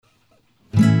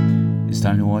It's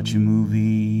time to watch a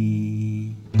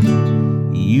movie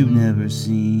you've never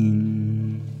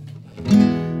seen.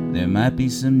 There might be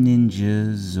some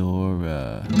ninjas or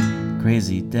a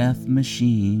crazy death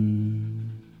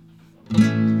machine,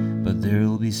 but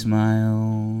there'll be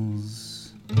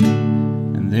smiles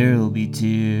and there'll be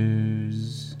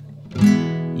tears.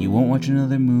 You won't watch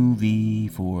another movie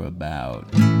for about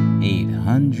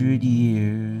 800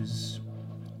 years.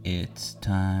 It's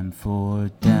time for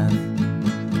death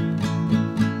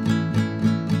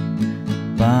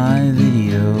by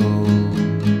video.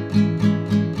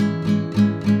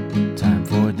 Time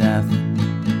for death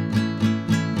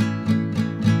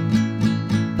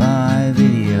by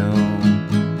video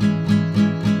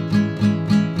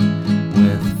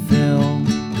with Phil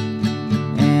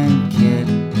and Kit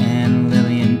and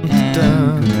Lillian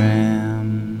and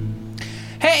Graham.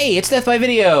 Hey, it's Death by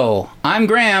Video. I'm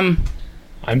Graham.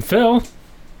 I'm Phil.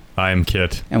 I'm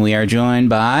Kit. And we are joined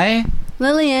by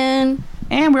Lillian.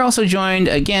 And we're also joined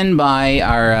again by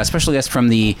our special guest from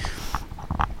the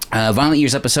Violent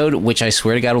Years episode, which I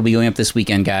swear to God will be going up this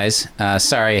weekend, guys.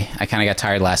 Sorry, I kind of got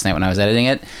tired last night when I was editing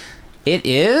it. It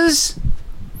is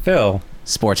Phil.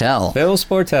 Sportel. Phil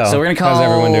Sportel. So we're gonna call. How's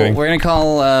everyone doing? We're gonna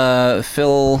call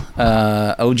Phil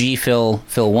OG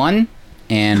Phil 1,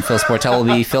 and Phil Sportel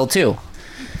will be Phil 2.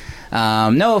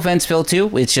 No offense, Phil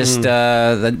 2. It's just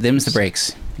them's the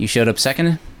breaks. You showed up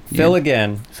second. Phil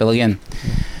again. Phil again.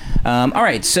 All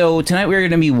right, so tonight we're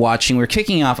going to be watching, we're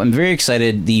kicking off, I'm very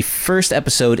excited, the first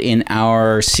episode in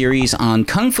our series on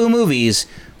Kung Fu movies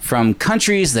from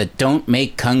countries that don't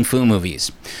make Kung Fu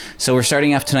movies. So we're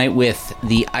starting off tonight with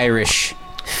the Irish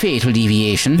Fatal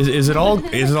Deviation. Is it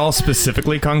all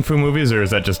specifically Kung Fu movies, or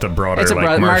is that just a broader, it's a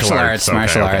like, martial arts?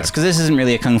 Martial arts, because this isn't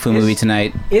really a Kung Fu movie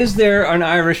tonight. Is there an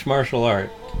Irish martial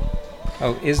art?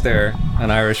 Oh, is there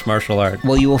an Irish martial art?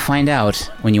 Well, you will find out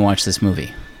when you watch this movie.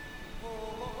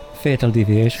 Fatal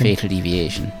Deviation. Fatal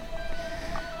Deviation.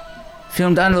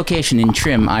 Filmed on location in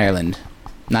Trim, Ireland.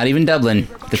 Not even Dublin,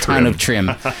 the town of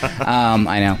Trim.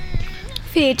 I know.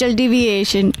 Fatal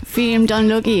Deviation. Filmed on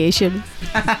location.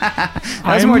 That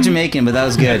was more Jamaican, but that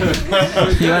was good.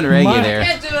 You went reggae there. I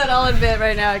can't do that all in bit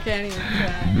right now. I can't even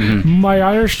try. Mm-hmm. My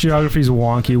Irish geography is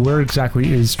wonky. Where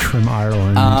exactly is Trim,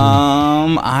 Ireland? I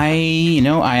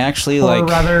actually or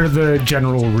rather the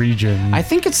general region. I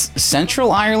think it's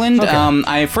Central Ireland. Okay.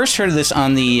 I first heard of this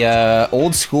on the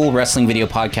Old School Wrestling Video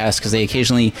podcast because they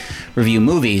occasionally review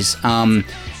movies.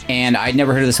 And I'd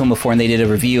never heard of this one before, and they did a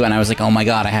review, and I was like, oh my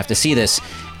god, I have to see this.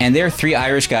 And they're three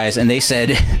Irish guys, and they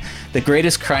said the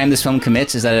greatest crime this film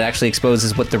commits is that it actually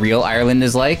exposes what the real Ireland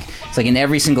is like. It's like in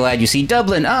every single ad you see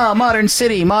Dublin, modern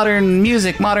city, modern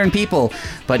music, modern people.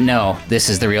 But no, this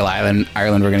is the real Ireland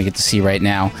we're going to get to see right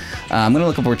now. I'm going to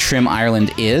look up where Trim,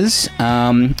 Ireland is.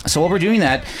 So while we're doing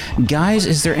that, guys,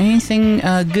 is there anything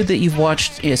good that you've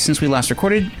watched since we last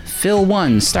recorded? Phil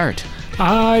 1, start.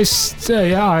 I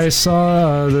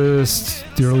saw the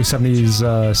early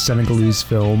 70s Senegalese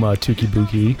film, Tuki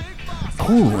Buki.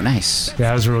 Oh, nice.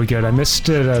 Yeah, it was really good. I missed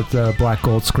it at the Black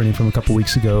Gold screening from a couple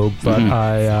weeks ago, but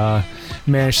I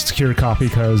managed to secure a copy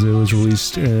because it was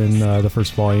released in the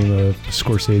first volume of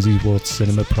Scorsese's World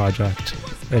Cinema Project.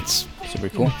 It's super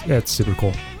cool. It's super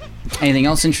cool. Anything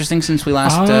else interesting since we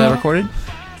last recorded?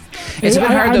 It's a bit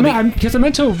hard though. Because I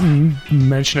meant to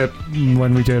mention it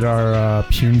when we did our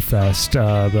Pune Fest,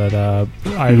 but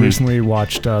I recently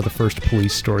watched the first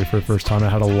Police Story for the first time. I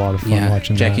had a lot of fun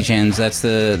watching Jackie that. Chan's. That's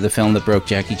the film that broke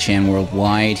Jackie Chan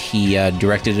worldwide. He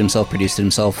directed it himself, produced it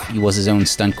himself. He was his own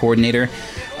stunt coordinator.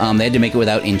 They had to make it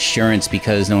without insurance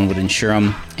because no one would insure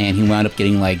him, and he wound up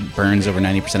getting like burns over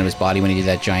 90% of his body when he did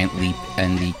that giant leap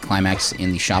and the climax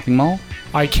in the shopping mall.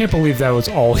 I can't believe that was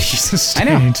all he sustained.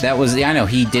 I know. That was. I know.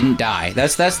 He didn't die.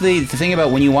 That's the thing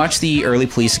about when you watch the early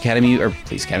Police Story. Be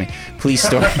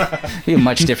a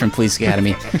much different Police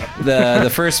Academy. The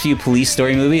first few Police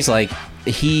Story movies, like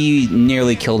he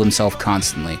nearly killed himself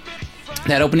constantly.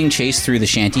 That opening chase through the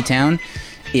shanty town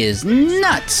is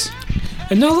nuts.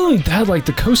 And not only that, like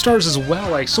the co-stars as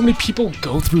well. Like so many people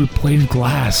go through plated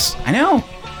glass. I know.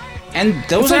 And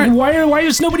those are like, why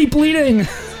is nobody bleeding?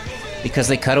 Because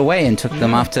they cut away and took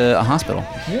them off to a hospital.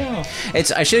 Yeah.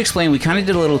 I should explain, we kind of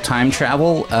did a little time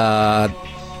travel.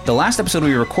 The last episode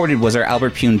we recorded was our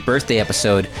Albert Pune birthday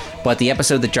episode, but the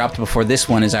episode that dropped before this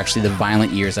one is actually the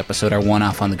Violent Years episode, our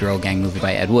one-off on the Girl Gang movie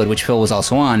by Ed Wood, which Phil was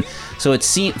also on. So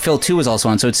Phil 2 was also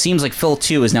on, so it seems like Phil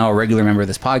 2 is now a regular member of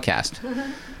this podcast,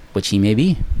 which he may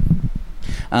be.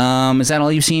 Is that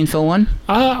all you've seen, Phil 1?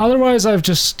 Otherwise, I've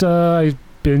just...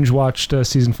 binge watched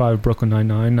season 5 of Brooklyn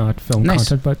Nine-Nine, not film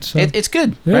content, but it's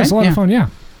good. Yeah, right? It's a lot of fun. Yeah.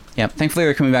 Yep. Thankfully,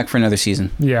 they're coming back for another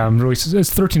season. Yeah, I'm really. It's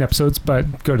 13 episodes,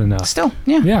 but good enough. Still,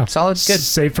 yeah. Yeah, Solid. Good.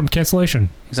 Saved from cancellation.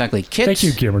 Exactly. Kit. Thank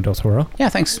you, Guillermo del Toro. Yeah,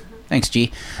 thanks. Thanks,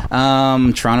 G.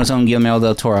 Toronto's own Guillermo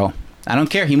del Toro. I don't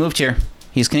care. He moved here.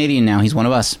 He's Canadian now. He's one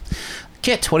of us.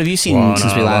 Kit, what have you seen One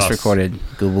since we of last us. recorded?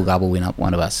 Gobble gobble, we not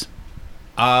one of us.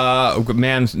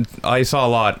 Man, I saw a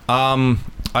lot.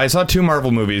 I saw 2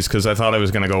 Marvel movies because I thought I was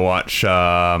going to go watch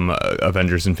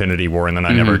Avengers Infinity War, and then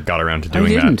I never got around to Oh, you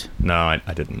doing didn't? that. No,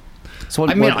 I didn't. So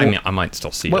what, I mean, I might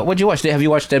still see it. what'd you watch? Have you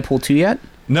watched Deadpool 2 yet?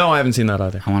 No, I haven't seen that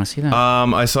either. I want to see that.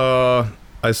 I saw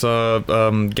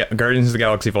Guardians of the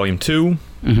Galaxy Volume 2,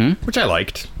 which I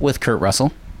liked. With Kurt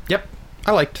Russell. Yep,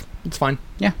 I liked. It's fine.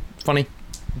 Yeah. It's funny.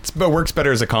 It works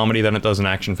better as a comedy than it does an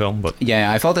action film, but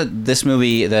Yeah, I felt that this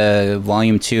movie, the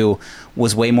Volume 2,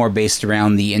 was way more based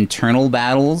around the internal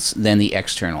battles than the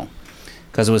external.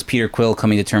 Because it was Peter Quill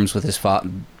coming to terms with his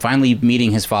finally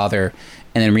meeting his father,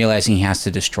 and then realizing he has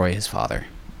to destroy his father.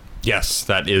 yes,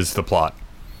 that is the plot.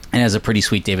 And it has a pretty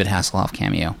sweet David Hasselhoff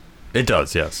cameo. It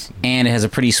does, yes. And it has a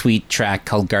pretty sweet track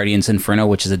called Guardians Inferno,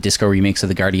 which is a disco remix of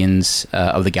the Guardians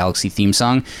of the Galaxy theme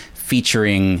song,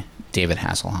 featuring David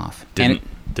Hasselhoff.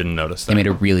 Didn't notice that. They made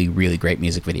a really, really great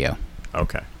music video.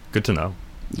 Okay, good to know.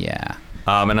 Yeah.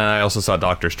 And then I also saw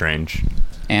Doctor Strange.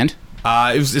 And?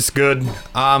 It's good.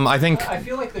 I think I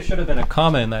feel like there should have been a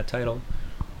comma in that title.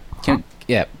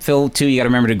 Yeah, Phil, too, you got to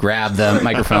remember to grab the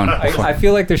microphone. I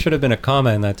feel like there should have been a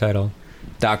comma in that title.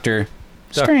 Doctor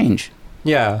Strange.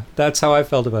 Yeah, that's how I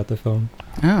felt about the film.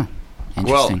 Oh,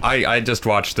 well, interesting. I just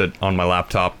watched it on my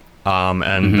laptop,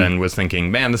 and then was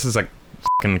thinking, man, this is a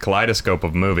fucking kaleidoscope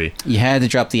of a movie. You had to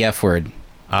drop the F word.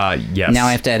 Yes. Now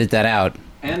I have to edit that out.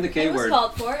 And the K It was word.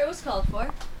 called for. It was called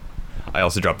for. I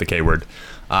also dropped the K word.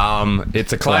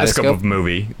 It's a kaleidoscope of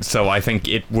movie, so I think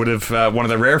it would have one of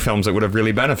the rare films that would have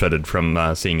really benefited from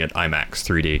seeing it IMAX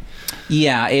 3D.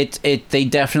 Yeah, they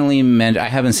definitely meant. I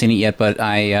haven't seen it yet, but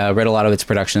I read a lot of its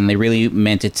production. They really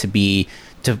meant it to be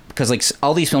because like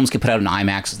all these films get put out in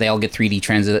IMAX. They all get 3D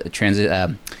transfers.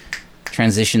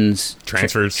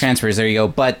 There you go.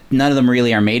 But none of them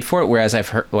really are made for it.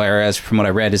 Whereas from what I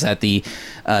read is that the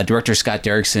director Scott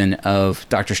Derrickson of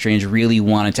Doctor Strange really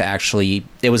wanted to actually.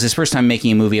 It was his first time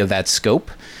making a movie of that scope,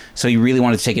 so he really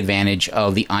wanted to take advantage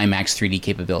of the IMAX 3D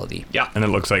capability. Yeah, and it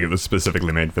looks like it was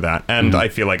specifically made for that. And I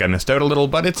feel like I missed out a little,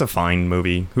 but it's a fine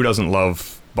movie. Who doesn't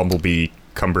love Bumblebee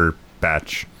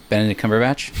Cumberbatch? Benedict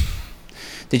Cumberbatch.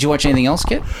 Did you watch anything else,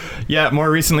 Kit? Yeah, more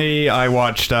recently I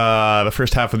watched the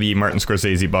first half of the Martin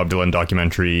Scorsese Bob Dylan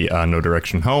documentary No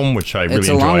Direction Home, which I really It's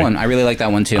a enjoyed. long one. I really like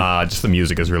that one too. Just the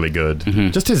music is really good.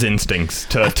 Just his instincts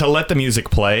to let the music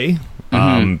play,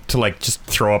 to like just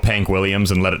throw up Hank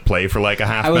Williams and let it play for like a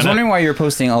half I was minute. wondering why you were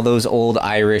posting all those old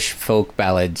Irish folk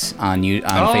ballads on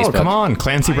Facebook. Oh, come on,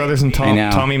 Clancy Brothers and I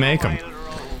know. Tommy Makem.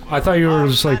 I thought you were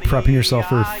just like prepping yourself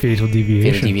for Fatal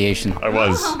Deviation. Fatal Deviation. I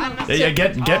was. Yeah,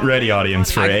 get ready,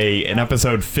 audience, for an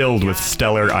episode filled with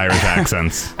stellar Irish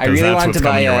accents. I 'cause really that's wanted what's to buy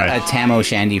coming your a way. Tam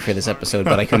O'Shandy for this episode,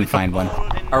 but I couldn't find one.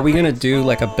 Are we gonna do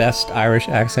like a best Irish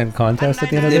accent contest at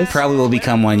the end of It this? probably will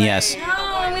become one, yes. No,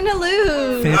 I'm gonna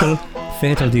lose.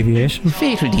 Fatal deviation.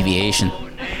 Fatal Deviation.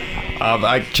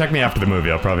 Check me after the movie.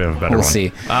 I'll probably have a better We'll one.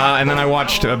 see. And then I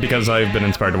watched, because I've been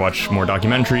inspired to watch more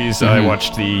documentaries, I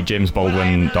watched the James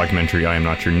Baldwin documentary, I Am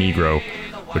Not Your Negro,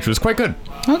 which was quite good.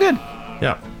 Oh, good.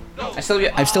 Yeah. I've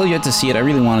still yet to see it. I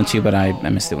really wanted to, but I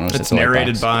missed it when it was It's at the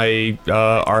narrated Lightbox. by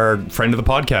our friend of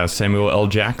the podcast, Samuel L.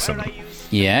 Jackson.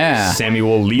 Yeah.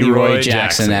 Samuel Leroy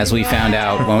Jackson, as we found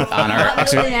out on our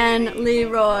Julian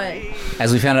Leroy.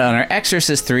 as we found out on our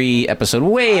Exorcist 3 episode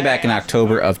way back in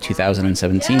October of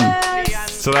 2017.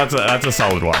 So that's a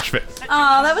solid watch.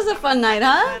 Oh, that was a fun night,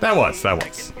 huh? That was.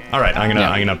 All right, I'm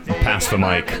gonna pass the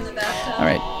mic. All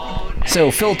right.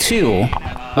 So Phil 2,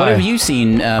 what have you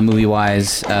seen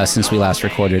movie-wise since we last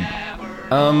recorded?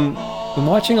 I'm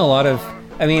watching a lot of.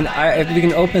 I mean, if we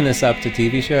can open this up to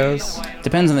TV shows.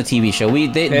 Depends on the TV show.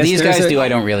 These there's guys a- do. I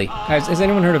don't really. Has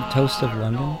anyone heard of Toast of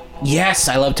London? Yes,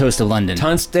 I love Toast of London.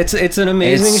 It's an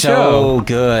amazing It's show. so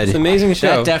good. It's an amazing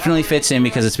show. That definitely fits in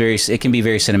because it can be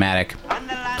very cinematic.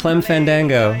 Clem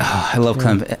Fandango. Oh, I love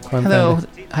Clem. Clem Hello.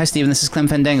 Hi, Steven. This is Clem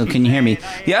Fandango. Can you hear me?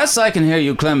 Yes, I can hear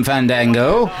you, Clem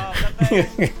Fandango.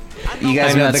 You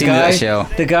guys have not seen that show.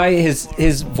 The guy,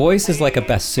 his voice is like a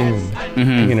bassoon.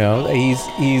 Mm-hmm. You know,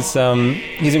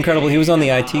 he's incredible. He was on the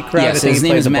IT Crowd. Yes, I think his he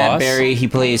name played is the Matt boss. Berry. He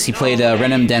played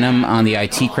Renham Denham on the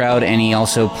IT Crowd, and he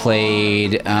also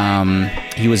played.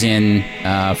 He was in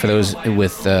for those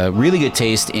with really good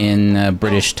taste in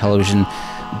British television.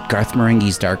 Garth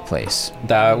Marenghi's Dark Place.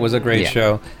 That was a great Yeah.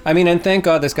 show. I mean, and thank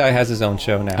God this guy has his own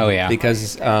show now. Oh, yeah.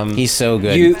 because He's so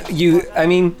good. I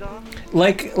mean,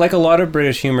 like a lot of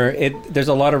British humor, there's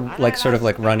a lot of like sort of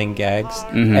like running gags,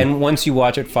 and once you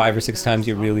watch it 5 or 6 times,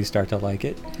 you really start to like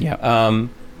it. Yeah.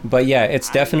 But yeah, it's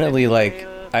definitely like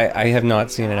I have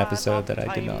not seen an episode that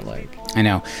I did not like. I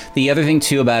know. The other thing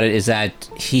too about it is that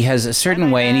he has a certain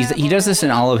way, and he does this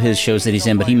in all of his shows that he's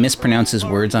in, but he mispronounces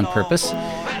words on purpose,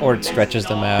 Or it stretches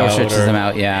them out. or stretches them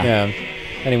out. Yeah. Yeah.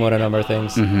 Anyone a number of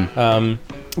things.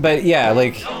 But yeah,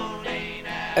 like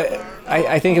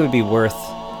I think it would be worth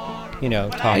talking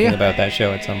Yeah. about that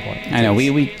show at some point. I know.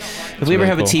 If we ever really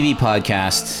have cool. a TV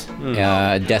podcast,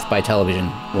 Death by Television,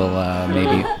 we'll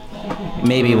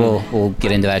maybe we'll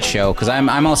get into that show, because I'm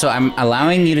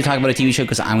allowing you to talk about a TV show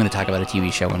because I'm going to talk about a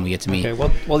TV show when we get to meet.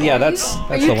 Okay, well, yeah, that's Are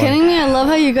the you one. kidding me? I love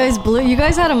how you guys blew. You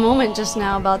guys had a moment just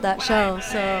now about that show.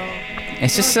 So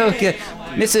It's just so good,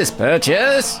 Mrs.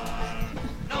 Purchase.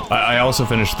 I also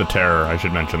finished The Terror. I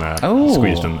should mention that. Oh,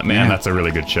 Squeezed in. Man, yeah. that's a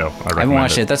really good show. I I haven't recommend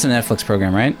watched it. That's a Netflix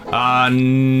program, right?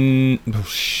 Oh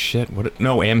shit!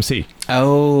 No, AMC.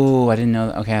 Oh, I didn't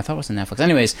know. Okay, I thought it was on Netflix.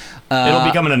 Anyways, It'll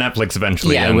be coming to Netflix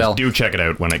eventually. yeah, it and will. Do check it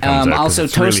out when it comes out. 'Cause also,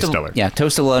 it's really Toast stellar.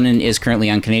 Toast of London is currently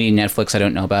on Canadian Netflix. I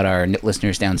don't know about our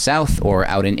listeners down south or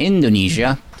out in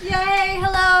Indonesia. yay!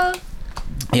 Hello.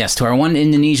 Yes, to our one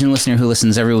Indonesian listener who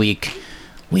listens every week,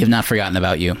 we have not forgotten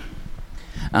about you.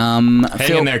 Hang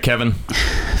Phil, in there, Kevin.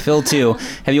 Phil, too.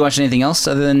 Have you watched anything else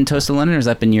other than Toast of London, or has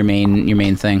that been your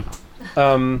main thing?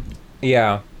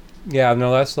 Yeah,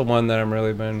 no, that's the one that I'm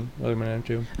really been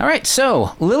into. All right,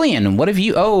 so Lillian, what have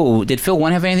you? Oh, did Phil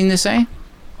 1 have anything to say?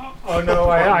 Oh no,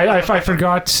 I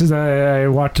forgot that I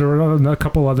watched a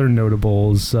couple other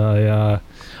notables. I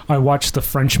watched the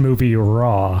French movie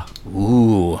Raw.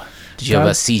 Ooh, did you have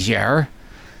a seizure?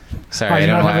 Sorry, I I did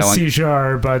don't know not why have I a want.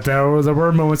 seizure, but there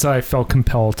were moments that I felt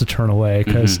compelled to turn away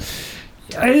because,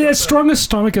 as strong a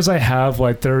stomach as I have,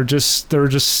 like there were just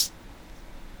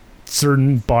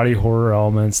certain body horror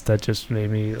elements that just made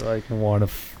me like want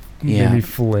to made me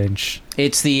flinch.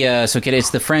 It's the it's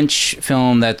the French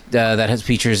film that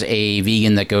features a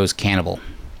vegan that goes cannibal,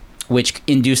 which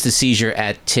induced a seizure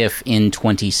at TIFF in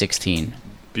 2016.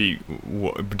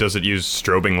 Does it use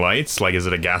strobing lights? Like, is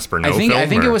it a Gaspar Noé film? I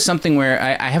think or? it was something where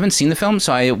I haven't seen the film,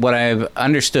 so what I've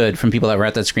understood from people that were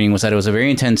at that screening was that it was a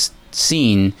very intense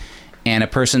scene, and a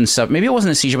person maybe it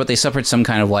wasn't a seizure, but they suffered some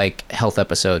kind of like health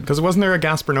episode. Because wasn't there a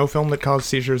Gaspar Noé film that caused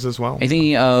seizures as well? I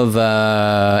think of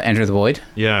Enter the Void.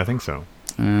 Yeah, I think so.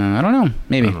 I don't know.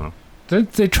 Maybe. I don't know.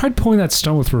 They tried pulling that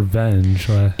stunt with Revenge.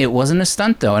 It wasn't a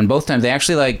stunt though, and both times they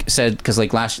actually like said, because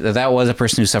like that was a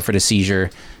person who suffered a seizure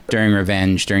during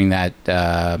Revenge during that,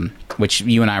 which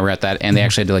you and I were at that, and they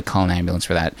actually had to like call an ambulance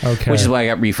for that. Okay. Which is why I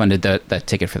got refunded that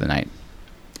ticket for the night.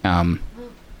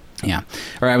 Yeah,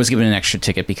 or I was given an extra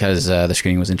ticket because the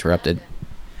screening was interrupted.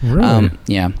 Really?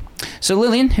 Yeah. So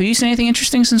Lillian, have you seen anything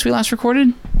interesting since we last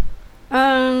recorded?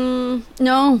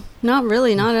 No, not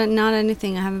really. Not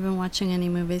anything. I haven't been watching any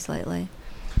movies lately.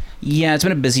 Yeah, it's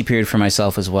been a busy period for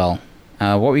myself as well.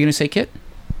 What were you gonna say, Kit?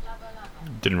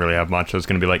 Didn't really have much. I was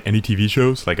going to be like, any TV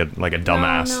shows? Like a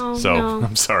dumbass. No.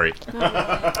 I'm sorry.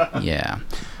 Yeah.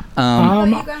 What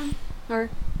you going? Or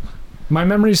My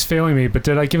memory's failing me, but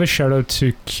did I give a shout out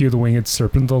to Q the Winged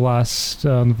Serpent the last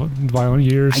Violent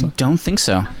Years? I don't think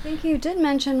so. I think you did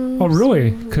mention. Oh, really?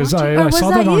 Because watching- I or was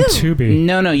saw that on you? Tubi.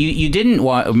 No, you didn't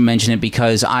mention it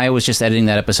because I was just editing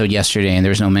that episode yesterday, and there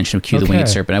was no mention of Q the Winged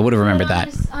Okay. Serpent. I would have remembered But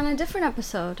that. on a different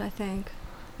episode, I think.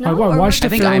 I No, or watched I it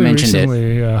think I fairly mentioned it.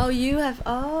 recently. Yeah. Oh, you have.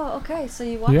 Oh, okay. So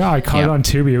you watched. Yeah, I it. caught it on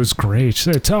Tubi. It was great.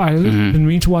 I've been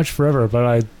meaning to watch forever,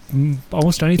 but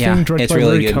almost anything Yeah, directed it's by really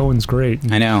Larry good. Cohen's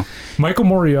great. I know. Michael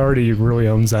Moriarty really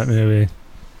owns that movie.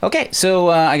 Okay, so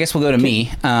I guess we'll go to me.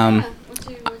 What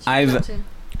you I've- go to?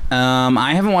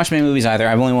 I haven't watched many movies either.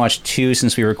 I've only watched 2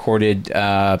 since we recorded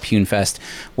Pune Fest,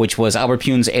 which was Albert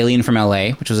Pune's Alien from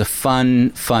LA, which was a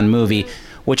fun movie,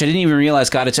 which I didn't even realize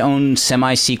got its own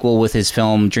semi-sequel with his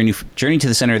film Journey to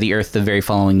the Center of the Earth the very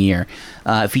following year.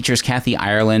 It features Kathy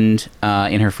Ireland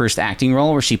in her first acting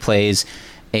role, where she plays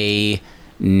a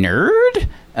nerd.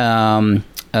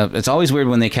 It's always weird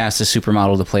when they cast a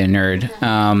supermodel to play a nerd.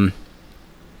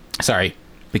 Sorry,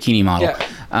 bikini model.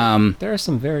 Yeah. There are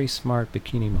some very smart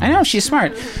bikini models. I know, she's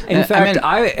smart. In fact,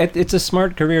 it's a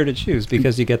smart career to choose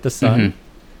because you get the sun,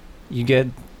 you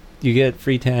get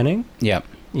free tanning. Yeah.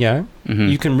 Yeah,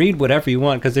 you can read whatever you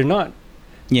want because they're not.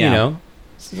 Yeah. You know,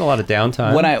 there's a lot of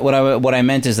downtime. What I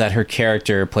meant is that her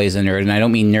character plays a nerd, and I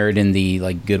don't mean nerd in the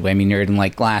like good way. I mean nerd in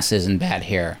like glasses and bad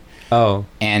hair Oh,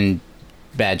 and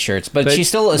bad shirts. But she's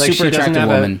still a like, super she doesn't attractive have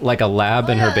woman. like a lab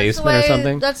in Oh, her yeah, that's the basement or way-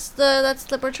 something. That's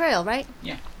the portrayal, right?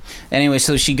 Yeah. Anyway,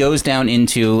 so she goes down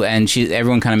into, and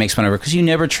everyone kind of makes fun of her because she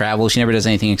never travels, she never does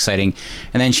anything exciting,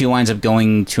 and then she winds up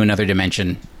going to another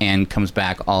dimension and comes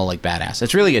back all like badass.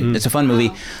 It's really good. It's a fun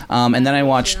movie. And then I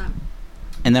watched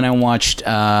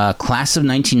Class of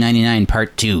 1999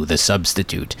 Part 2, The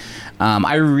Substitute.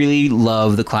 I really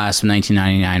love the Class of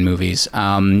 1999 movies.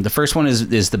 The first one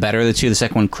is the better of the two. The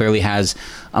second one clearly has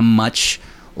a much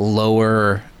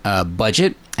lower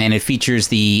budget, and it features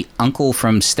the uncle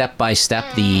from Step by Step,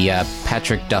 the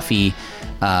Patrick Duffy,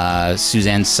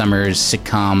 Suzanne Summers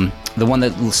sitcom, the one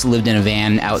that lived in a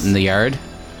van out in the yard.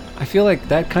 I feel like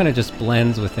that kind of just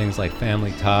blends with things like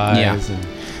Family Ties and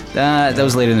That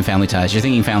was later than Family Ties. You're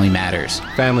thinking Family Matters.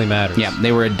 Family Matters. Yeah,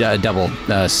 they were a double.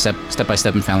 Step by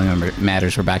Step and Family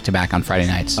Matters were back to back on Friday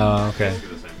nights. Oh, okay.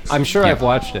 I'm sure I've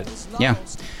watched it. Yeah.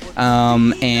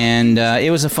 And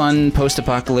it was a fun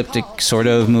post-apocalyptic sort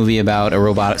of movie about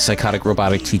a psychotic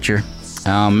robotic teacher.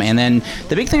 And then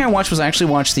the big thing I watched was I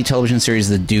actually watched the television series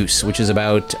The Deuce, which is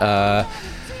about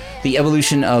the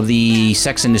evolution of the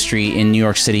sex industry in New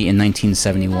York City in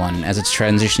 1971 as it's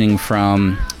transitioning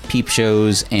from peep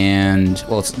shows and,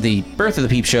 well, it's the birth of the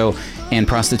peep show and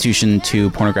prostitution to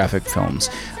pornographic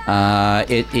films.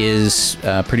 It is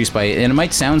produced by, and it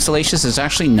might sound salacious, it's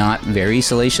actually not very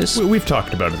salacious. We've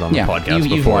talked about it on the podcast you've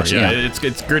before. Watched, yeah.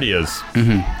 It's gritty as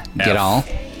Get all.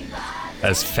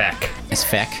 As feck. As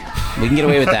feck. We can get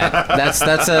away with that.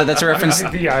 That's a reference.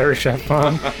 The Irish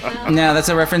F-bomb. No, that's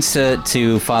a reference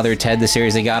to Father Ted, the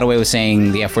series. They got away with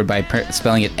saying the F word by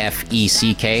spelling it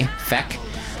F-E-C-K, feck.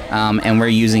 And we're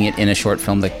using it in a short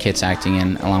film that Kit's acting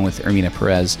in, along with Ermina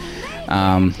Perez,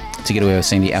 to get away with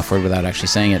saying the F word without actually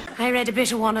saying it. I read a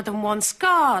bit of one of them once.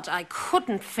 God, I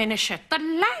couldn't finish it. The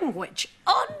language,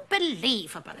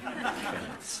 unbelievable.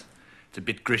 It's a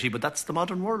bit gritty, but that's the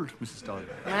modern world, Mrs. Doyle.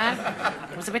 Well,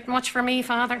 it was a bit much for me,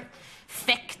 Father.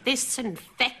 Feck this and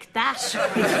feck that.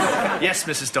 Yes,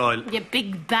 Mrs. Doyle. You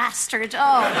big bastard.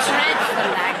 Oh,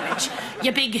 dreadful language.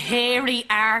 You big hairy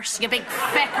arse. You big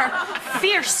fecker.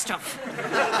 Fierce stuff.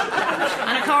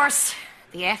 And of course,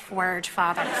 the F word,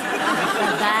 Father.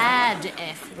 Bad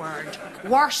F word.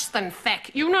 Worse than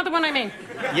feck. You know the one I mean?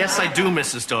 Yes, I do,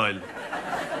 Mrs. Doyle.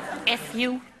 F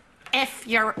you. F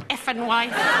your effing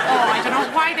wife. Oh, I don't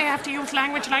know why they have to use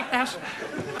language like that.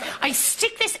 I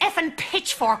stick this effing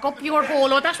pitchfork up your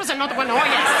hole. Oh, that was another one. Oh,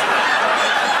 yes.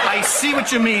 I see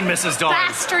what you mean, Mrs. Doyle.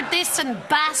 Bastard this and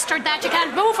bastard that. You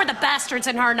can't move for the bastards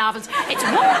in her novels. It's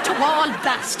wall-to-wall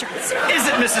bastards. Is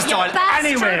it, Mrs. You Doyle?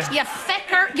 bastard, Anyway. you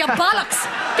fecker, you bollocks.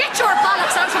 Get your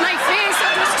bollocks out of my face.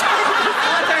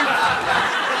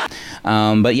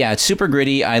 But yeah, it's super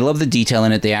gritty. I love the detail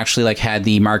in it. They actually had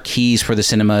the marquees for the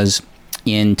cinemas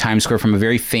in Times Square from a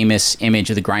very famous image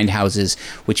of the Grindhouses,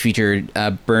 which featured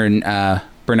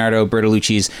Bernardo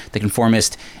Bertolucci's The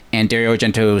Conformist and Dario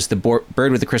Argento's The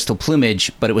Bird with the Crystal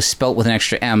Plumage, but it was spelt with an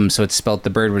extra M, so it's spelt The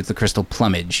Bird with the Crystal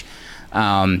Plumage.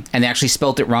 And they actually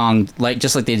spelt it wrong,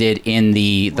 just like they did in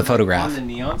the photograph.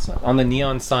 On the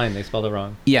neon sign, they spelled it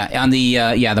wrong. Yeah, on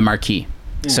the marquee.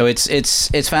 So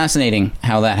it's fascinating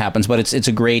how that happens, but it's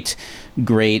a great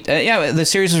the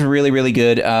series was really, really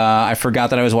good. I forgot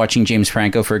that I was watching James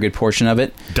Franco for a good portion of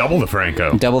it. Double the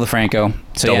Franco. So Double the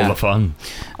fun.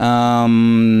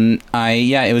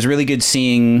 It was really good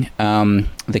seeing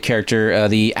the character,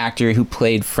 the actor who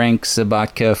played Frank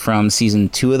Sabatka from season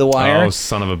 2 of The Wire. Oh,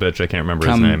 son of a bitch! I can't remember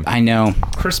his name. I know.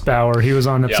 Chris Bauer. He was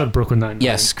on episode Brooklyn Nine-Nine.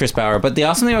 Yes, Chris Bauer. But the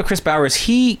awesome thing about Chris Bauer is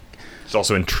he's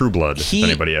also in True Blood, if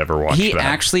anybody ever watched that. He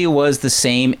actually was the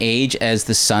same age as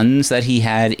the sons that he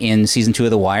had in season 2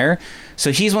 of The Wire.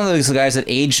 So he's one of those guys that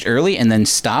aged early and then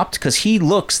stopped, because he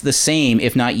looks the same,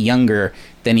 if not younger,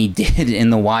 than he did in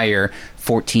The Wire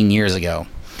 14 years ago.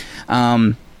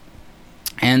 And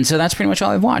so that's pretty much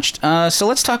all I've watched. So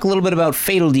let's talk a little bit about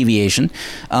Fatal Deviation.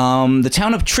 The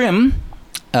town of Trim,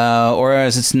 or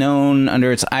as it's known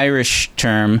under its Irish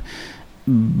term,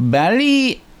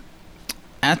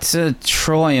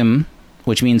 Ballyattroyam,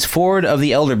 which means Ford of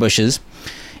the Elder Bushes,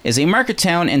 is a market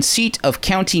town and seat of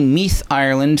County Meath,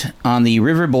 Ireland, on the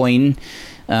River Boyne.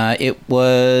 It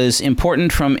was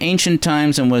important from ancient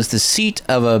times and was the seat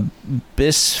of a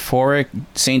bishopric.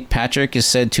 St. Patrick is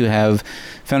said to have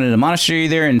founded a monastery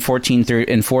there in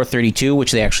 432,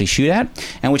 which they actually shoot at,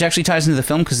 and which actually ties into the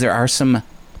film because there are some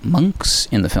monks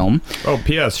in the film. Oh,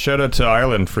 P.S. Shout out to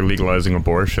Ireland for legalizing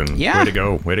abortion. Yeah. Way to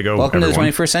go, Welcome everyone.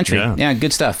 to the 21st century. Yeah,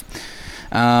 good stuff.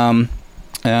 Move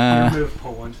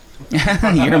Poland.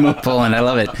 You're a move Poland. I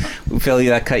love it. Phil,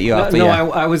 that cut you off.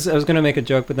 I was going to make a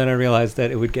joke, but then I realized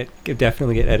that it would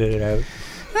definitely get edited out.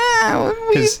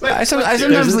 I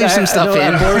sometimes leave some stuff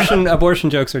in. Abortion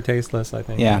jokes are tasteless, I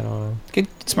think. Yeah. I don't know. Good,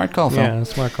 smart call, Phil. Yeah,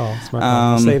 smart call.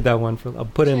 I'll save that one. I'll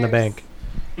put it in the bank.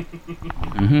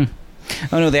 Mm-hmm.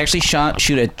 Oh no, they actually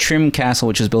shoot at Trim Castle,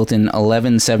 which was built in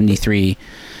 1173.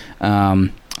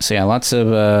 So yeah, lots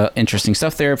of interesting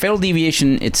stuff there. Fatal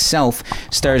Deviation itself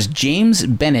stars James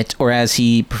Bennett, or as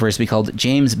he prefers to be called,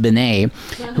 James Benet,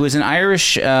 who is an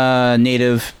Irish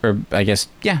native, or I guess,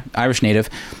 yeah, Irish native,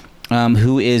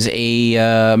 who is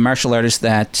a martial artist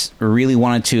that really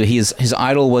wanted to, his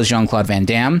idol was Jean-Claude Van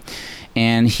Damme,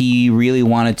 and he really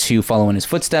wanted to follow in his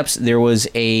footsteps. There was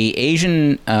a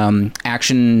Asian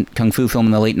action kung fu film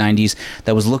in the late 90s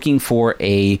that was looking for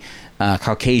a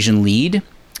Caucasian lead,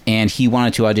 and he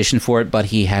wanted to audition for it, but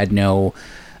he had no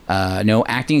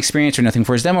acting experience or nothing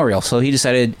for his demo reel. So he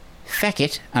decided, feck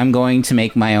it, I'm going to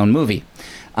make my own movie.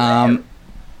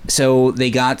 So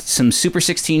they got some Super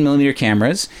 16mm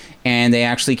cameras, and they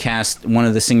actually cast one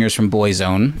of the singers from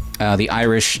Boyzone, the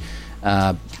Irish.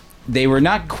 They were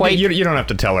not quite... You don't have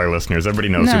to tell our listeners. Everybody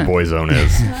knows who Boyzone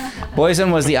is.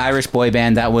 Boyzone was the Irish boy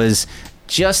band that was...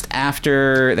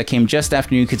 that came just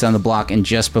after New Kids on the Block and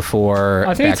just before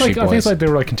I think Backstreet Boys. it's like they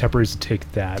were like contemporaries to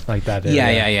Take That, like that.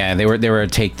 Yeah. They were a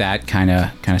Take That kind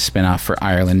of spin-off for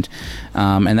Ireland,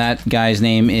 and that guy's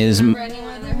name is. Remember any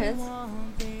one of their hits?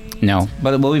 No,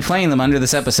 but we'll be playing them under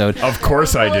this episode. Of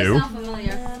course I do. Sound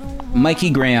familiar.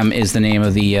 Mikey Graham is the name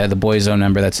of the Boyzone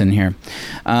member that's in here.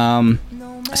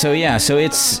 So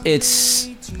it's.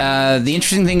 The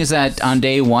interesting thing is that on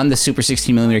day one, the Super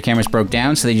 16mm cameras broke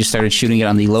down, so they just started shooting it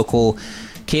on the local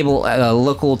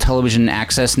local television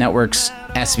access network's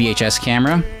SVHS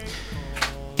camera.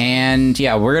 And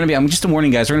yeah, I'm just a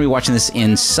warning, guys, we're gonna be watching this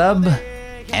in sub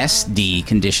SD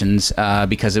conditions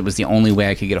because it was the only way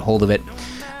I could get a hold of it.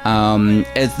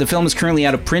 The film is currently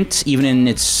out of print, even in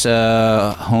its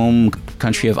home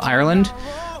country of Ireland,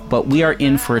 but we are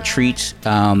in for a treat.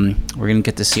 We're gonna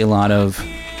get to see a lot of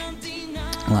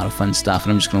fun stuff,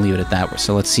 and I'm just going to leave it at that.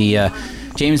 So let's see,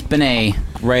 James Benet,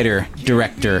 writer,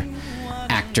 director,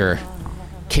 actor,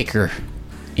 kicker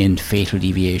in Fatal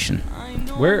Deviation.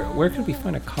 Where could we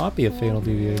find a copy of Fatal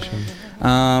Deviation?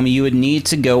 You would need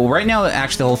to go, right now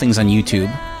actually the whole thing's on YouTube,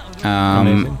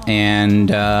 and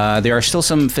there are still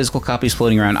some physical copies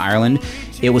floating around Ireland.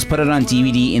 It was put out on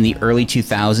DVD in the early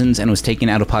 2000s and was taken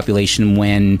out of population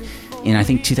when in I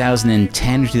think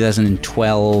 2010 or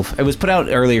 2012. It was put out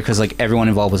earlier because like everyone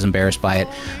involved was embarrassed by it,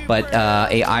 but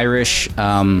a Irish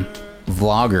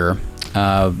vlogger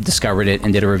discovered it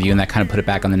and did a review, and that kind of put it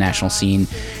back on the national scene.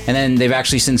 And then they've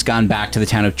actually since gone back to the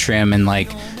town of Trim and like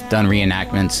done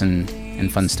reenactments and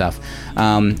fun stuff.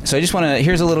 So I just want to,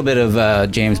 here's a little bit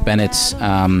of James Bennett's.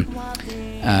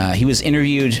 He was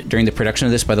interviewed during the production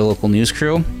of this by the local news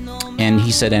crew, and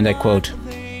he said, and I quote,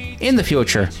 "In the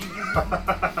future,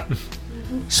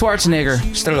 Schwarzenegger,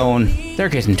 Stallone, they're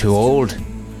getting too old.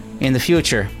 In the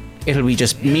future, it'll be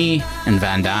just me and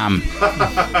Van Damme."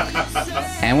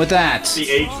 And with that... The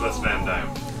ageless Van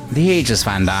Damme. The ageless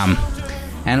Van Damme.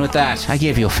 And with that, I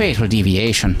give you a Fatal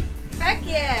Deviation. Heck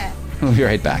yeah! We'll be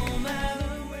right back.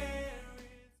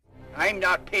 I'm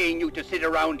not paying you to sit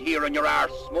around here on your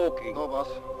arse smoking. No, boss.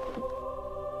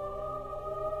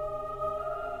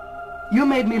 You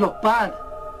made me look bad,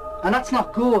 and that's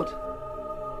not good.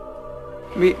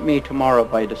 Meet me tomorrow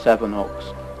by the Seven Oaks.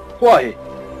 Why?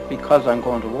 Because I'm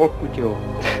going to work with you.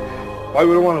 Why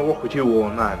would I want to work with you,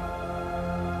 old man?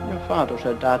 Your father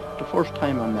said that the first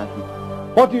time I met him.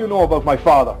 What do you know about my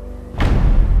father?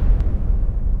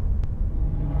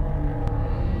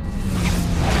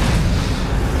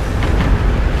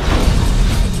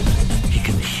 He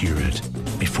can hear it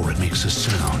before it makes a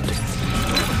sound.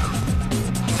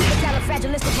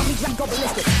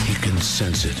 He can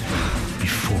sense it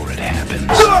before it happens.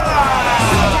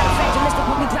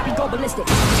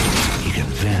 He can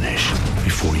vanish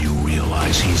before you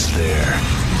realize he's there.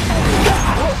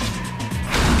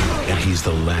 And he's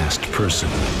the last person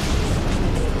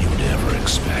you'd ever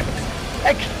expect.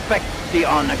 Expect the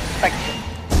unexpected.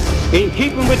 In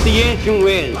keeping with the ancient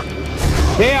ways,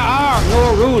 there are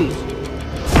no rules.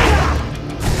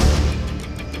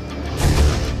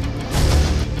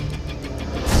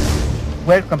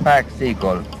 Welcome back,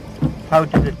 Seagull. How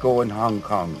did it go in Hong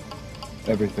Kong?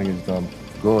 Everything is done.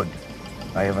 Good.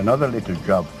 I have another little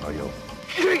job for you.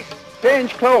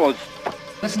 Change clothes.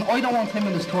 Listen, I don't want him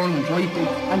in this tournament, right?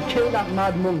 And kill that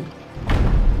mad monk.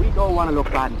 We don't want to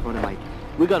look bad in front of Mike.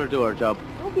 We got to do our job.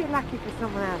 Don't be lucky for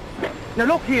someone else. Now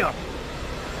look here.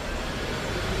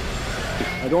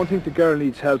 I don't think the girl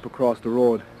needs help across the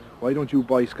road. Why don't you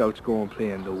Boy Scouts go and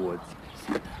play in the woods?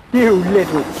 You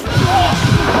little...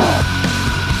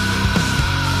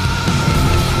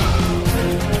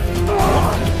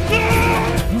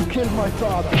 killed my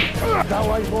father.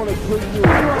 Now I'm gonna kill you.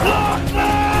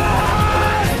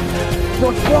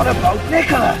 But what about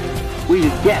Nicola?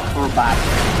 We'll get her back.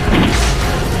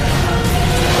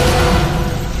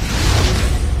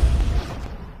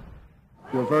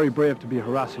 You're very brave to be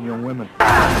harassing young women.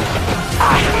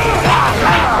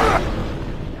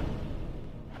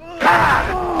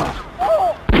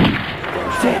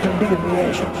 Fatal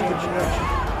deviation.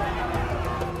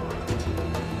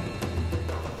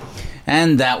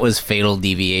 And that was Fatal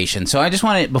Deviation. So I just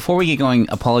want to, before we get going,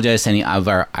 apologize to any of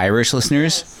our Irish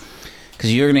listeners,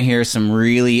 because you're going to hear some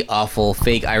really awful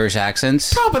fake Irish accents.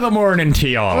 Top of the morning to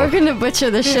y'all. We're gonna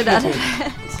butcher the shit out of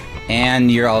it.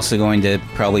 And you're also going to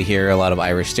probably hear a lot of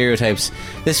Irish stereotypes.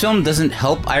 This film doesn't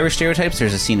help Irish stereotypes.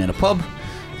 There's a scene in a pub.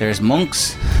 There's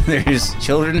monks. There's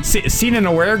children. Scene in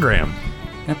a where, Graham?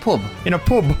 In a pub. In a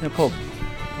pub. In a pub.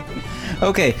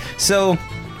 Okay, so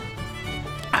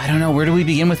I don't know. Where do we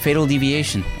begin with Fatal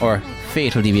Deviation? Or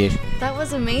Fatal Deviation? That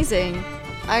was amazing.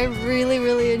 I really,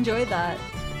 really enjoyed that.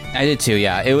 I did too,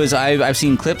 yeah. It was. I've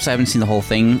seen clips. I haven't seen the whole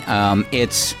thing.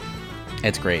 It's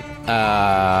great.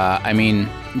 I mean,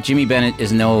 Jimmy Bennett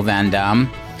is no Van Damme.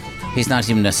 He's not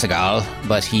even a Seagal,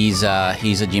 but he's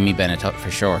a Jimmy Bennett for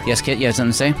sure. Yes, Kit, you have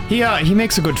something to say? He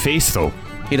makes a good face though.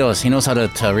 He does. He knows how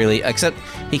to really. Except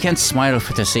he can't smile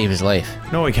to save his life.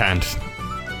 No, he can't.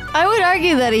 I would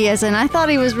argue that he isn't. I thought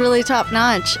he was really top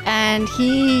notch, and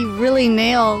he really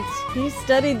nailed. He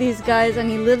studied these guys, and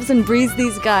he lives and breathes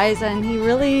these guys, and he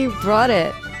really brought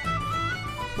it.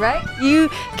 Right?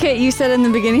 Kit, you said in the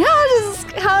beginning,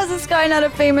 how is this guy not a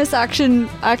famous action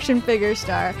figure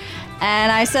star?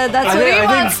 And I said that's what he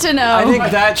wants to know. I think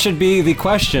that should be the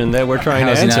question that we're trying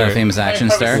to answer. How is he not a famous action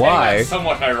star? Why?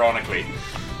 Somewhat ironically.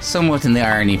 Somewhat in the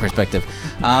irony perspective.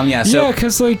 Yeah,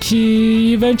 because like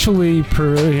he eventually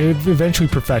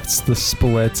perfects the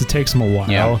splits. It takes him a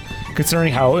while,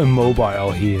 considering how immobile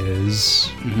he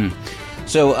is. Mm-hmm.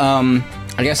 So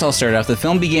I guess I'll start off. The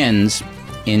film begins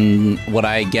in what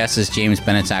I guess is James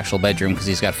Bennett's actual bedroom, because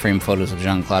he's got framed photos of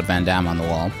Jean-Claude Van Damme on the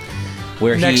wall.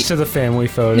 Next to the family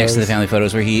photos. Next to the family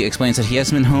photos, where he explains that he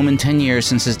hasn't been home in 10 years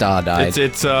since his dad died.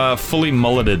 It's fully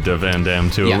mulleted to Van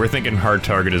Damme, too. Yeah. We're thinking Hard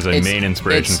Target is a main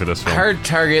inspiration for this film. Hard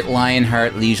Target,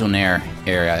 Lionheart, Legionnaire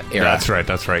era. That's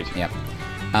right. Yeah.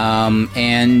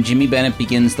 And Jimmy Bennett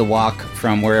begins the walk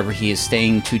from wherever he is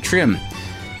staying to Trim.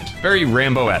 Very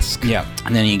Rambo-esque. Yeah.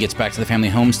 And then he gets back to the family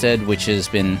homestead, which has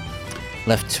been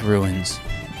left to ruins.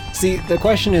 See, the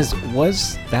question is,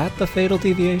 was that the Fatal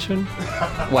Deviation?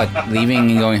 What, leaving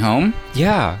and going home?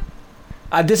 Yeah.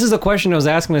 This is a question I was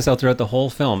asking myself throughout the whole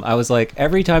film. I was like,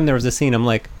 every time there was a scene, I'm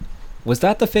like, was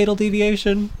that the Fatal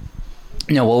Deviation?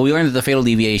 No, well, we learned that the Fatal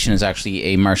Deviation is actually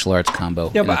a martial arts combo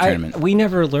in the tournament. We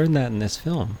never learned that in this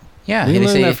film. Yeah. We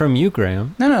learned that from you,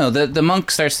 Graham. No, the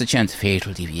monk starts to chant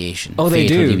Fatal Deviation. Oh, they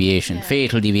do? Fatal Deviation, yeah.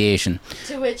 Fatal Deviation.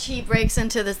 To which he breaks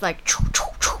into this like...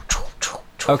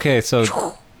 Okay,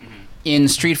 so... In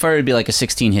Street Fighter, it'd be like a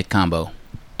 16-hit combo.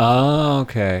 Oh,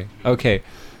 okay.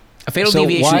 A Fatal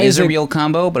Deviation is a real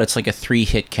combo, but it's like a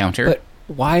 3-hit counter. But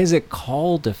why is it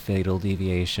called a Fatal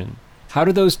Deviation? How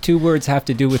do those two words have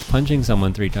to do with punching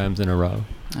someone 3 times in a row?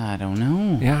 I don't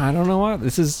know. Yeah, I don't know what.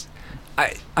 This is...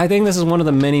 I think this is one of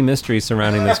the many mysteries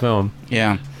surrounding this film.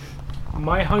 Yeah.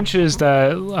 My hunch is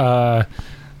that,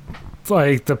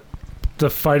 like, the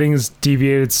fighting is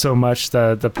deviated so much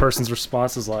that the person's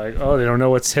response is like, oh, they don't know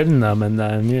what's hitting them, and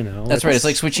then, you know. That's right. It's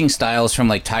like switching styles from,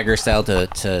 like, tiger style to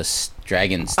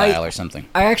dragon style or something.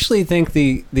 I actually think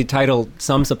the title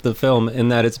sums up the film in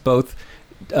that it's both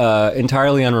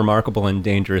entirely unremarkable and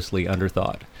dangerously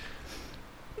underthought.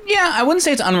 Yeah, I wouldn't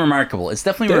say it's unremarkable. It's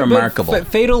definitely remarkable. But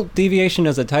Fatal Deviation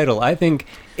as a title, I think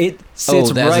it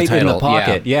sits right in the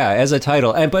pocket. Yeah, as a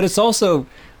title. But it's also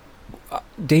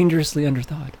dangerously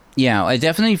underthought. Yeah, it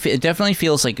definitely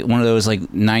feels like one of those like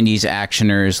 90s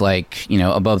actioners, like, you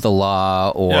know, Above the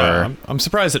Law or... Yeah, I'm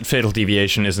surprised that Fatal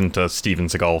Deviation isn't a Steven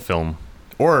Seagal film.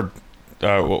 Or,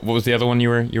 what was the other one you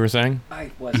were saying?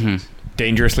 I wasn't. Mm-hmm.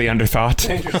 Dangerously Underthought.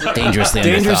 Dangerously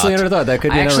Underthought. That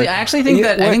could be I actually think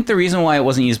I think the reason why it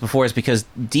wasn't used before is because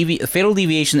Fatal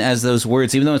Deviation as those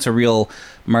words, even though it's a real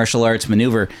martial arts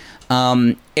maneuver,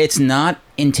 it's not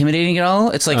intimidating at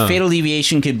all. It's like Fatal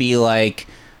Deviation could be like,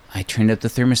 I turned up the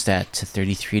thermostat to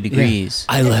 33 degrees.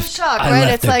 Yeah. I left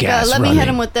It's the like, gas let running. me hit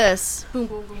him with this. Boom,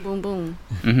 boom, boom, boom, boom.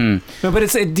 Mm-hmm. No, but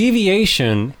it's a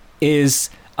deviation is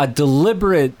a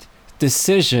deliberate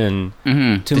decision to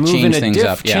move change in a things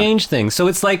up. change things. So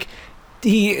it's like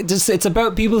it's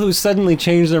about people who suddenly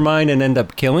change their mind and end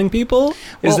up killing people.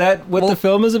 Is that what the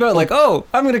film is about? Like, oh,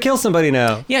 I'm going to kill somebody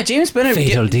now. Yeah, James Bennett.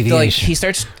 Fatal deviation. He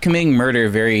starts committing murder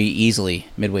very easily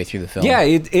midway through the film. Yeah,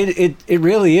 it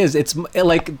really is. It's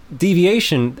like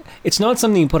deviation. It's not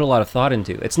something you put a lot of thought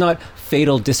into. It's not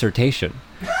fatal dissertation.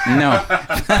 No,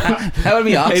 that would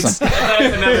be awesome.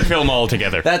 That's another film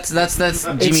altogether. That's Jimmy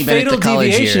It's Bennett fatal to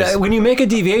college deviation. years. When you make a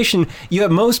deviation, you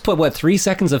at most put 3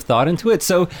 seconds of thought into it.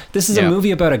 So this is a movie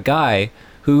about a guy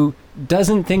who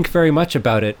doesn't think very much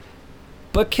about it,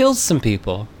 but kills some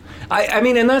people. I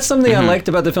mean, and that's something I liked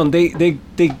about the film. They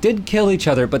did kill each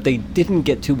other, but they didn't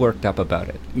get too worked up about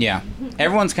it. Yeah.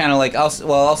 Everyone's kind of like,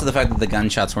 also the fact that the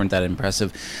gunshots weren't that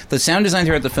impressive. The sound design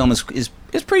throughout the film is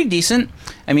pretty decent.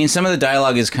 I mean, some of the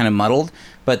dialogue is kind of muddled,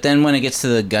 but then when it gets to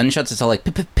the gunshots, it's all like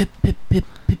pip, pip, pip, pip, pip,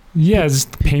 pip. Yeah, it's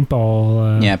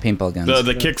paintball. Yeah, paintball guns.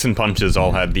 The kicks and punches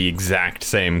all had the exact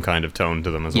same kind of tone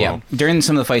to them as well. During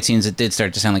some of the fight scenes, it did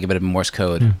start to sound like a bit of Morse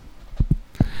code. Yeah.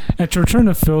 And to return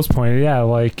to Phil's point, yeah,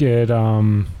 like it,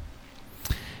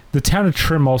 the town of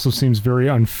Trim also seems very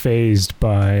unfazed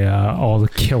by all the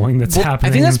killing that's happening.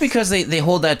 I think that's because they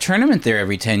hold that tournament there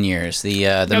every 10 years.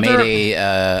 The Mayday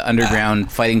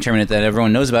underground fighting tournament that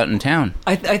everyone knows about in town.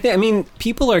 I mean,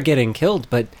 people are getting killed,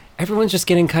 but everyone's just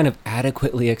getting kind of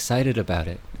adequately excited about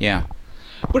it. Yeah.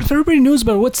 But if everybody knows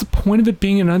about it, what's the point of it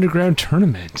being an underground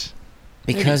tournament?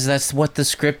 Because that's what the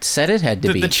script said it had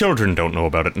to be. The children don't know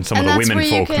about it, and some of the women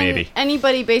folk maybe.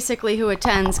 Anybody basically who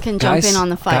attends can jump in on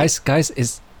the fight. Guys,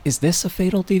 is this a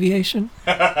fatal deviation?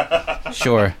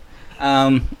 Sure.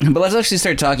 But let's actually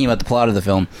start talking about the plot of the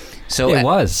film. So It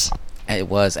was.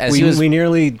 We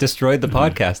nearly destroyed the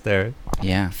podcast there.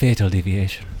 Yeah. Fatal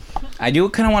deviation. I do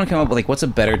kind of want to come up with what's a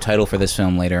better title for this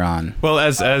film later on. Well,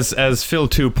 as Phil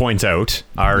 2 points out,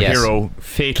 our hero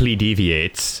fatally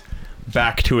deviates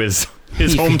back to his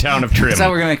hometown of Trim. That's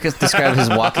how we're going to describe his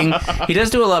walking. He does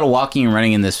do a lot of walking and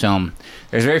running in this film.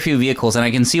 There's very few vehicles, and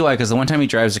I can see why, because the one time he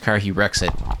drives a car, he wrecks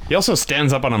it. He also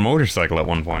stands up on a motorcycle at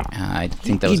one point. I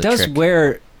think that was a trick. He does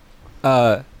wear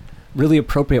really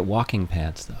appropriate walking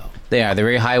pants, though. They are. They're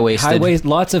very high-waisted. High-waist,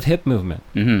 lots of hip movement.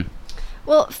 Mm-hmm.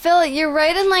 Well, Phil, you're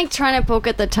right in like trying to poke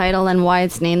at the title and why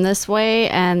it's named this way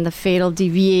and the fatal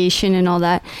deviation and all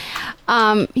that.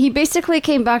 He basically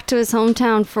came back to his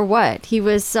hometown for what? He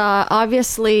was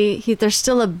obviously there's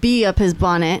still a bee up his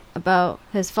bonnet about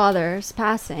his father's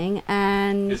passing,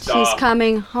 and he's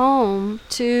coming home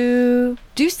to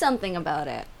do something about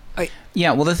it.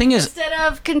 Yeah, well, the thing is, instead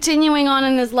of continuing on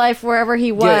in his life wherever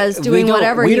he was, doing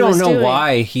whatever he was doing. We don't know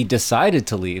why he decided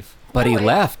to leave. But he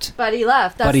left. But he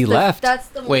left. That's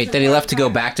the Wait, did he left to go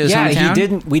back to his hometown? Yeah, he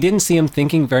didn't. We didn't see him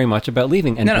thinking very much about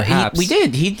leaving. And perhaps we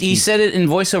did. He said it in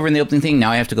voiceover in the opening thing.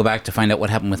 Now I have to go back to find out what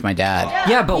happened with my dad.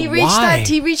 Yeah, but he why?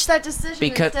 He reached that decision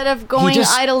instead of going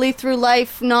idly through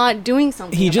life, not doing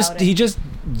something. He just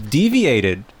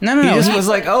deviated. No. He just was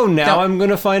like, oh, now I'm going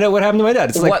to find out what happened to my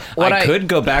dad. It's like I could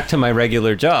go back to my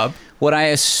regular job. What I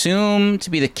assume to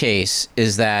be the case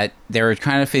is that they were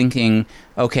kind of thinking,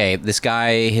 okay, this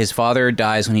guy, his father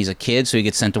dies when he's a kid, so he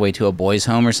gets sent away to a boys'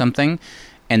 home or something,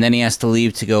 and then he has to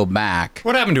leave to go back.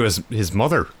 What happened to his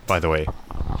mother, by the way?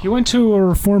 He went to a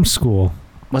reform school.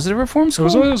 Was it a reform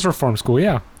school? It was a reform school,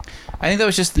 yeah. I think that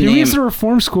was just the name. He leaves the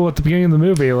reform school at the beginning of the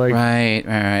movie. Right.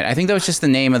 I think that was just the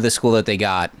name of the school that they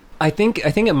got. I think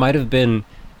it might have been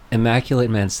Immaculate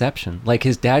Manception. Like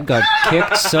his dad got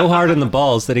kicked so hard in the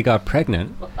balls that he got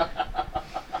pregnant.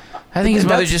 I think his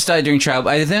mother just died during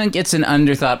childbirth. I think it's an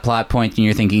underthought plot point and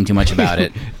you're thinking too much about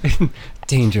it.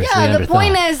 Dangerously underthought. The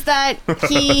point is that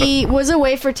he was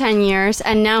away for 10 years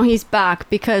and now he's back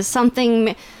because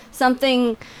something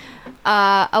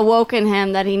awoke in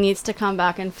him that he needs to come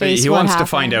back and face he what wants happened. to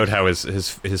find out how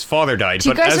his father died. Do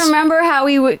you guys remember how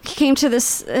he came to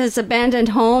his abandoned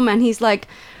home and he's like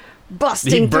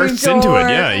busting he bursts through into doors, it,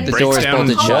 yeah. He the breaks door's down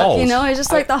bolted shut. You know, he's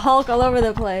just like the Hulk all over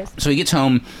the place. So he gets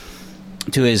home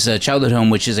to his childhood home,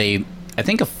 which is I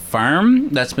think a farm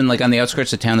that's been like on the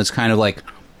outskirts of town that's kind of like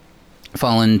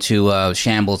fallen to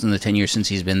shambles in the 10 years since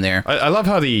he's been there. I love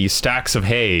how the stacks of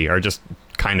hay are just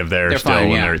kind of there they're still.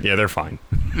 Fine, They're fine.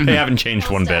 They haven't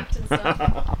changed one bit.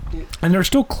 And they're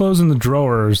still clothes in the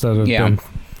drawers that have been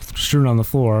strewn on the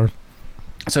floor.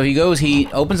 So he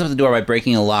opens up the door by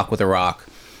breaking a lock with a rock,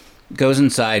 goes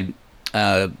inside,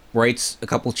 writes a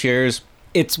couple chairs.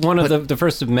 It's one of the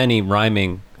first of many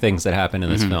rhyming things that happen in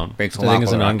this film. Breaks a I lock think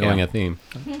it's with an a rock, ongoing theme.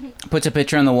 Puts a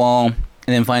picture on the wall,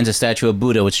 and then finds a statue of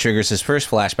Buddha, which triggers his first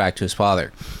flashback to his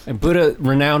father. And Buddha,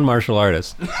 renowned martial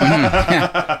artist.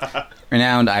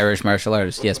 Renowned Irish martial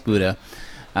artist. Yes, Buddha.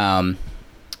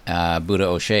 Buddha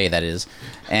O'Shea, that is.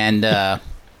 And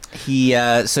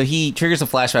So he triggers a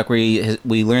flashback where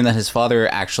we learn that his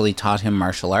father actually taught him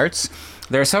martial arts.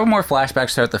 There are several more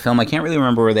flashbacks throughout the film. I can't really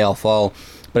remember where they all fall,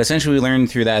 but essentially we learn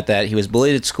through that he was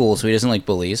bullied at school, so he doesn't like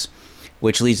bullies,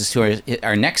 which leads us to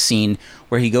our next scene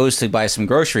where he goes to buy some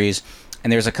groceries,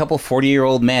 and there's a couple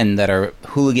 40-year-old men that are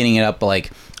hooliganing it up,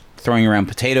 like throwing around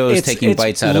potatoes, taking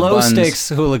bites out of buns. Low stakes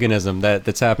hooliganism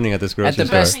that's happening at this grocery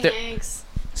store.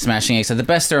 Smashing eggs. At the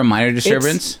best, they're a minor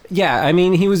disturbance. I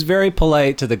mean, he was very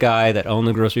polite to the guy that owned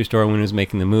the grocery store when he was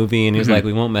making the movie, and he was like,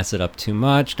 we won't mess it up too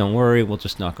much. Don't worry. We'll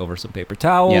just knock over some paper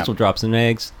towels. Yeah. We'll drop some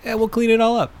eggs. Yeah, we'll clean it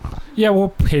all up. Yeah, we'll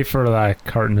pay for that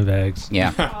carton of eggs.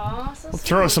 Yeah. We'll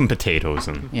throw some potatoes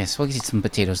in. Yes, we'll get some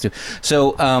potatoes too.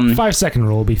 So, 5-second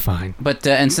rule will be fine. But,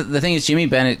 and so the thing is, Jimmy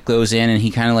Bennett goes in and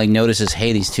he kind of like notices,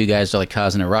 hey, these two guys are like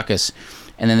causing a ruckus.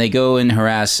 And then they go and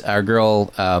harass our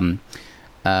girl,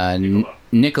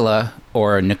 Nicola,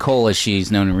 or Nicole as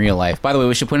she's known in real life. By the way,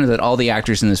 we should point out that all the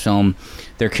actors in this film,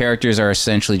 their characters are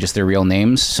essentially just their real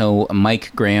names. So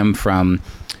Mike Graham from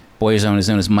Boyzone is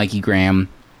known as Mikey Graham.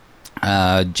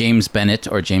 James Bennett,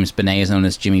 or James Benet, is known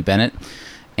as Jimmy Bennett.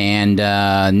 And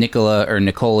Nicola, or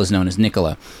Nicole, is known as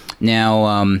Nicola.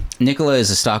 Now, Nicola is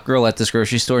a stock girl at this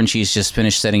grocery store, and she's just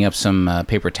finished setting up some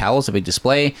paper towels, a big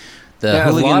display.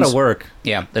 A lot of work.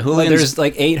 Yeah, the hooligans. There's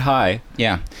like 8 high.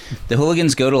 Yeah, the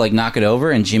hooligans go to like knock it over,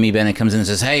 and Jimmy Bennett comes in and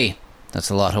says, "Hey, that's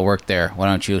a lot of work there. Why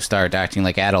don't you start acting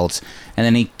like adults?" And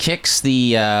then he kicks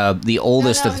the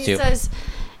oldest of the two. He says,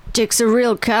 "Dick's a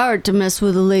real coward to mess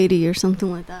with a lady," or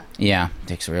something like that. Yeah,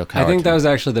 Dick's a real coward. I think that was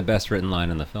actually the best written line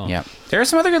in the film. Yeah, there are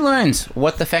some other good lines.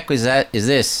 What the feck was that? Is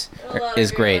this?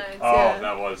 Is great.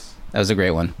 Lines, That was a great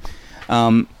one.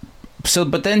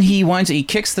 But then he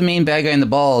kicks the main bad guy in the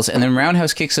balls, and then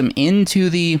Roundhouse kicks him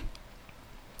into the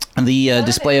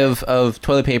display of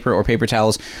toilet paper or paper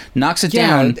towels, knocks it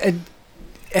down.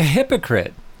 A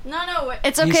hypocrite. No,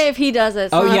 it's okay if he does it.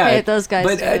 It's not okay if those guys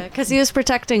do it, because he was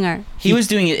protecting her. He was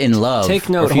doing it in love. Take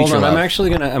note. Hold on.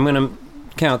 I'm gonna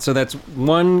count. So that's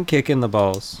 1 kick in the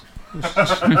balls. There's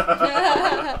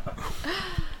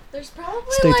probably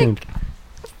Stay tuned.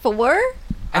 4.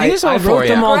 I think I wrote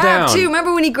them all down. Too.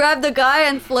 Remember when he grabbed the guy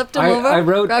and flipped him over? I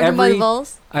wrote grabbed him by the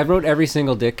balls. I wrote every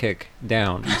single dick kick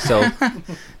down, so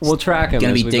we'll track him.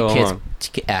 Gonna as be we go along.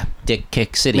 Dick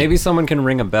Kick City. Maybe someone can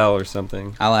ring a bell or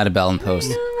something. I'll add a bell in post.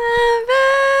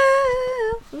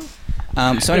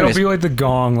 So it'll be like the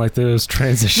gong, like those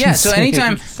transitions. Yeah. So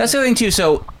anytime, that's the other thing too.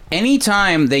 So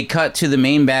anytime they cut to the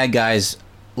main bad guy's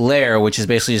lair, which is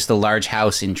basically just a large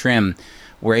house in Trim,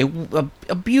 where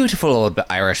a beautiful old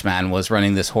Irish man was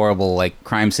running this horrible like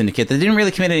crime syndicate that didn't really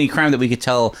commit any crime that we could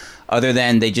tell, other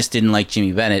than they just didn't like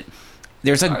Jimmy Bennett.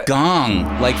 There's a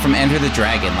gong, like from Enter the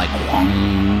Dragon, like wong.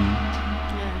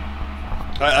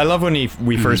 I love when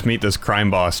we first meet this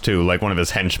crime boss too. Like one of his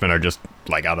henchmen are just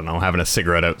like, I don't know, having a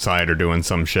cigarette outside or doing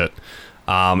some shit.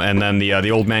 And then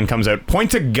the old man comes out,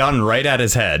 points a gun right at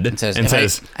his head, and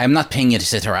says, "I'm not paying you to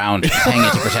sit around. I'm paying you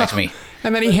to protect me."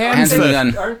 And then he hands him the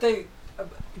gun. Aren't they?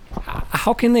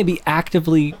 How can they be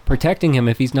actively protecting him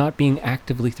if he's not being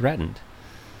actively threatened?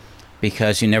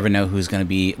 Because you never know who's going to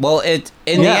be. Well, in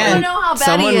the end, don't know how bad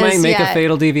someone he is might make yet. a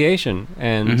fatal deviation,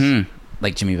 and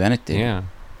like Jimmy Bennett did. Yeah.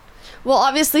 Well,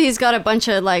 obviously he's got a bunch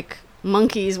of like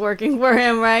monkeys working for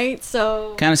him, right?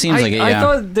 So kind of seems like it. Yeah. I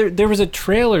thought there was a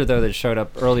trailer though that showed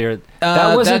up earlier.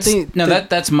 That wasn't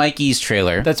that's Mikey's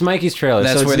trailer. That's Mikey's trailer.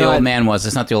 That's so where the old man was.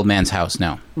 It's not the old man's house.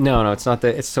 No, it's not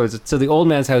the. So the old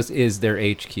man's house is their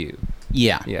HQ.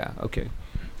 Yeah. Yeah. Okay.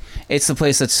 It's the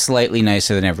place that's slightly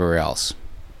nicer than everywhere else.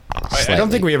 I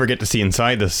don't think we ever get to see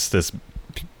inside this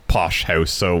posh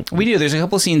house. So we do. There's a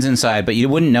couple scenes inside, but you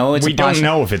wouldn't know it's. We don't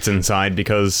know if it's inside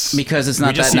because it's not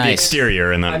we just that see nice. the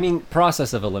exterior, and then I mean,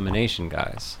 process of elimination,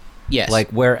 guys. Yes.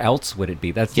 Like where else would it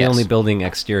be? That's the only building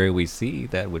exterior we see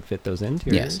that would fit those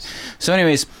interiors. Yes. So,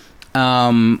 anyways,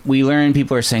 we learn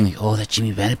people are saying, like, "Oh, that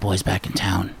Jimmy Bennett boy's back in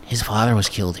town. His father was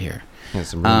killed here." Yeah,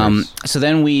 some rumors. So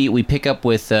then we pick up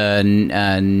with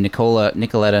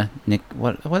Nicoletta.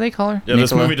 What do they call her? Yeah,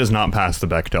 this movie does not pass the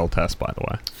Bechdel test, by the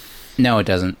way. No, it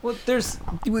doesn't. Well,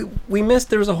 we missed.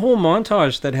 There was a whole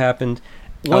montage that happened.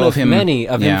 One of him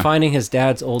finding his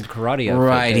dad's old karate outfit.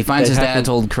 Right, he finds his dad's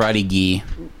old karate gi.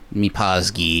 Me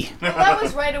pa's gi. Well, that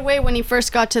was right away when he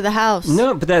first got to the house.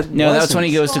 No, but that's when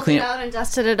he goes to clean it out and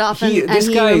dusted it off, he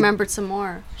remembered some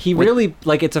more. He really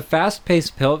it's a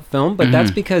fast-paced film, but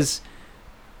that's because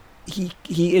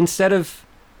he instead of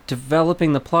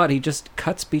developing the plot, he just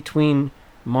cuts between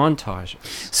montages.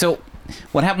 So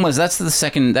what happened was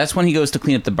that's when he goes to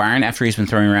clean up the barn after he's been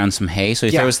throwing around some hay. So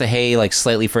he throws the hay like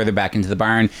slightly further back into the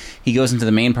barn. He goes into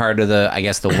the main part of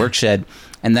the work shed,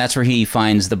 and that's where he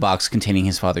finds the box containing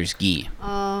his father's ghee.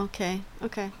 Oh, okay.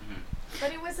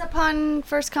 But it was upon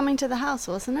first coming to the house,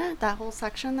 wasn't it? That whole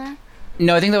section there?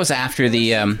 No, I think that was after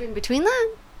the In between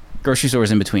that? grocery store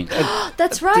was in between.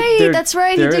 That's right. That's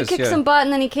right. He did kick yeah. some butt,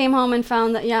 and then he came home and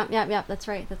found that. Yeah. That's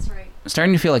right. I'm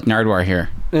starting to feel like Nardwar here.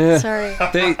 Sorry.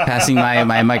 Passing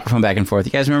my microphone back and forth.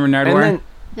 You guys remember Nardwar?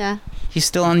 Yeah. He's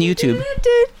still on YouTube.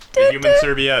 The Human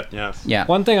Serviette, yes. Yeah.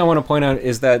 One thing I want to point out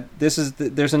is that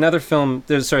there's another film.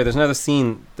 There's another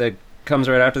scene that comes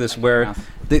right after this where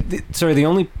the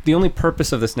only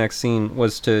purpose of this next scene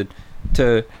was to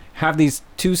have these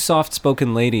two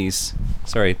soft-spoken ladies.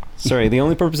 Sorry. The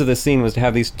only purpose of this scene was to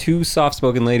have these two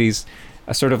soft-spoken ladies,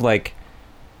 sort of like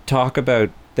talk about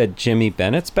that Jimmy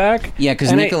Bennett's back. Yeah,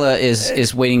 because Nicola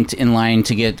is waiting in line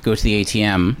to go to the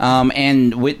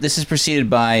ATM. This is preceded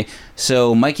by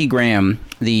Mikey Graham,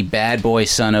 the bad boy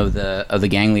son of the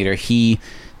gang leader. He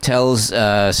tells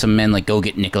some men like, "Go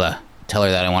get Nicola. Tell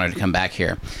her that I want her to come back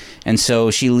here." And so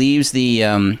she leaves the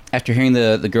after hearing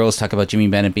the girls talk about Jimmy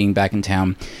Bennett being back in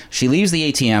town. She leaves the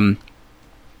ATM,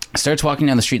 starts walking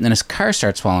down the street, and then his car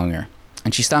starts following her.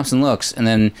 And she stops and looks, and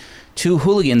then two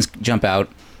hooligans jump out.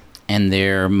 And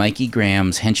they're Mikey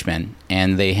Graham's henchmen,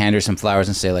 and they hand her some flowers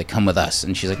and say, like, "Come with us."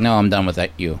 And she's like, "No, I'm done with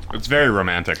that. You." It's very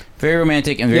romantic. Very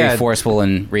romantic and very forceful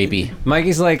and rapey.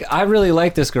 Mikey's like, "I really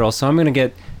like this girl, so I'm gonna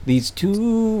get these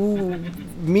two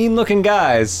mean-looking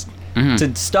guys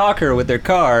to stalk her with their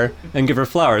car and give her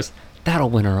flowers. That'll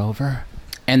win her over."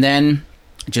 And then,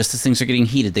 just as things are getting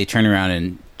heated, they turn around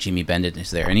and Jimmy Bennett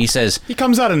is there, and he says, "He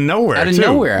comes out of nowhere." Out of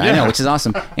nowhere, I know, which is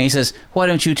awesome. And he says, "Why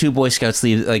don't you two Boy Scouts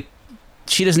leave? Like,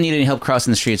 she doesn't need any help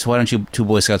crossing the street, so why don't you two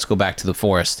Boy Scouts go back to the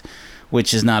forest?"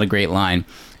 Which is not a great line.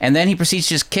 And then he proceeds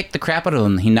to just kick the crap out of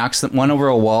them. He knocks one over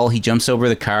a wall. He jumps over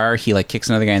the car. He like kicks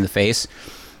another guy in the face.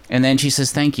 And then she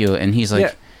says, "Thank you." And he's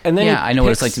like, and then I know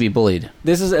what it's like to be bullied.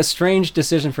 This is a strange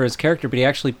decision for his character, but he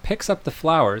actually picks up the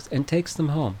flowers and takes them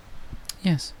home.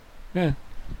 Yes. Yeah.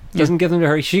 Doesn't give them to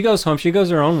her. She goes home. She goes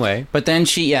her own way. But then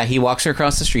he walks her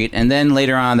across the street. And then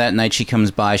later on that night, she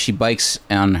comes by. She bikes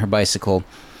on her bicycle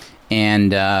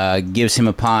and gives him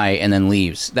a pie and then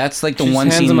leaves. That's like the one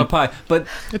scene. Hands him a pie, but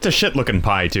it's a shit-looking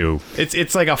pie too.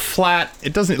 It's like a flat.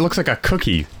 It looks like a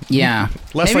cookie. Yeah,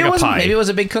 less like a pie. Maybe it was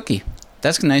a big cookie.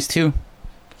 That's nice too.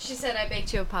 She said, "I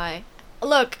baked you a pie."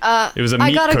 Look, it was a meat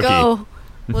I gotta cookie. go.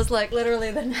 Was like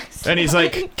literally the next. And he's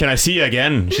like, "Can I see you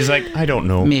again?" She's like, "I don't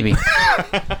know." Maybe.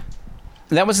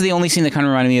 That was the only scene that kind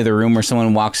of reminded me of The Room, where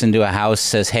someone walks into a house,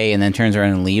 says hey, and then turns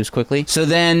around and leaves quickly. So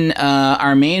then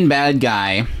our main bad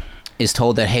guy is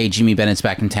told that, hey, Jimmy Bennett's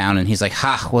back in town, and he's like,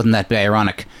 "Ha, wouldn't that be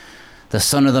ironic? The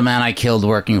son of the man I killed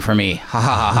working for me. Ha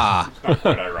ha ha ha."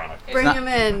 Not ironic. Bring him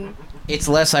in. It's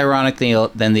less ironic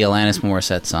than the Alanis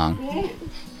Morissette song.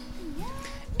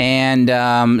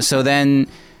 And so then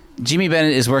Jimmy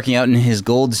Bennett is working out in his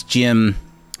Gold's Gym,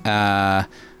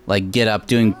 like get up,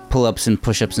 doing pull-ups and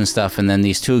push-ups and stuff, and then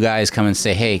these two guys come and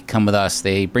say, "Hey, come with us."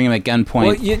 They bring him at gunpoint.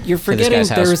 Well, you're forgetting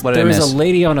there was a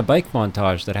lady on a bike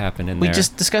montage that happened in there. We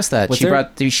just discussed that. She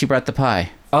brought the pie.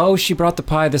 Oh, she brought the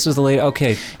pie. This was the lady.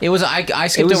 Okay. It was. I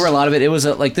skipped over a lot of it. It was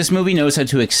like this movie knows how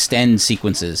to extend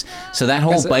sequences. So that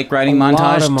whole bike riding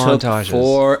montage took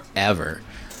forever.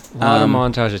 A lot of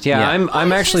montages. Yeah,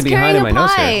 I'm actually behind in my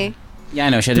notes here. Yeah, I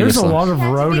know. There's a lot of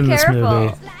road in this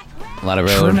movie. A lot of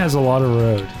road. Trim has a lot of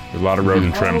road. A lot of road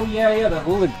and trim. Oh yeah.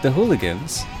 The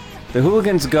hooligans. The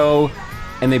hooligans go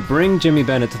and they bring Jimmy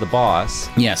Bennett to the boss.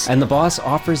 Yes. And the boss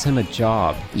offers him a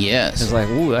job. Yes. It's like,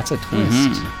 ooh, that's a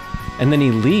twist. And then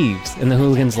he leaves, and the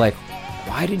hooligan's like,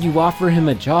 "Why did you offer him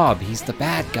a job? He's the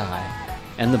bad guy."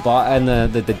 And the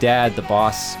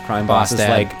crime boss is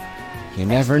like, "You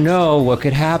never know what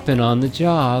could happen on the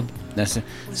job." That's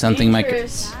something Mike.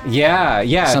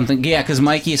 Yeah. Something, because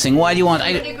Mikey is saying, "Why do you want?"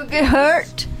 Somebody could get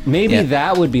hurt. Maybe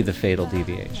that would be the fatal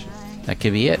deviation. That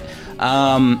could be it.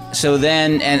 So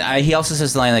then, he also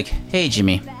says the line like, "Hey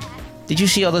Jimmy, did you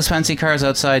see all those fancy cars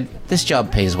outside? This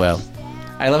job pays well."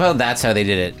 I love how that's how they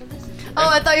did it. Oh,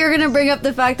 I thought you were gonna bring up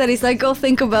the fact that he's like, "Go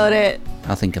think about it."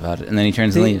 I'll think about it, and then he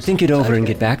turns and leaves. Think it over and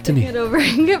get back to me. Think it over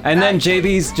and get back. And then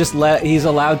JB's he's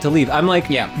allowed to leave. I'm like,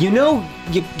 yeah.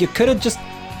 You could have just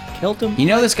killed him. You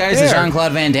know this guy's the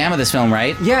Jean-Claude Van Damme of this film,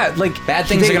 right? Yeah, like bad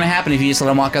things are gonna happen if you just let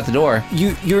him walk out the door.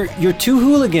 Your two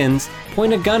hooligans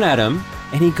point a gun at him,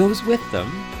 and he goes with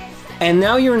them. And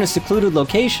now you're in a secluded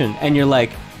location, and you're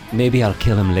like, maybe I'll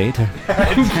kill him later.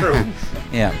 It's true.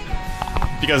 Yeah.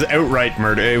 Because outright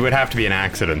murder, it would have to be an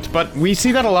accident. But we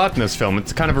see that a lot in this film.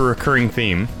 It's kind of a recurring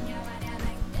theme.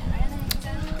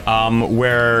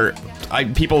 where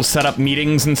people set up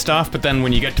meetings and stuff, but then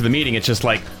when you get to the meeting, it's just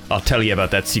like, I'll tell you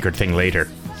about that secret thing later.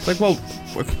 It's like, well...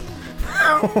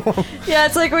 Yeah,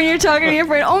 it's like when you're talking to your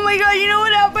friend, oh my god, you know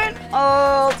what happened?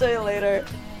 Oh, I'll tell you later.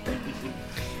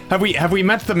 Have we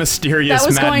met the mysterious That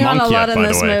was Mad going on Monk a lot yet, in by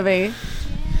this the way? movie.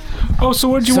 Oh, so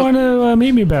what'd you want to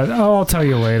meet me about? Oh, I'll tell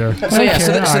you later. So yeah,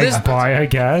 so this I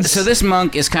guess. So this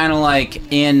monk is kind of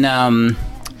like in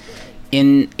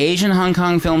Asian Hong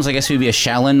Kong films, I guess he would be a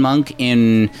Shaolin monk.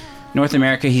 In North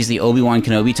America, he's the Obi-Wan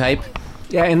Kenobi type.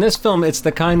 Yeah, in this film, it's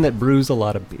the kind that brews a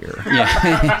lot of beer.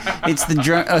 Yeah, it's the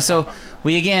drunk. So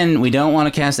we don't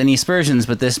want to cast any aspersions,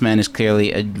 but this man is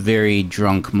clearly a very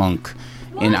drunk monk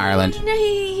in Ireland. No,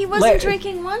 he wasn't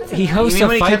drinking once. He hosts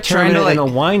a fight tournament in a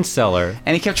wine cellar.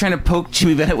 And he kept trying to poke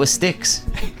Jimmy Bennett with sticks.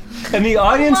 And the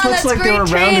audience looks like they were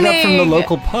rounded up from the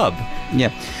local pub.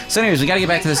 Yeah. So anyways, we got to get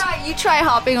back to this. You try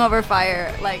hopping over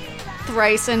fire like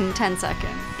thrice in 10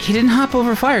 seconds. He didn't hop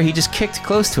over fire. He just kicked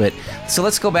close to it. So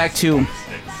let's go back to...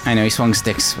 I know, he swung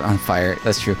sticks on fire.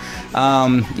 That's true.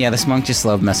 Yeah, this monk just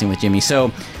loved messing with Jimmy.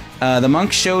 So the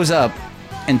monk shows up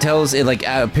and tells... It like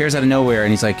appears out of nowhere,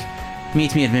 and he's like,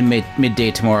 meet me at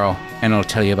midday tomorrow, and I'll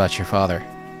tell you about your father.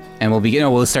 And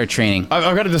we'll start training.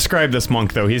 I've got to describe this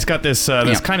monk, though. He's got this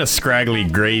kind of scraggly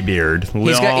gray beard.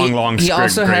 Long scraggly He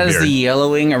also has beard. the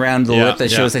yellowing around the lip that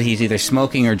shows that he's either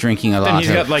smoking or drinking a lot of And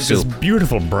he's got like soup. this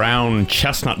beautiful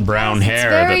chestnut brown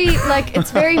hair. It's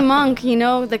very monk, you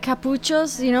know, the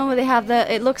capuchos, you know, where they have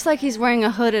it looks like he's wearing a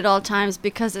hood at all times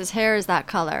because his hair is that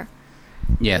color.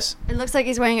 Yes. It looks like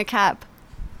he's wearing a cap.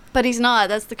 But he's not.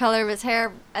 That's the color of his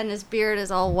hair, and his beard is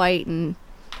all white and...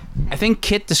 I think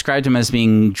Kit described him as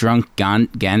being drunk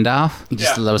Gandalf. He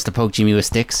just loves to poke Jimmy with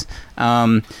sticks.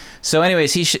 So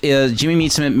anyways, Jimmy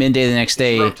meets him at midday the next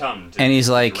day, and he's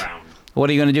like, what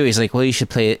are you going to do? He's like, well, you should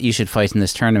fight in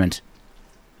this tournament.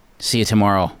 See you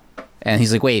tomorrow. And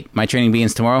he's like, wait, my training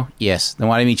begins tomorrow? Yes. Then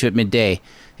why do I meet you at midday?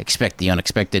 Expect the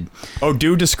unexpected. Oh,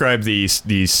 do describe the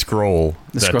scroll.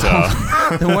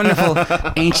 The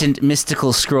wonderful, ancient,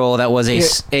 mystical scroll that was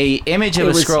a image of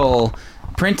a scroll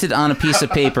printed on a piece of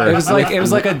paper. It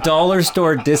was like a dollar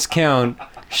store discount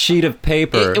sheet of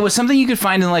paper. It was something you could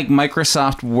find in like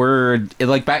Microsoft Word,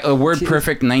 like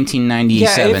WordPerfect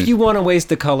 1997. Yeah, if you want to waste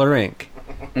the color ink.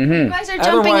 Mm-hmm. You guys are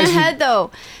jumping ahead,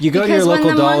 though. You go to your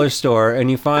local dollar store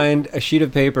and you find a sheet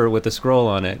of paper with a scroll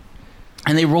on it.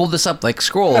 And they rolled this up like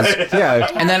scrolls. Yeah.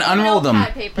 And then unrolled them.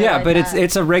 Yeah, but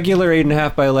it's a regular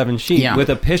 8.5 by 11 sheet with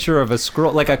a picture of a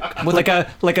scroll, like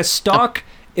a stock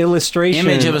illustration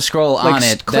image of a scroll on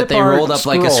it that they rolled up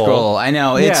like a scroll. I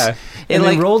know.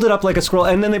 They rolled it up like a scroll,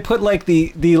 and then they put like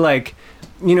the like,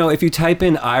 you know, if you type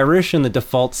in Irish in the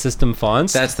default system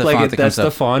fonts, that's the font. That's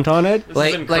the font on it. This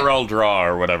is in Corel Draw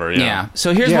or whatever. Yeah.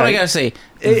 So here's what I gotta say.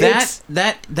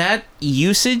 That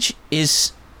usage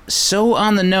is so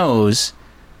on the nose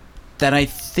that I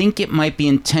think it might be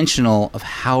intentional of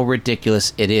how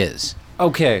ridiculous it is.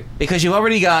 Okay. Because you've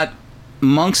already got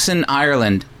monks in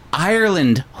Ireland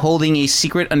holding a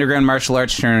secret underground martial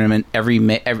arts tournament every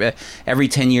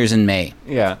 10 years in May.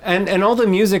 Yeah, and all the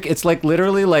music, it's like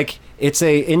literally like it's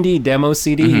a indie demo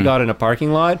CD he got in a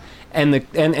parking lot, and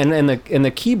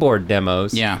the keyboard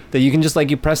demos. Yeah, that you can just like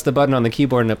you press the button on the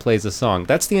keyboard and it plays a song.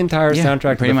 That's the entire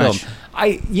soundtrack to the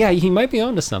film. He might be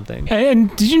onto something.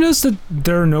 And did you notice that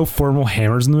there are no formal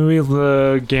hammers in the movie?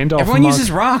 The Gandalf. Everyone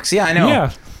uses rocks. Yeah, I know.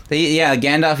 Yeah. Drunk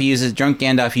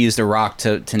Gandalf used a rock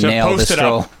to nail the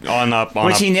scroll.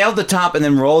 Which he nailed the top and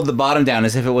then rolled the bottom down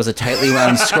as if it was a tightly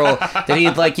wound scroll that he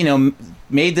had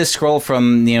made this scroll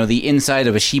from, the inside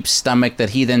of a sheep's stomach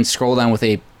that he then scrolled on with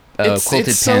a quilted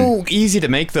it's pen. so easy to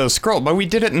make those scrolls, but we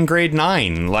did it in grade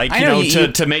 9. Like,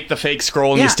 to make the fake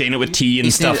scroll and you stain it with tea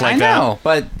and stuff like that. I know,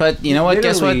 but you know what?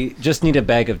 Guess what? Just need a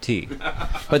bag of tea.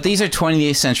 But these are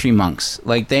 20th century monks.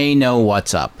 Like, they know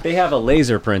what's up. They have a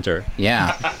laser printer.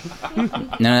 Yeah. None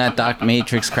of that Doc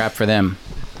Matrix crap for them.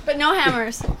 But no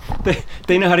hammers.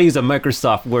 They know how to use a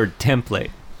Microsoft Word template.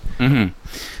 Mm-hmm.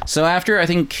 So after, I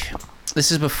think... This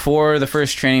is before the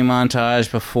first training montage,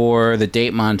 before the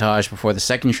date montage, before the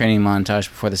second training montage,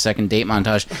 before the second date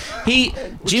montage.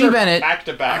 Jimmy Bennett, back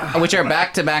to back, which are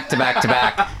back to back to back to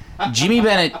back. Jimmy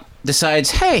Bennett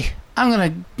decides, hey, I'm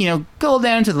gonna, go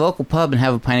down to the local pub and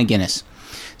have a pint of Guinness.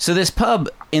 So this pub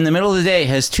in the middle of the day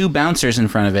has 2 bouncers in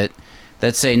front of it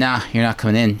that say, nah, you're not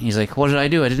coming in. He's like, what did I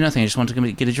do? I did nothing. I just wanted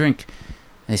to get a drink.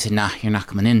 And they said, nah, you're not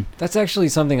coming in. That's actually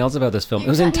something else about this film. It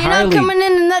was You're entirely. not coming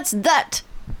in, and that's that.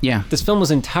 Yeah. This film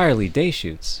was entirely day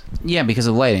shoots. Yeah, because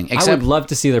of lighting. I would love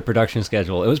to see their production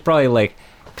schedule. It was probably like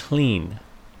clean.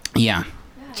 Yeah.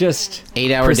 Just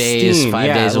 8-hour days,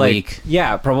 5 days a week.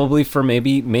 Yeah, probably for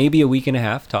maybe a week and a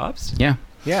half tops. Yeah.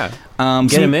 Yeah.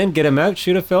 Get him in, get him out,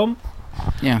 shoot a film.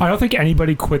 Yeah. I don't think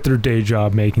anybody quit their day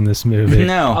job making this movie.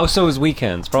 No. Oh, so it was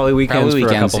weekends. Probably weekends for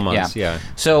a couple months. Yeah.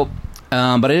 So,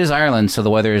 but it is Ireland, so the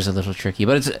weather is a little tricky.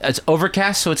 But it's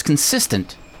overcast, so it's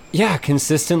consistent. Yeah,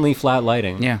 consistently flat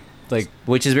lighting. Yeah. Like,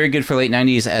 which is very good for late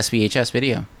 90s SVHS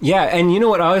video. Yeah, and you know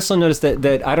what? I also noticed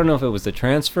that I don't know if it was the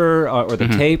transfer or the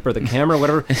tape or the camera,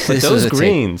 whatever, but those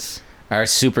greens are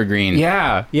super green.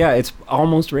 Yeah, it's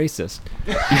almost racist.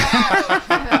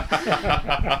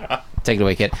 Take it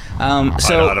away, kid. So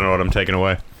I don't know what I'm taking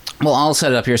away. Well, I'll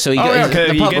set it up here. So he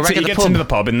gets into the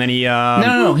pub, and then he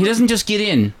no, he doesn't just get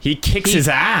in. He kicks his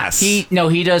ass. He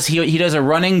does a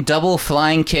running double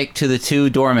flying kick to the two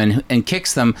doormen and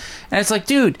kicks them. And it's like,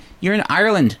 dude, you're in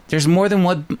Ireland. There's more than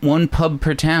one pub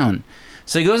per town.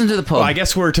 So he goes into the pub. Well, I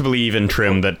guess we're to believe in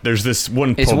Trim that there's this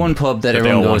one pub. It's one pub that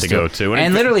everyone goes to go to.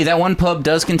 And literally, that one pub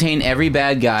does contain every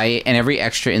bad guy and every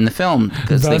extra in the film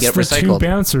because they get recycled. That's the two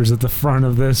bouncers at the front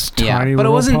of this tiny but it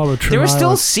little wasn't. pub. There was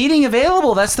still seating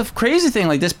available. That's the crazy thing.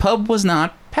 Like, this pub was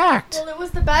not packed. Well, it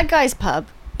was the bad guy's pub.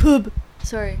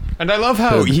 Sorry. And I love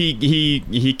how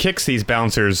he kicks these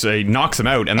bouncers, he knocks them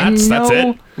out, and that's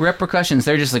it. Repercussions.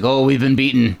 They're just like, oh, we've been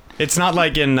beaten. It's not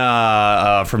like in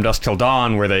From Dusk Till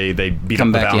Dawn where they beat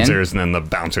up the bouncers and then the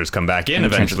bouncers come back in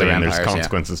eventually and there's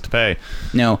consequences to pay.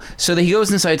 No. So he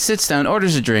goes inside, sits down,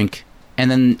 orders a drink, and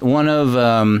then one of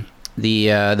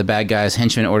the bad guy's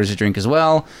henchmen orders a drink as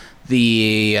well.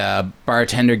 The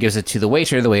bartender gives it to the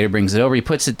waiter. The waiter brings it over. He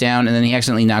puts it down, and then he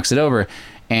accidentally knocks it over.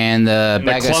 And the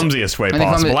bad clumsiest way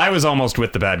possible. I was almost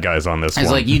with the bad guys on this one.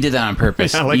 It's like, you did that on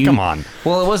purpose. Come on.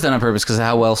 Well, it was done on purpose because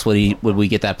how else would we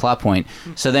get that plot point?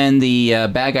 So then the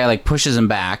bad guy pushes him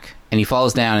back, and he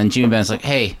falls down, and Jimmy Bennett's like,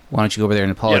 hey, why don't you go over there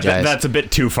and apologize? Yeah, that's a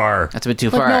bit too far. That's a bit too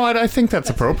far. No, I think that's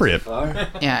appropriate.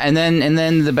 Yeah, and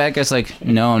then the bad guy's like,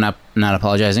 no, I'm not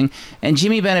apologizing. And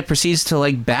Jimmy Bennett proceeds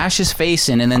to bash his face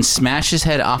in and then smash his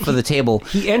head off of the table.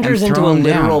 He enters into a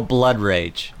literal blood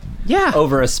rage. Yeah.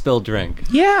 Over a spilled drink.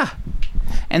 Yeah.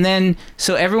 And then,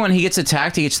 so everyone, he gets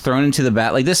attacked, he gets thrown into the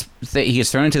he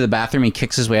gets thrown into the bathroom, he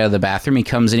kicks his way out of the bathroom, he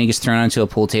comes in, he gets thrown onto a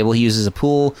pool table, he uses a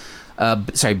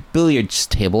billiards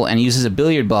table, and he uses a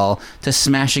billiard ball to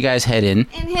smash a guy's head in.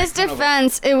 In his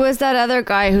defense, it was that other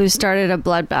guy who started a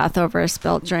bloodbath over a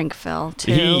spilled drink, Phil,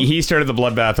 too. He started the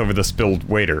bloodbath over the spilled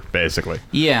waiter, basically.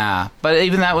 Yeah, but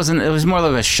even that it was more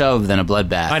like a shove than a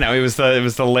bloodbath. I know, it was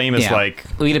the lamest,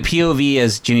 We get a POV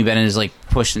as Jimmy Bennett is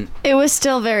pushing. It was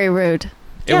still very rude.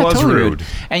 It was totally rude.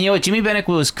 And you know what? Jimmy Bennett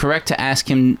was correct to ask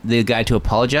the guy to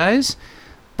apologize,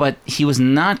 but he was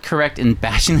not correct in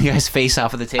bashing the guy's face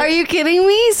off of the table. Are you kidding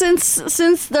me?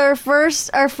 Since our first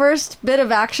bit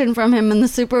of action from him in the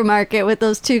supermarket with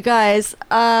those two guys, he's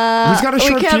got a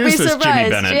short fuse, this Jimmy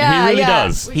Bennett. Yeah, he really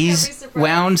does. He's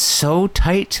wound so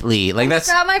tightly. That's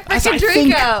got my freaking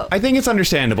drink out. I think it's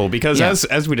understandable because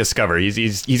as we discover,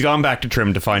 he's gone back to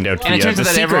Trim to find out and it turns out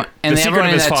that everyone in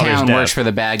that town death. Works for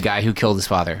the bad guy who killed his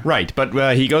father. Right,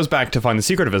 but he goes back to find the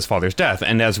secret of his father's death,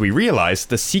 and as we realize,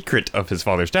 the secret of his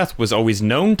father's death was always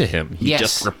known to him. He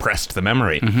just repressed the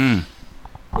memory.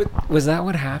 Mm-hmm. Was that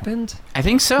what happened? I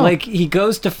think so. He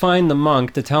goes to find the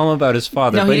monk to tell him about his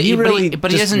father, no, but he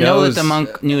doesn't know that the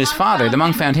monk knew his father. The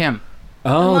monk found him.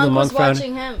 Oh, the monk was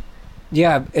watching him.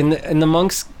 Yeah, and the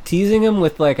monk's teasing him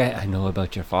with I know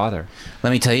about your father. Let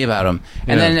me tell you about him.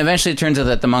 And then eventually it turns out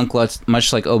that the monk,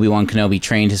 much like Obi-Wan Kenobi,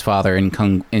 trained his father in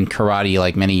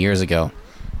karate many years ago.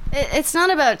 It's not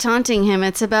about taunting him.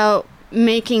 It's about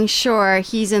making sure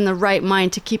he's in the right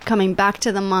mind to keep coming back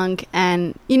to the monk,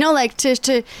 and he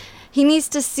needs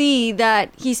to see that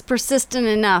he's persistent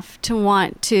enough to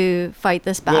want to fight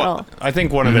this battle. Well, I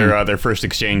think one of their first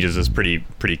exchanges is pretty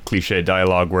cliche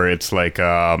dialogue where it's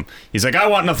he's like, I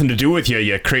want nothing to do with you,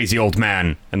 you crazy old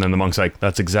man. And then the monk's like,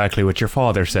 that's exactly what your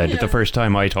father said the first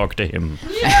time I talked to him.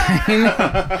 Yeah.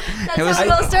 That's how it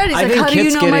all started. He's like, how do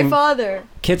you know my father?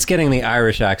 Kit's getting the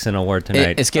Irish accent award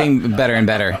tonight. It's getting better and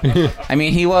better. I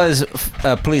mean, he was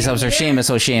police officer Seamus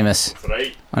O'Seamus. That's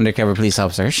right. Undercover police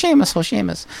officer Seamus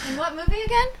O'Seamus. In what movie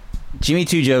again? Jimmy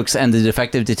Two Jokes and the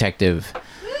Defective Detective.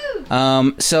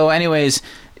 So anyways,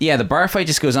 the bar fight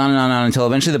just goes on and on until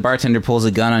eventually the bartender pulls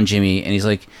a gun on Jimmy and he's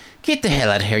like, get the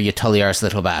hell out of here, you tully arse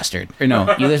little bastard. Or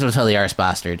no, you little tully arse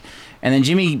bastard. And then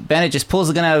Jimmy Bennett just pulls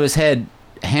the gun out of his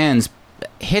hands,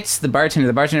 hits the bartender.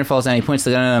 The bartender falls down, he points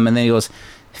the gun at him, and then he goes,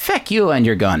 feck you and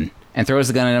your gun, and throws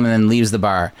the gun at him and then leaves the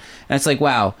bar. And it's like,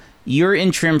 wow, you're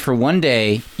in Trim for one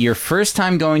day, your first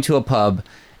time going to a pub,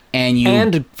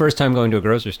 and first time going to a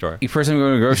grocery store. Your first time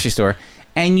going to a grocery store,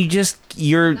 and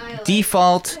your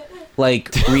default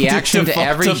reaction to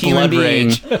every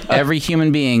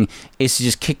human being is to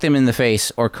just kick them in the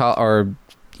face or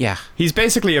Yeah. He's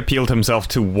basically appealed himself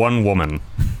to one woman.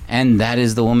 And that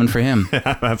is the woman for him.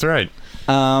 That's right.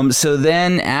 So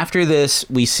then after this,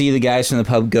 we see the guys from the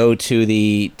pub go to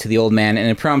the old man, and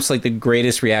it prompts like the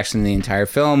greatest reaction in the entire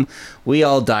film. We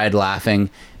all died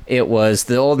laughing. It was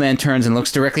the old man turns and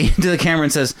looks directly into the camera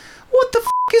and says, "What the f***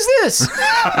 is this?"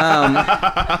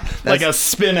 Like a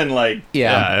spin and like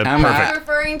perfect.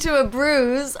 Referring to a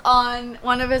bruise on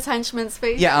one of his henchmen's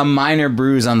face. Yeah, a minor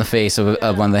bruise on the face of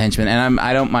one of the henchmen, and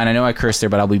I don't mind. I know I cursed there,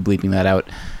 but I'll be bleeping that out.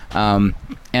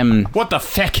 What the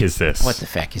feck is this? What the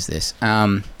feck is this?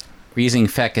 We're using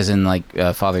feck as in like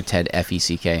Father Ted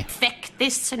F-E-C-K. Feck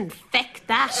this and feck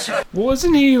that.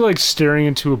 Wasn't he like staring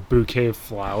into a bouquet of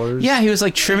flowers? Yeah, he was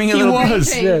like trimming a little.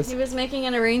 Yes. He was making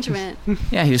an arrangement.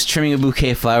 Yeah, he was trimming a bouquet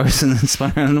of flowers and then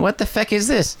spun around. What the feck is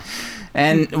this?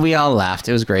 And we all laughed.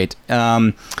 It was great.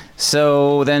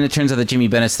 So then it turns out that Jimmy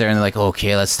Bennett's there, and they're like,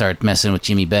 "Okay, let's start messing with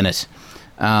Jimmy Bennett."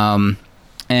 And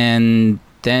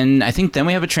then I think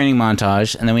we have a training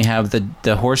montage, and then we have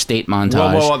the horse date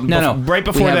montage. No. Right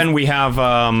before then, we have.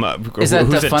 Is that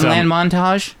the Funland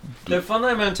montage? The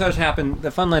Funland montage happened.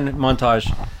 The Funland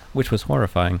montage, which was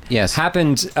horrifying. Yes,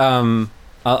 happened a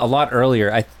lot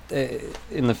earlier.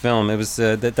 In the film, it was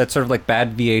that sort of like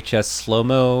bad VHS slow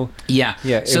mo. Yeah.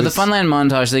 So the Funland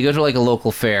montage, they go to like a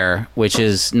local fair, which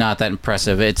is not that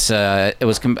impressive. It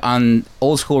was on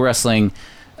Old School Wrestling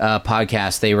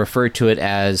podcast. They refer to it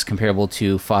as comparable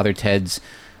to Father Ted's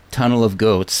Tunnel of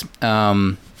Goats,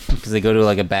 because they go to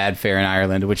like a bad fair in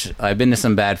Ireland, which I've been to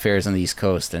some bad fairs on the East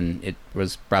Coast, and it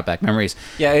was brought back memories.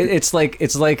 Yeah, it's like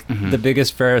the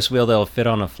biggest Ferris wheel that'll fit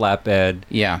on a flatbed.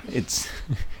 Yeah,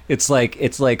 it's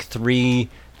like three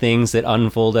things that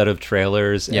unfold out of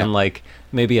trailers and like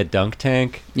maybe a dunk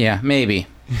tank. Yeah, maybe.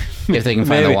 If they can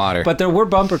find the water. But there were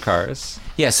bumper cars.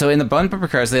 Yeah, so in the bumper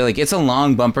cars, it's a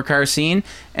long bumper car scene,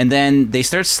 and then they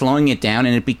start slowing it down,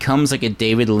 and it becomes like a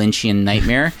David Lynchian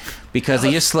nightmare because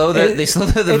they just slow the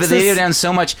video down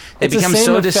so much it becomes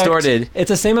so distorted. It's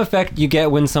the same effect you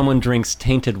get when someone drinks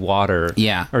tainted water.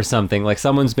 Yeah, or something like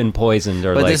someone's been poisoned.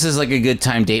 But this is like a good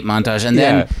time date montage, and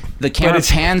then the camera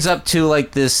pans up to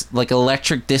like this like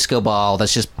electric disco ball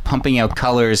that's just pumping out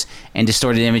colors and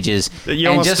distorted images,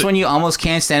 and just when you almost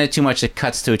can't stand it too much, it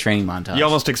cuts to a training montage. You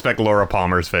almost expect Laura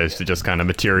Palmer's face to just kind of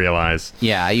materialize.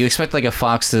 Yeah, you expect like a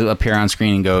fox to appear on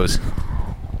screen and goes,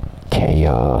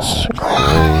 "Chaos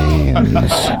reigns."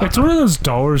 It's one of those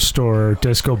dollar store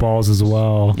disco balls as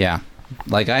well. Yeah,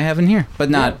 like I have in here, but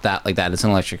not that like that. It's an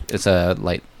electric. It's a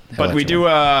light. But we do,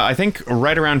 I think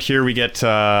right around here we get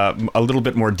a little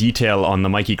bit more detail on the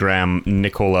Mikey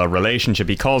Graham-Nicola relationship.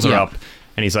 He calls her up,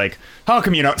 and he's like, "How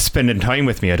come you're not spending time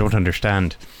with me? I don't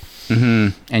understand." Mm-hmm.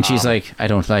 And she's like, "I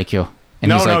don't like you."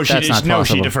 And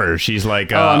she defers. She's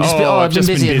like, I've just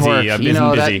been busy at work. I've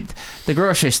been busy. The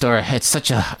grocery store, it's such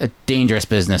a dangerous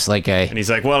business. And he's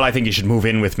like, "Well, I think you should move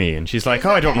in with me." And she's like, "Oh,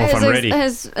 I don't know if I'm ready."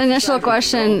 His initial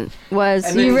question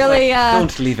was, "You really,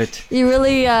 don't leave it." You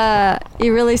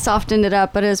really softened it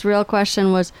up. But his real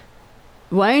question was,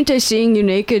 "Why aren't I seeing you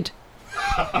naked?"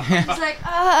 He's like,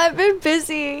 "I've been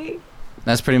busy."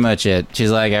 That's pretty much it.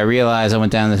 She's like, "I realized I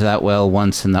went down to that well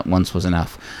once, and that once was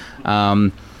enough."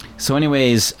 So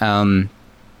anyways,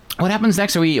 what happens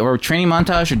next? Are we training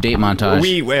montage or date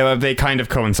montage? They kind of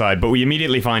coincide, but we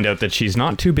immediately find out that she's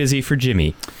not too busy for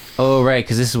Jimmy. Oh, right,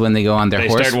 because this is when they go on their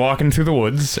horse. They start walking through the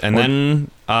woods, and then...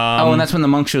 and that's when the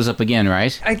monk shows up again,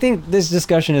 right? I think this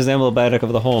discussion is emblematic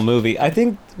of the whole movie. I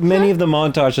think many of the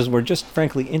montages were just,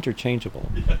 frankly, interchangeable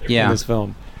in this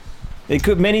film.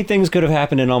 Many things could have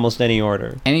happened in almost any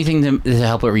order. Anything to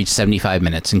help it reach 75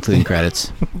 minutes, including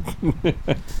credits.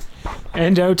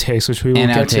 And outtakes, which we will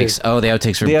get to. Oh, the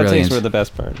outtakes were brilliant. The outtakes were the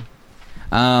best part.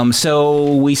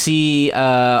 So we see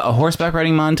a horseback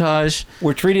riding montage.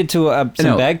 We're treated to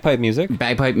some bagpipe music.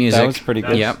 Bagpipe music. That was pretty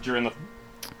good. Yep.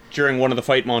 During one of the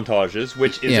fight montages,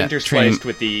 which is interspliced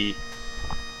with the...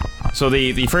 So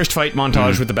the first fight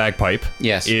montage with the bagpipe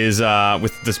is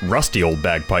with this rusty old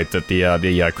bagpipe that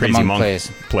the crazy monk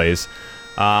plays.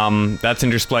 That's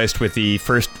interspliced with the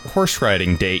first horse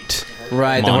riding date.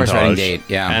 Right, montage. The horse riding date,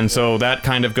 yeah. And so that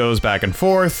kind of goes back and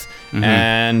forth,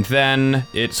 and then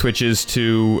it switches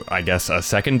to, I guess, a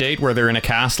second date where they're in a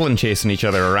castle and chasing each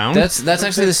other around. That's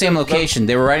actually the same location.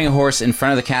 They were riding a horse in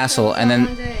front of the castle, and then...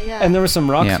 And there was some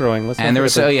rock throwing. And there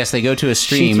was, they go to a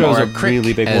stream, or a creek,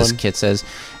 really big as Kit says.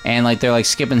 And they're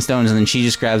skipping stones, and then she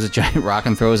just grabs a giant rock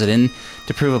and throws it in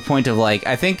to prove a point of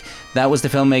I think that was the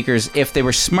filmmakers, if they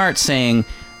were smart, saying,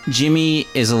 Jimmy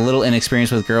is a little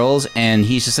inexperienced with girls, and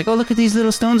he's just like, "Oh, look at these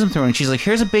little stones I'm throwing." She's like,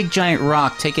 "Here's a big giant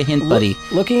rock. Take a hint, buddy."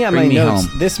 Looking at Bring my me notes,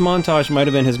 home." this montage might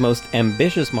have been his most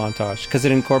ambitious montage because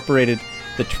it incorporated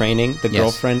the training, the Yes.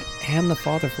 girlfriend, and the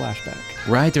father flashback.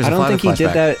 Right, there's I a don't father think he did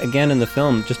flashback. that again in the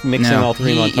film, just mixing all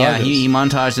three montages. Yeah, he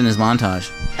montaged in his montage.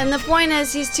 And the point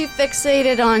is, he's too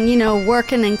fixated on,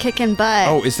 working and kicking butt.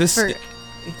 Oh, is this? for-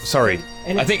 Sorry,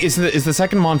 I think is the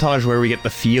second montage where we get the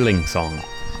feeling song.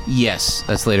 Yes,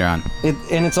 that's later on.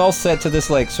 And it's all set to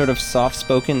this like sort of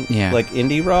soft-spoken, like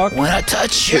indie rock. When I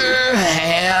touch your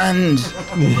hand,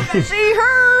 See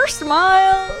her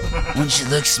smile. when she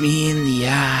looks me in the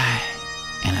eye,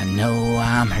 and I know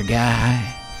I'm her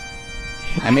guy.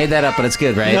 I made that up, but it's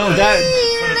good, right? No, that.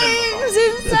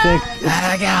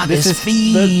 I got This this is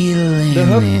feeling the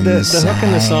hook. The hook in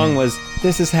the inside. song was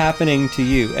 "This is happening to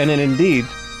you," and it indeed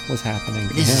was happening.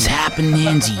 To This him. is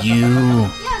happening to you.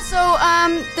 Yeah, so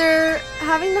they're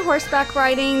having the horseback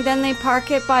riding, then they park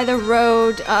it by the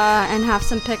road and have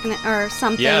some picnic or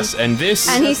something. Yes, and this.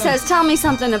 And he says, "Tell me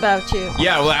something about you."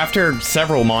 Yeah, well, after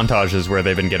several montages where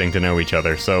they've been getting to know each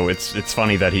other, so it's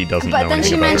funny that he doesn't know But then anything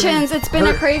she about her. mentions it's been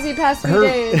a crazy past few her-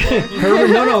 days.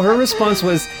 Her response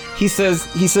was he says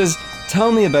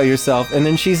tell me about yourself, and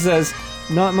then she says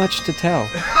not much to tell.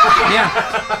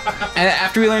 Yeah. And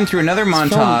after we learn through another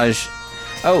montage.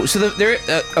 Oh, so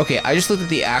okay, I just looked at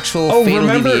the actual fatal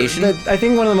deviation. I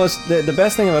think one of the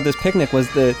best thing about this picnic was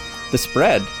the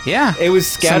spread. Yeah. It was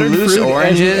scattered some loose fruit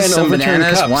oranges, and some overturned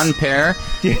bananas, cups. one pear,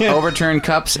 Yeah. overturned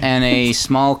cups, and a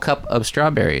small cup of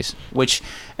strawberries.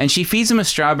 And she feeds him a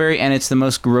strawberry, and it's the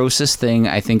most grossest thing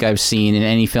I think I've seen in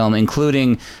any film,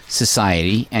 including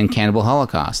Society and Cannibal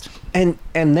Holocaust. And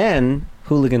then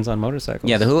hooligans on motorcycles.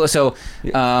 Yeah, so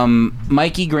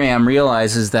Mikey Graham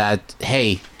realizes that,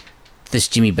 hey, this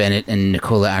Jimmy Bennett and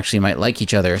Nicola actually might like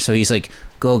each other. So he's like,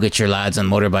 go get your lads on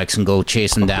motorbikes and go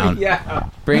chase them down. Yeah.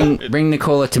 Bring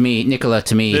Nicola to me,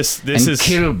 This and is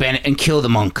kill Bennett and kill the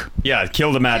monk. Yeah,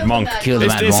 kill the mad monk. Kill the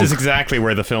mad This monk. is exactly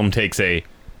where the film takes a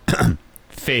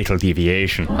fatal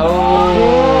deviation.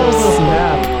 Oh,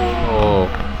 snap.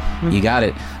 Oh, you got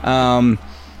it.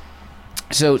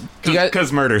 So, do you guys...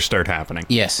 Because murders start happening.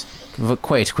 Yes,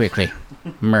 quite quickly.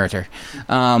 Murder.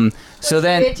 So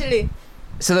then...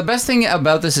 So the best thing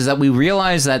about this is that we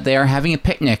realize that they are having a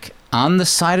picnic on the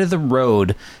side of the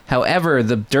road. However,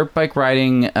 the dirt bike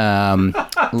riding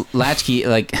latchkey,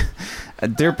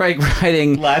 dirt bike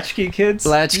riding latchkey kids.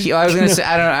 Latchkey. I was gonna say.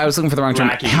 I don't know. I was looking for the wrong term.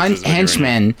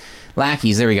 Henchmen.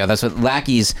 Lackeys. There we go. That's what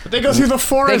lackeys. They go through the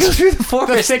forest. They go through the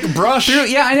forest. The thick brush.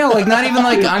 Yeah, I know. Not even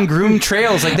on groomed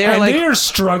trails. They're and they are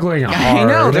struggling hard. I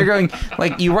know. They're going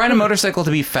you ride a motorcycle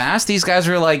to be fast. These guys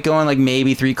are going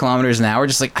maybe 3 kilometers an hour.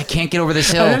 Just I can't get over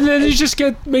this hill. And then you just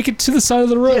make it to the side of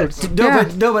the road.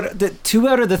 But the 2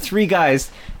 out of the 3 guys.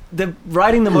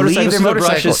 Riding the motorcycle through the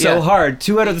brush is so hard.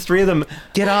 2 out of the 3 of them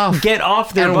get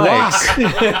off their and bikes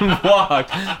and walk.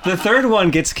 The third one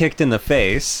gets kicked in the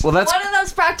face. Well, that's One of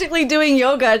them's practically doing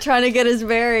yoga, trying to get his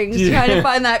bearings, trying to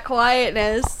find that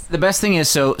quietness. The best thing is,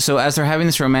 so as they're having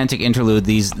this romantic interlude,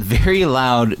 these very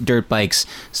loud dirt bikes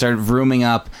start vrooming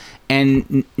up,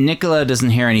 and Nicola doesn't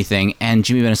hear anything, and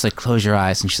Jimmy Bennett's like, close your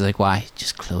eyes, and she's like, why?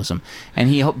 Just close them. And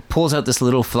he pulls out this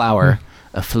little flower,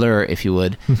 a fleur, if you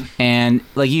would, and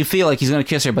you feel like he's going to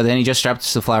kiss her, but then he just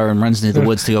straps the flower and runs into the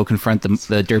woods to go confront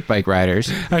the dirt bike riders.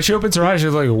 And she opens her eyes,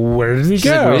 she's like, where did he She's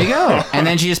go? like, where'd he go? And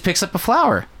then she just picks up a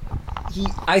flower.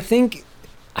 I think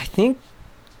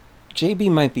JB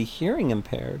might be hearing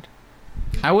impaired.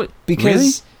 Because Really?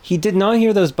 he did not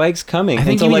hear those bikes coming I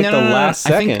think until you mean, the no. last I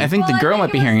second. think the girl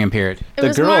might be hearing impaired. It The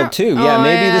was girl more- too. Yeah, Oh,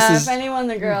 maybe this yeah, is if anyone,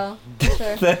 the girl.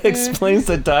 Sure. that explains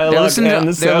the They're dialogue listening, and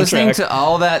the they're listening soundtrack. to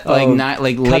all that Oh,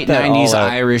 late cut that all 90s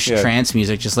out. Irish Yeah. trance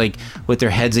music, just with their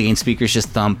heads against speakers, just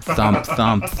thump, thump,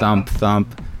 thump, thump,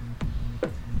 thump.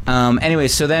 Anyway,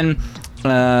 so then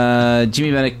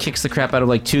Jimmy Bennett kicks the crap out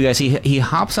of 2 guys. He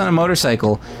hops on a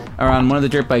motorcycle or on one of the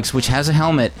dirt bikes, which has a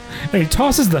helmet. And he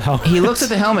tosses the helmet. He looks at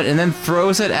the helmet and then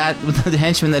throws it at the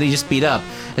henchman that he just beat up,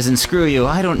 as in, screw you,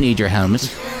 I don't need your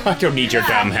helmet. I don't need your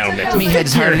damn helmet. Me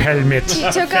head's hard. helmet. He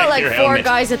took out Your 4 helmet.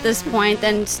 guys at this point,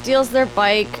 then steals their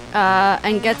bike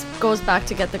and goes back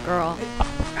to get the girl.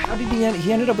 How did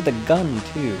he ended up with a gun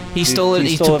too? He stole it.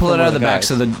 He stole pulled from it out one of the back. guys.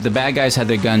 So the bad guys had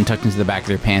their gun tucked into the back of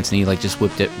their pants, and he just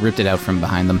ripped it out from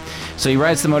behind them. So he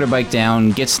rides the motorbike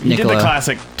down, gets He Nicola. did the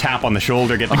classic tap on the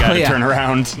shoulder, get the guy to turn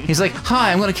around. He's like,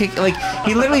 "Hi, I'm gonna kick."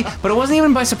 He literally, but it wasn't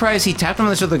even by surprise. He tapped him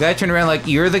on the shoulder. The guy turned around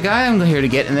 "You're the guy I'm here to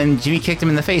get," and then Jimmy kicked him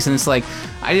in the face. And it's like,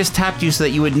 I just tapped you so that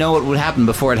you would know what would happen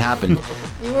before it happened.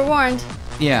 You were warned.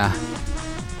 Yeah.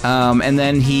 And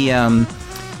then he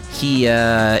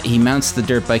he mounts the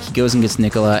dirt bike. He goes and gets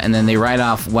Nicola, and then they ride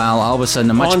off. While all of a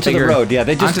sudden, a much Onto the bigger road. Yeah,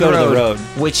 they just onto go to the road.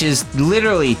 which is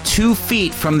literally 2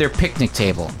 feet from their picnic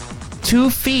table. 2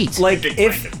 feet. Like,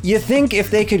 if you think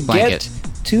if they could Blanket.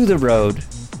 get to the road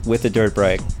with the dirt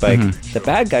bike, the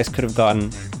bad guys could have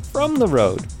gotten from the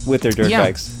road with their dirt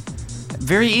bikes.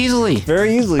 Very easily.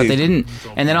 Very easily. But they didn't.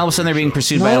 And then all of a sudden they're being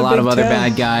pursued by a lot of other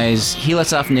bad guys. He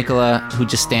lets off Nicola, who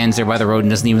just stands there by the road and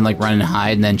doesn't even like run and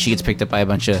hide. And then she gets picked up by a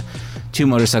bunch of 2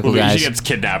 motorcycle guys. She gets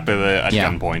kidnapped at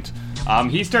gunpoint.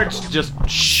 He starts just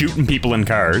shooting people in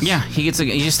cars. Yeah, he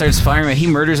just starts firing. He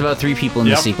murders about 3 people in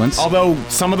the sequence. Although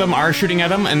some of them are shooting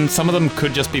at him, and some of them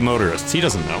could just be motorists. He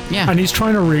doesn't know. Yeah. And he's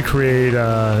trying to recreate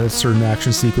a certain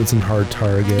action sequence in Hard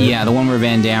Target. Yeah, the one where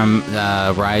Van Damme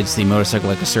rides the motorcycle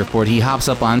like a surfboard. He hops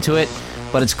up onto it,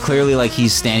 but it's clearly like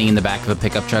he's standing in the back of a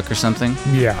pickup truck or something.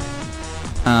 Yeah.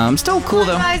 Still cool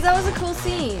though. Guys, that was a cool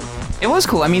scene. It was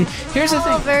cool. I mean, here's the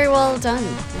thing. Very well done.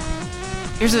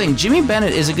 Here's the thing. Jimmy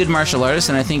Bennett is a good martial artist,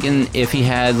 and I think if he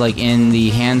had like in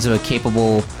the hands of a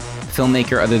capable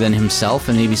filmmaker other than himself,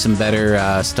 and maybe some better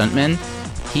stuntmen,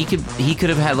 he could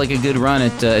have had like a good run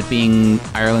at being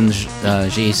Ireland's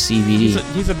JCVD.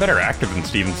 He's a better actor than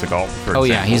Steven Seagal. For yeah,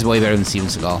 example. he's way better than Steven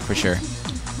Seagal for sure.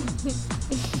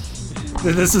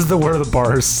 This is where the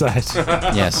bar is set.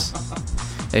 Yes.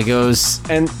 It goes.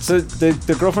 And so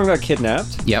the girlfriend got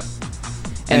kidnapped. Yep.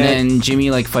 And then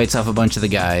Jimmy like fights off a bunch of the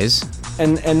guys.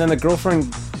 And then the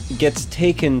girlfriend gets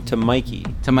taken to Mikey.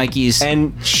 To Mikey's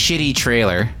shitty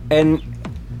trailer. And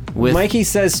with Mikey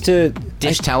says to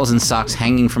dish towels and socks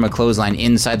hanging from a clothesline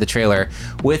inside the trailer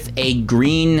with a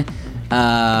green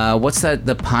what's that?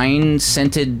 The pine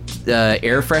scented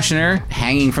air freshener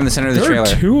hanging from the center of the trailer.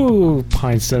 There are 2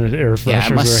 pine scented air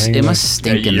fresheners. Yeah, it must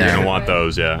stink in there. You're gonna want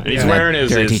those, yeah. And he's Yeah. wearing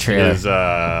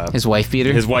His wife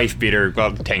beater. His wife beater,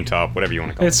 well, tank top, whatever you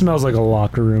want to call it. It smells like a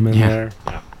locker room in there.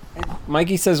 Yeah.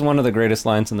 Mikey says one of the greatest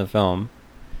lines in the film,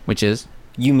 which is,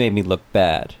 "You made me look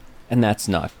bad, and that's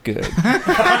not good."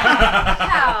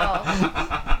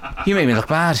 You made me look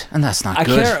bad, and that's not I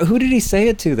good. can't. Who did he say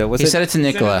it to, though? He said it to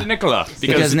Nicola.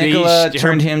 Because Nicola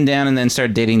turned him down and then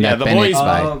started dating that Bennett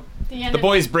spy. The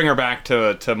boys bring her back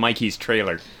to Mikey's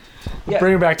trailer. Yeah.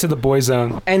 Bring her back to the boy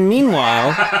zone. And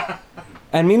meanwhile,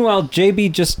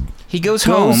 JB just goes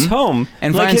home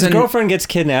and like his girlfriend gets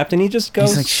kidnapped, and he just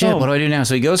goes. He's like, shit, what do I do now?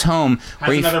 So he goes home.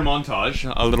 Has another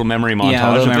montage, a little memory montage Yeah,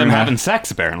 a little of them memory having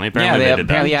sex. Apparently they did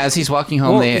that. Yeah, as he's walking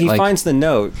home, Well, he finds the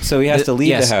note, so he has to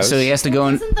leave the house. So he has to go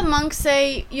and. Doesn't the monk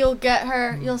say you'll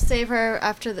save her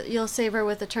you'll save her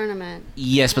with the tournament?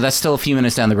 Yes, but that's still a few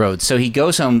minutes down the road. So he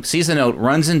goes home, sees the note,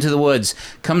 runs into the woods,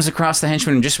 comes across the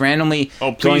henchman, and just randomly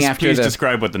going after please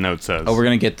describe what the note says. Oh, we're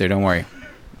gonna get there. Don't worry.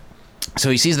 So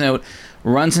he sees the note,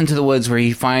 runs into the woods where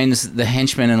he finds the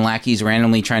henchmen and lackeys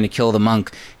randomly trying to kill the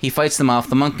monk. He fights them off.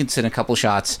 The monk gets in a couple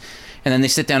shots, and then they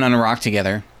sit down on a rock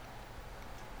together.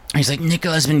 He's like,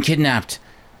 Nicola's been kidnapped.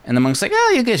 And the monk's like,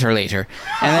 oh, you'll get her later.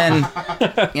 And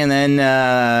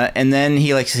then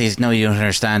he like says, no, you don't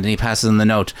understand. And he passes him the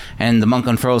note. And the monk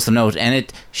unfurls the note. And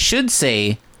it should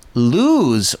say,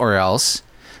 lose or else.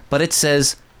 But it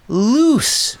says,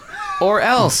 loose or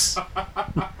else.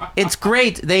 It's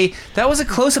great. That was a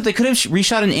close-up. They could have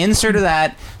reshot an insert of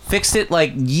that, fixed it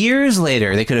like years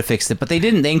later. They could have fixed it, but they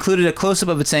didn't. They included a close-up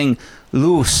of it saying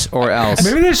loose or else.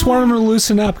 Maybe they just want him to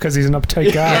loosen up because he's an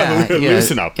uptight guy.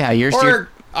 Loosen up. Yeah,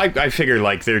 I figure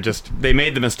like they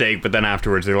made the mistake, but then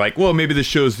afterwards they're like, well, maybe this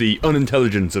shows the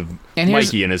unintelligence of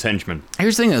Mikey and his henchmen.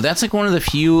 Here's the thing, though. That's like one of the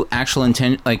few actual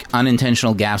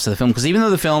unintentional gaps of the film, because even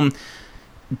though the film,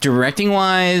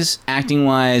 directing-wise,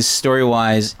 acting-wise,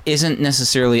 story-wise, isn't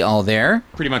necessarily all there.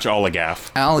 Pretty much all a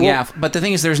gaff. Gaff. But the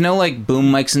thing is, there's no like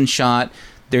boom mics in shot.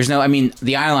 There's no. I mean,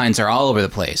 the eye lines are all over the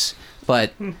place,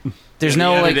 but there's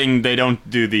no editing, like. They don't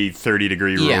do the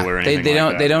 30-degree rule or anything. They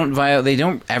don't. Like that. They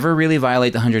don't ever really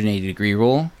violate the 180-degree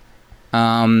rule.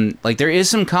 Like there is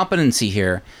some competency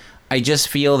here. I just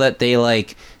feel that they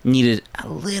like needed a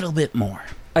little bit more.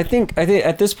 I think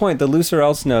at this point, the loose or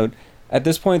else note. At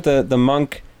this point, the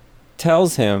monk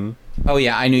tells him, "Oh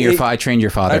yeah, I knew I trained your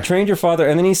father. I trained your father."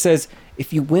 And then he says,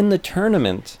 "If you win the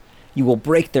tournament, you will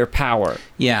break their power."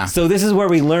 Yeah. So this is where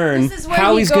we learn This is where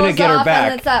how he he's going to get her goes off, back.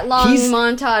 And it's that long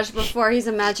montage before he's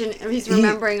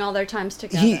remembering all their times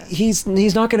together. He's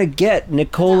not going to get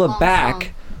Nicola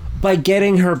back by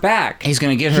getting her back. He's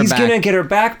going to get her back. He's going to get her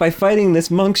back by fighting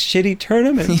this monk's shitty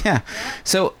tournament. Yeah.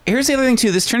 So here's the other thing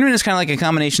too. This tournament is kind of like a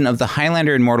combination of the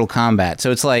Highlander and Mortal Kombat.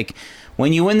 So it's like,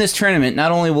 when you win this tournament,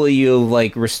 not only will you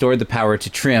like restore the power to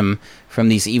Trim from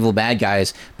these evil bad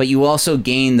guys, but you also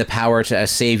gain the power to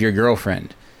save your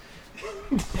girlfriend.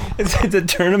 It's a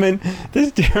tournament.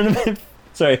 This tournament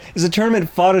Sorry, it's a tournament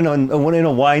fought in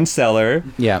a wine cellar.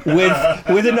 Yeah.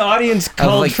 With an audience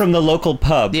culled like- from the local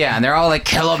pub. Yeah, and they're all like,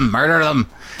 kill them, murder them.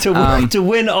 To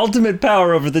win ultimate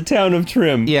power over the town of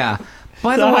Trim. Yeah.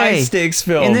 By the The way, high-stakes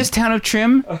film. in this town of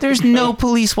Trim, there's no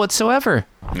police whatsoever.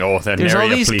 Oh, that There's all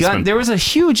area these policeman. There was a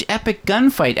huge epic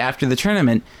gunfight after the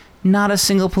tournament. Not a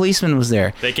single policeman was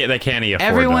there. They can't afford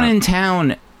Everyone that. in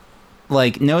town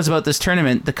knows about this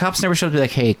tournament. The cops never showed up to be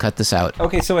like, hey, cut this out.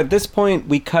 Okay, so at this point,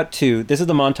 we cut to... This is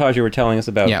the montage you were telling us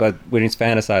about, Yeah. but when he's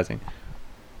fantasizing.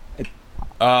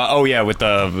 With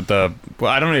the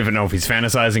well, I don't even know if he's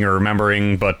fantasizing or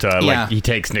remembering, but Yeah. like he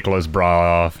takes Nicola's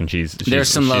bra off, and she's There's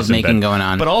some she's in lovemaking bed. going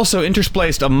on. But also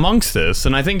interspliced amongst this,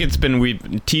 and I think we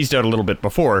teased out a little bit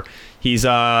before. He's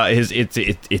it's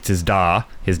his dad,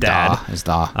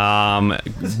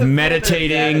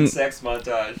 meditating. Sex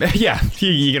montage. Yeah,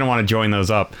 you're gonna want to join those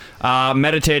up.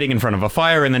 Meditating in front of a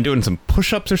fire and then doing some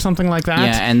push-ups or something like that.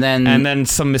 Yeah, and then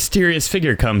some mysterious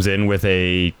figure comes in with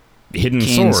a hidden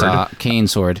cane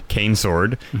sword,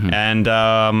 Mm-hmm.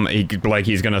 and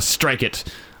he's gonna strike it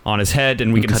on his head,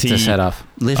 and we can cut see his head off.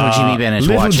 Little Jimmy Bennett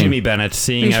little watching. Jimmy Bennett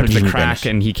seeing Little out the Jimmy crack, Bennett.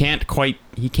 and he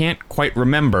can't quite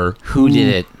remember Who did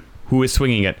it. Who is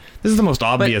swinging it? This is the most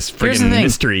obvious here's the friggin' thing.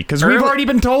 mystery because we've already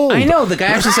been told. I know, the guy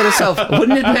actually said himself,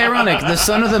 wouldn't it be ironic? The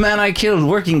son of the man I killed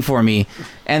working for me.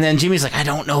 And then Jimmy's like, I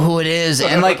don't know who it is.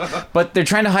 And but they're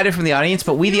trying to hide it from the audience,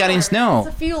 but we, the audience, know.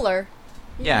 It's a fueler.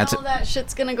 Yeah, You know that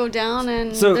shit's gonna go down,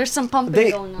 and So there's some pumping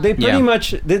going on. They pretty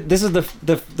much... This is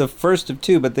the first of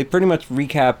two, but they pretty much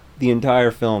recap the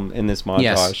entire film in this montage.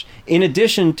 Yes. In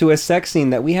addition to a sex scene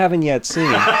that we haven't yet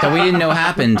seen. That we didn't know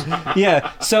happened.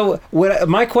 Yeah, so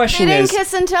my question They is... didn't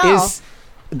kiss and tell.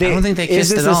 I don't think they kissed Is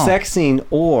this at all. a sex scene,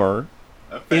 or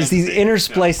is these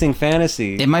intersplicing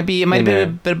fantasy? It might be a bit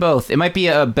of both. It might be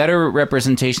a better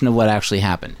representation of what actually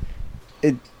happened.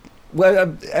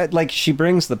 Like she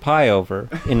brings the pie over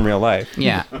in real life.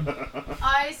 Yeah.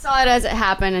 I saw it as it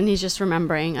happened, and he's just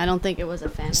remembering. I don't think it was a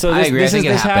fantasy. So I agree. This I think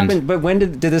it happened. happened. But when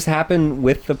did this happen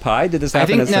with the pie? Did this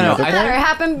happen think- at no, some no, other I- point? It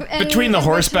happened Between the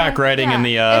horseback riding and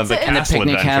the castle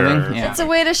picnic adventure. having, yeah. It's a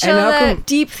way to show And how that come-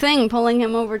 deep thing pulling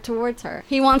him over towards her.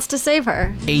 He wants to save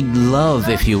her. A love,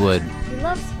 if you would. He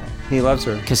loves her. He loves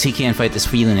her. Because he can't fight this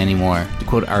feeling anymore. To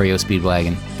quote REO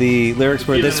Speedwagon. The lyrics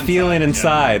were this feeling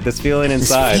inside. This feeling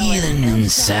inside. This feeling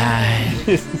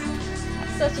inside.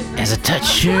 Such a As I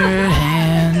touch her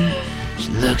hand, she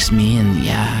looks me in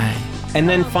the eye. And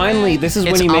then finally, this is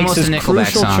It's when he makes almost his a Nickelback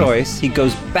crucial song. choice. He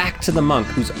goes back to the monk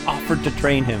who's offered to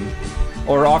train him,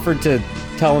 or offered to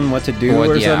tell him what to do What-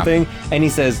 or yeah. something. And he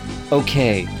says,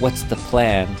 "Okay, what's the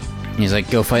plan?" He's like,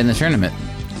 go fight in the tournament.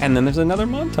 And then there's another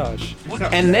montage.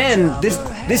 And then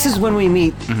this is when we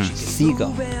meet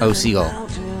Seagull. Oh, Seagull.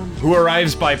 Who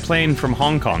arrives by plane from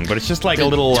Hong Kong, but it's just like a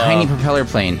little tiny propeller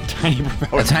plane. tiny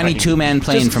propeller A tiny plane. two-man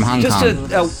plane from Hong Kong.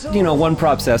 Just a one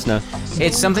prop Cessna.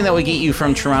 It's something that would get you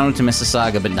from Toronto to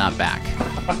Mississauga, but not back.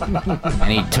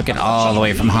 And he took it all the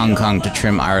way from Hong Kong to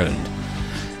Trim, Ireland.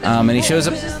 And he shows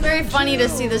up, It's just very funny to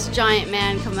see this giant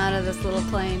man come out of this little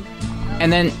plane.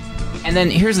 and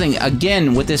then here's the thing.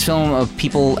 Again, with this film of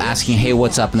people asking, "Hey,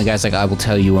 what's up?" and the guy's like, "I will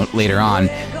tell you later on."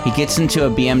 He gets into a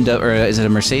BMW, or is it a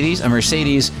Mercedes? A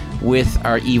Mercedes with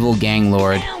our evil gang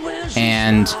lord,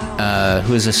 and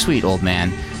who is a sweet old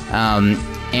man.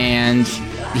 And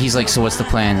he's like, "So what's the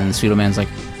plan?" And the sweet old man's like,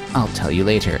 "I'll tell you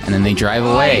later." And then they drive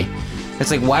away. It's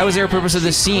like, why was there a purpose of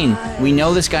this scene? We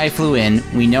know this guy flew in.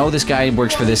 We know this guy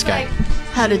works for this guy.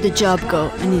 How did the job go?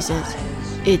 And he says,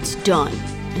 it's done.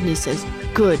 And he says,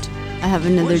 good. I have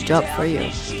another job for you.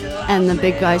 And the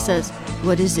big guy says,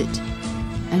 what is it?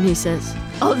 And he says,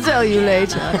 I'll tell you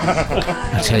later.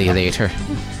 I'll tell you later.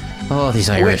 Oh, these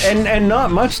Irish. And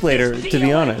not much later, to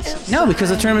be honest. No, because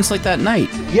the tournament's like that night.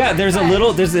 Yeah, there's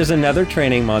another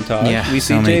training montage. Yeah, we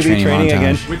see so many JB training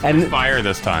again, With and fire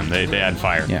this time. They add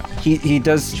fire. Yeah. he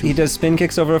does spin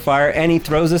kicks over a fire, and he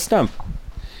throws a stump.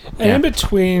 And in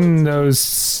between those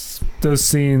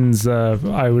scenes,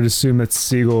 I would assume that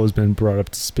Seagull has been brought up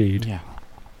to speed. Yeah.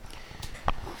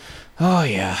 Oh,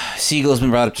 yeah. Seagull's been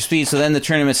brought up to speed. So then the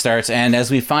tournament starts, and as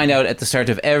we find out at the start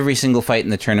of every single fight in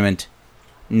the tournament,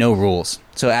 no rules.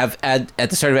 So at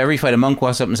the start of every fight, a monk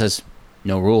walks up and says,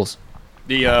 no rules.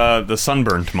 The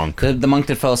sunburnt monk. The monk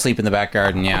that fell asleep in the back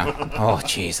garden, yeah. Oh,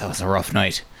 jeez, that was a rough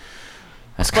night.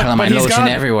 That's calamine lotion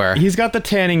everywhere. He's got the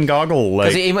tanning goggle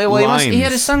lines. He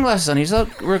had his sunglasses on. He's out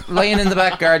laying in the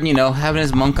back garden, having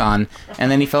his monk on,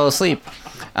 and then he fell asleep.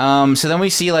 So then we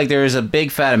see like there's a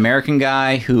big fat American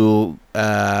guy who,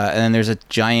 and then there's a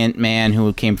giant man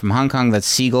who came from Hong Kong. That's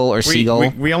Seagull.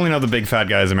 We only know the big fat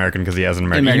guy is American because he has an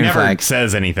American. American He never flag.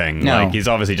 says anything. No. Like he's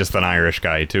obviously just an Irish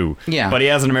guy too. Yeah. But he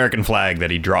has an American flag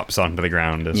that he drops onto the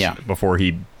ground before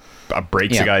he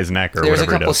breaks a guy's neck or there's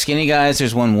whatever a couple he does. skinny guys.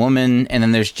 There's one woman, and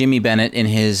then there's Jimmy Bennett in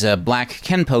his black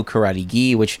Kenpo karate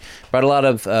gi, which brought a lot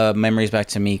of memories back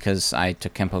to me because I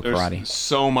took Kenpo karate. There's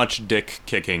so much dick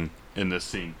kicking in this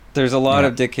scene. There's a lot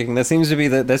of dick kicking. That seems to be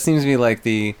like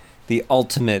the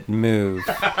ultimate move.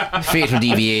 Fatal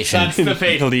deviation. That's the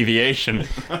fatal deviation.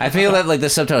 I feel that like the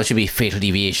subtitle should be Fatal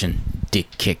Deviation, Dick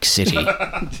Kick City.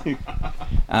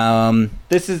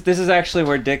 This is actually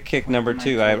where dick kick number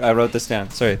 2. I wrote this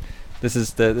down. Sorry, this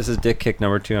is dick kick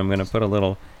number 2. I'm gonna put a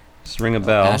little, just ring a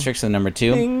bell. Asterisk in number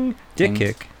 2. Ding. Dick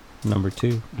kick number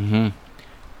 2.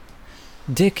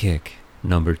 Mm-hmm. Dick kick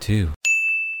number 2.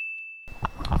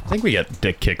 I think we get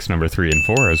dick kicks number 3 and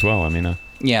 4 as well. I mean,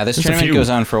 yeah, this there's a tournament few. goes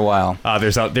on for a while.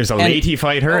 There's a lady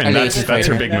fighter, and that's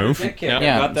her big move.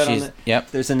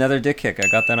 Yep. There's another dick kick. I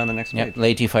got that on the next page. Yep.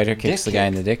 Lady fighter kicks the guy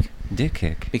in the dick. Dick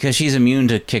kick. Because she's immune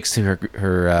to kicks to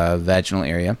her vaginal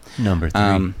area. Number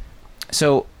 3.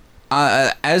 So,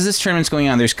 as this tournament's going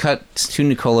on, there's cuts to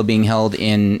Nicola being held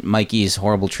in Mikey's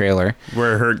horrible trailer,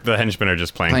 where the henchmen are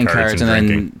just playing cards and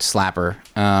drinking. then slap her.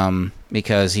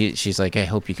 Because she's like, I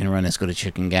hope you can run. Let's go to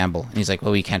Chicken Gamble. And he's like,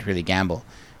 well, we can't really gamble.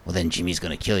 Well, then Jimmy's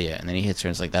gonna kill you. And then he hits her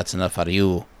and it's like, that's enough out of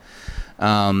you.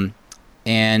 And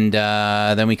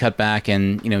then we cut back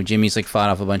and Jimmy's like fought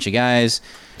off a bunch of guys.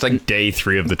 It's like day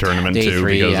 3 of the tournament Day too,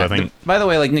 3, because yeah. I think. By the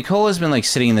way, like Nicola's been like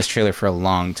sitting in this trailer for a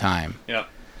long time. Yeah.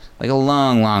 Like a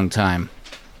long time.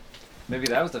 Maybe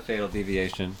that was the fatal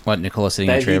deviation. What, Nicola sitting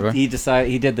in the trailer? He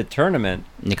decided he did the tournament.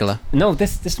 Nicola? No,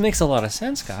 this makes a lot of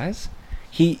sense, guys.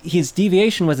 His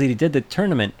deviation was that he did the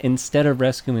tournament instead of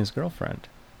rescuing his girlfriend.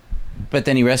 But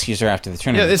then he rescues her after the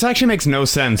tournament. Yeah, this actually makes no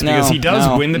sense because he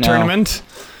does win the tournament,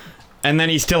 and then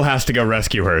he still has to go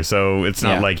rescue her. So it's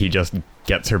not like he just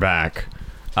gets her back.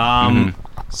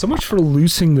 So much for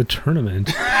losing the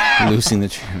tournament. Losing the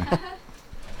tournament.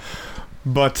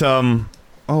 But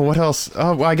what else?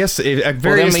 Oh, well, I guess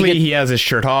variously he has his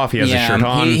shirt off. He has his shirt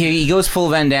on. He goes full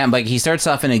Van Damme. Like he starts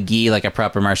off in a gi, like a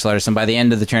proper martial artist, and by the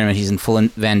end of the tournament, he's in full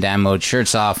Van Damme mode.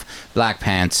 Shirts off, black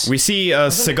pants. We see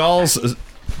Seagal's.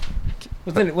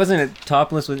 Wasn't it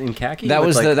topless in khaki? That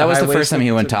was the first time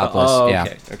he went topless. Oh,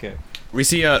 okay, yeah. Okay. We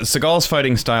see Seagal's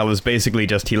fighting style is basically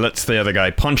just he lets the other guy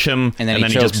punch him, and then he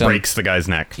just breaks the guy's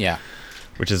neck. Yeah.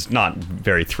 Which is not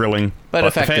very thrilling, but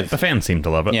effective. The fans seem to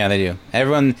love it. Yeah, they do.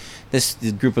 Everyone, this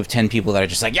group of 10 people that are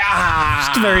just like, yeah,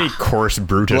 just very coarse,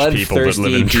 brutish people that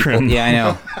live in Trim. Yeah, I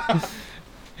know.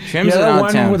 Trim's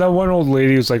that one old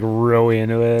lady was like really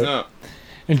into it.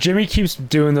 And Jimmy keeps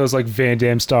doing those like Van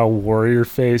Damme style warrior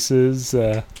faces.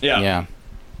 Yeah.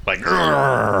 Like,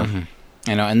 I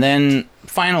know. And then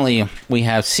finally we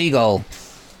have Seagull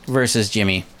versus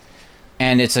Jimmy.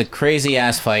 And it's a crazy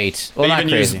ass fight. Well, not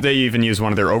crazy. They even use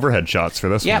one of their overhead shots for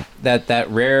this one. Yeah,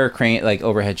 that rare crane like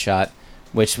overhead shot,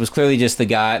 which was clearly just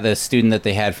the student that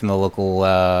they had from the local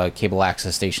cable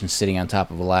access station sitting on top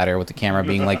of a ladder with the camera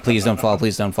being like, please don't fall,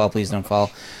 please don't fall, please don't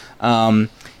fall.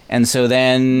 And so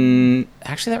then,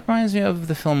 actually that reminds me of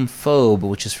the film Phobe,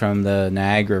 which is from the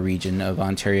Niagara region of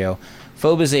Ontario.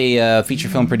 Phobe is a feature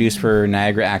film produced for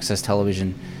Niagara Access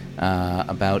Television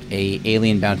about a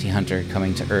alien bounty hunter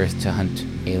coming to Earth to hunt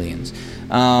aliens.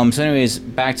 So anyways,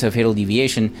 back to Fatal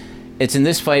Deviation. It's in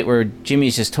this fight where Jimmy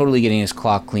is just totally getting his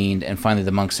clock cleaned, and finally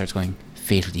the monk starts going,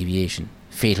 Fatal Deviation,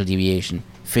 Fatal Deviation,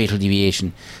 Fatal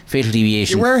Deviation, Fatal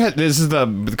Deviation. This is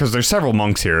because there's several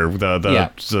monks here.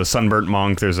 The sunburnt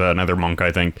monk. There's another monk,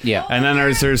 I think. Yeah. And then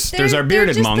there's our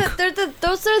bearded monk.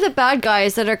 Those are the bad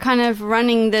guys that are kind of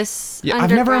running this. Yeah,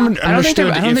 I've never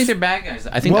understood. I don't think they're bad guys.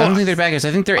 I don't think they're bad guys.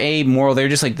 I think they're amoral. They're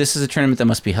just like, this is a tournament that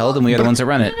must be held, and we are the ones that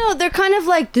run it. No, they're kind of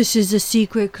like, this is a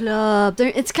secret club.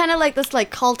 It's kind of like this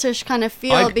like cultish kind of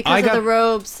feel because of the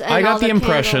robes. And I got all the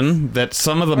impression candles. that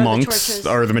some of the monks,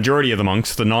 or the majority of the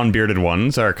monks, the non-bearded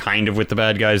ones, are kind of with the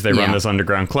bad guys. They run this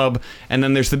underground club, and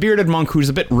then there's the bearded monk who's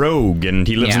a bit rogue, and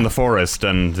he lives in the forest,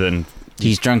 and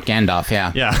he's drunk Gandalf.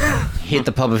 Yeah. He hit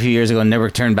the pub a few years ago and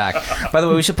never turned back. By the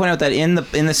way, we should point out that in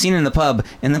the scene in the pub,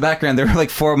 in the background, there were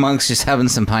like 4 monks just having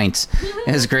some pints.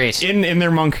 It was great. In their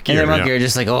monk gear. In their monk gear,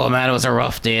 just like, oh man, it was a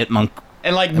rough day at monk.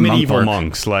 And like medieval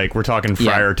monks, like we're talking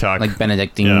Friar Tuck, like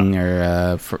Benedictine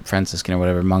or Franciscan or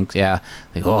whatever monks. Yeah,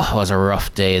 like, oh, it was a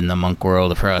rough day in the monk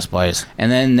world for us boys.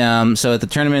 And then so at the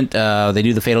tournament, they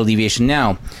do the Fatal Deviation.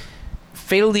 Now,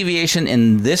 Fatal Deviation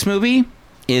in this movie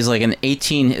is like an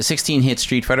 16 hit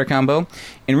Street Fighter combo.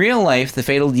 In real life, the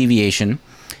Fatal Deviation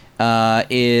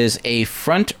is a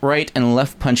front, right, and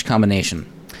left punch combination.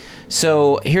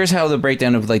 So here's how the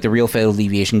breakdown of like the real fatal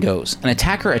deviation goes. An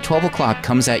attacker at 12 o'clock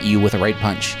comes at you with a right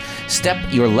punch. Step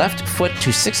your left foot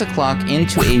to 6 o'clock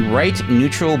into a right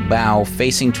neutral bow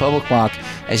facing 12 o'clock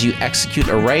as you execute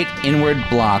a right inward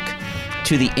block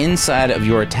to the inside of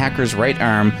your attacker's right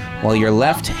arm while your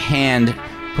left hand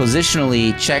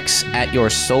positionally checks at your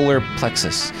solar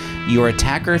plexus. Your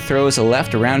attacker throws a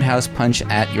left roundhouse punch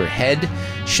at your head.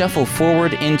 Shuffle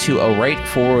forward into a right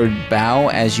forward bow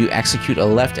as you execute a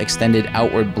left extended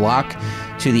outward block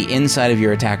to the inside of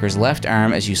your attacker's left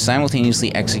arm as you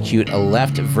simultaneously execute a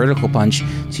left vertical punch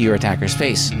to your attacker's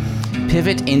face.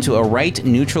 Pivot into a right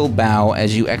neutral bow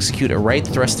as you execute a right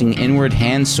thrusting inward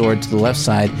hand sword to the left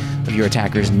side of your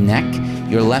attacker's neck.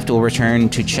 Your left will return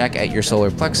to check at your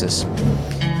solar plexus.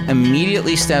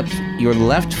 Immediately step your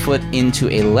left foot into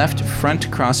a left front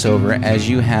crossover as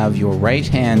you have your right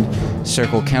hand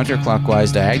circle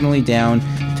counterclockwise diagonally down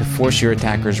to force your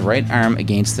attacker's right arm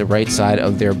against the right side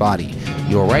of their body.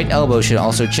 Your right elbow should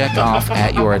also check off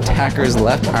at your attacker's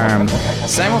left arm.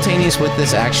 Simultaneous with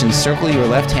this action, circle your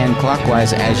left hand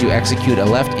clockwise as you execute a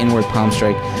left inward palm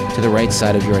strike to the right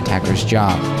side of your attacker's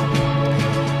jaw.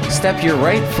 Step your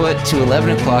right foot to 11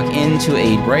 o'clock into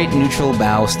a right neutral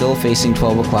bow, still facing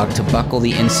 12 o'clock, to buckle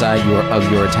the inside of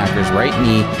your attacker's right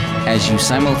knee as you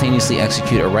simultaneously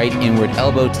execute a right inward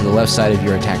elbow to the left side of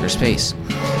your attacker's face.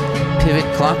 Pivot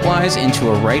clockwise into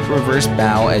a right reverse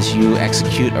bow as you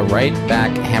execute a right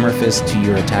back hammer fist to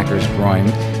your attacker's groin.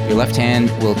 Your left hand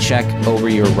will check over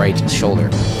your right shoulder.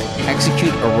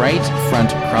 Execute a right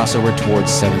front crossover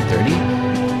towards 730.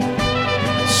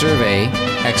 Survey.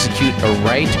 Execute a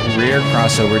right rear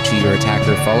crossover to your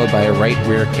attacker, followed by a right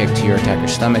rear kick to your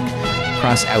attacker's stomach.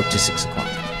 Cross out to 6 o'clock.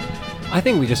 I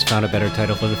think we just found a better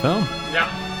title for the film. Yeah.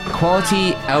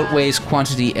 Quality outweighs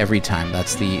quantity every time.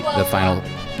 That's the final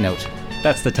note.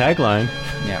 That's the tagline.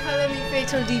 Yeah. How many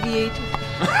fatal deviations?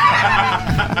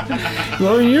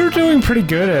 Well, you're doing pretty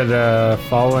good at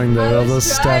following all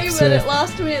those steps. But it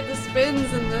lost me at the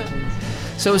spins and the...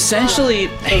 So essentially,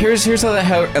 here's how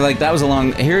that was a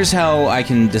long. Here's how I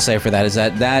can decipher that is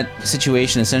that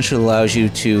situation essentially allows you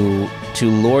to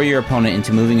lure your opponent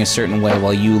into moving a certain way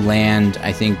while you land,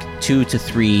 I think, 2 to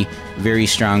 3 very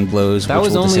strong blows. That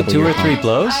was only 2 or 3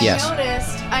 blows. Yes.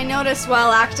 I noticed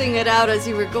while acting it out as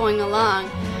you were going along,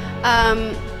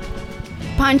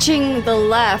 punching the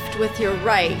left with your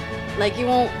right. Like you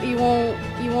won't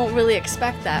really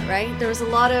expect that, right? There was a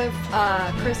lot of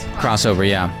crossover,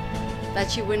 yeah.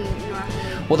 That you wouldn't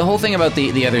normally. Well, the whole thing about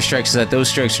the other strikes is that those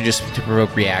strikes are just to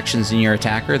provoke reactions in your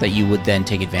attacker that you would then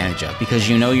take advantage of because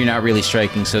you know you're not really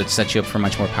striking, so it sets you up for a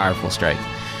much more powerful strike.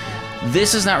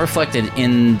 This is not reflected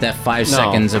in that 5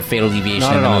 seconds of fatal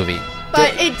deviation in the movie.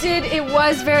 But it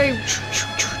was very.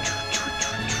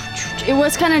 It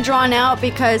was kind of drawn out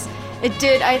because it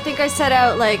did. I think I set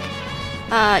out like,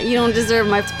 you don't deserve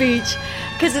my speech.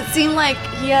 Because it seemed like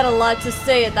he had a lot to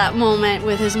say at that moment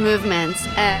with his movements.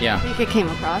 And yeah. I think it came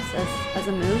across as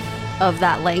a move of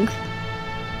that length.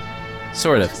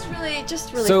 Sort of.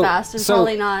 Just really fast and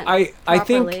probably not properly. I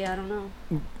think, I don't know.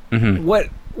 Mm-hmm.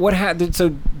 What happened?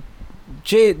 So,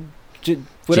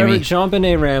 whatever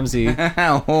Jean-Benet Ramsey.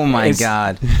 Oh my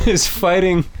God. Is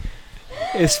fighting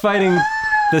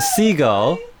the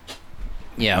seagull.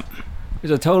 Yep.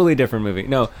 It's a totally different movie.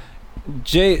 No,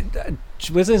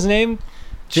 what's his name?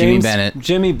 Jimmy Bennett.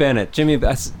 Jimmy Bennett. Jimmy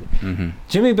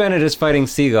Bennett is fighting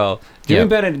Seagull. Jimmy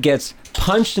Bennett gets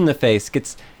punched in the face,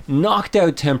 gets knocked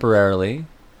out temporarily,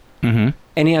 and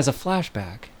he has a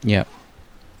flashback. Yep.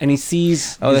 And he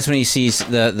sees... Oh, that's when he sees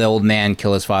the old man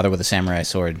kill his father with a samurai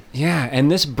sword. Yeah,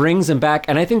 and this brings him back,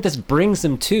 and I think this brings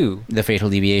him to... The fatal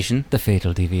deviation. The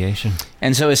fatal deviation.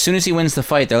 And so as soon as he wins the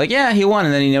fight, they're like, yeah, he won.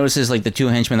 And then he notices like the 2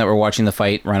 henchmen that were watching the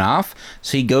fight run off.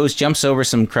 So he jumps over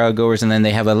some crowd goers, and then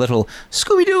they have a little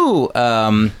Scooby-Doo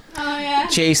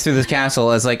chase through the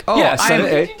castle as like,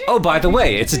 oh, by the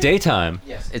way, it's daytime.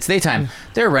 Yes, it's daytime.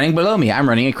 They're running below me. I'm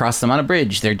running across them on a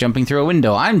bridge. They're jumping through a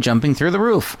window. I'm jumping through the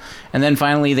roof. And then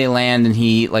finally they land, and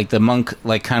he, like, the monk,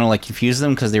 like, kind of like confuses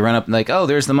them because they run up like, oh,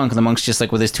 there's the monk. And the monk's just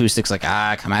like with his 2 sticks, like,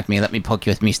 come at me. Let me poke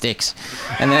you with me sticks.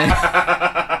 And then...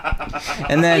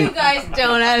 You guys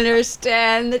don't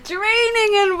understand the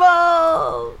training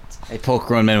involved. They poke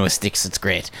grown men with sticks. It's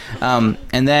great. And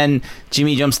then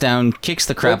Jimmy jumps down, kicks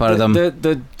the crap out of them.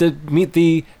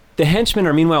 The henchmen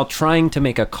are meanwhile trying to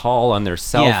make a call on their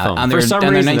cell phone. For some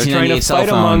reason, they're trying to fight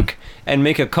a monk and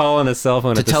make a call on a cell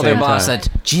phone to tell their boss that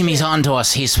Jimmy's on to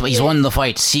us. He's won the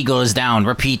fight. Seagull is down.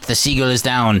 Repeat, the seagull is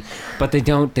down. But they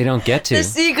don't get to. The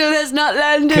seagull has not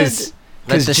landed.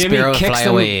 Let the Jimmy sparrow fly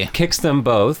away. kicks them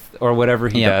both, or whatever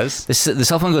he does. The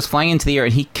cell phone goes flying into the air,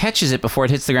 and he catches it before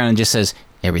it hits the ground and just says,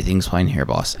 "Everything's fine here,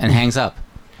 boss," and hangs up.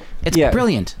 It's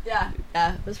brilliant. Yeah,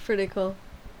 it was pretty cool.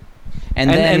 And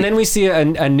then we see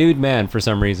a nude man for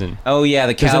some reason. Oh yeah,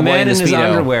 the There's cowboy a man in in the his Speedo.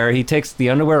 underwear. He takes the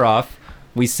underwear off.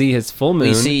 We see his full moon.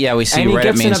 We see and right he at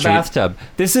gets Main in a Street. bathtub.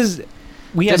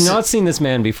 We have not seen this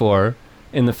man before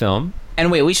in the film. And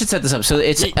wait, we should set this up. So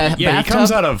it's a bathtub. He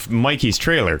comes out of Mikey's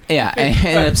trailer. Yeah,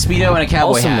 and a Speedo and a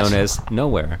cowboy also hat. known as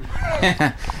Nowhere.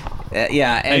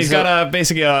 Yeah, And he's got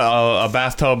basically a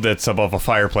bathtub that's above a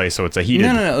fireplace, so it's a heated.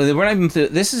 No. We're not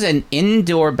even this is an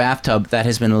indoor bathtub that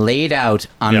has been laid out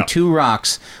on two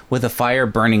rocks with a fire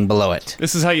burning below it.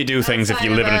 This is how you do things if you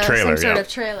live in a trailer. Some sort of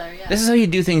trailer, yeah. This is how you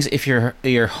do things if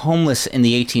you're homeless in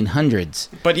the 1800s.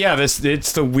 But yeah,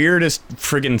 it's the weirdest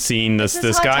friggin' scene. This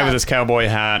guy with his cowboy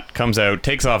hat comes out,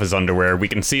 takes off his underwear. We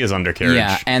can see his undercarriage.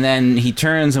 Yeah, and then he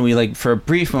turns, and we for a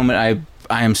brief moment,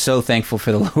 I am so thankful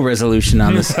for the low resolution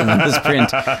on this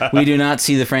print. We do not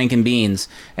see the Franken beans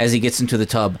as he gets into the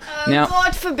tub. Now,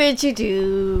 God forbid you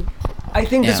do. I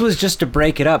think this was just to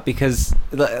break it up because,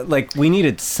 like, we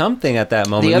needed something at that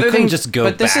moment. the other we thing, couldn't just go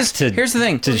but this back is to here's the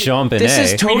thing. to Jean Benet. This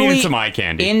is We needed totally some eye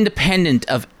candy. independent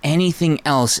of anything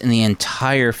else in the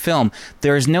entire film.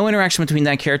 There is no interaction between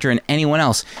that character and anyone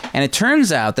else, and it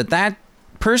turns out that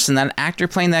person, that actor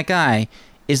playing that guy,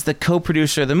 is the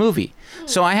co-producer of the movie.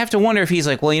 So I have to wonder if he's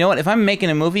like, well, you know what? If I'm making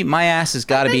a movie, my ass has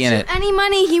got to be in it. Any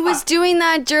money, he was doing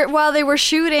that while they were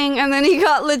shooting, and then he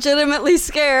got legitimately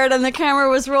scared, and the camera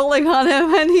was rolling on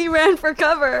him, and he ran for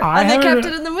cover, and they kept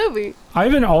it in the movie. I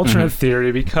have an alternate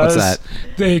theory because What's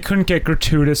that? they couldn't get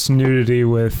gratuitous nudity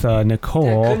with Nicole.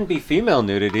 There couldn't be female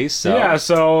nudity, so Yeah,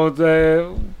 so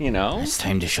It's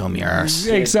time to show me your arse.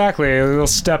 exactly they'll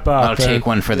step up. I'll take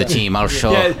one for the team. I'll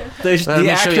show. Yeah, Let the me show you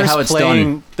actress how it's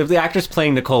playing done. the actress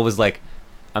playing Nicole was like,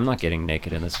 I'm not getting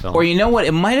naked in this film. Or you know what?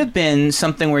 It might have been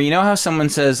something where you know how someone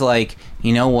says like,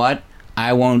 you know what?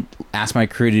 I won't ask my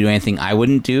crew to do anything I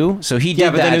wouldn't do. So he did yeah,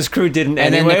 but that. then his crew didn't.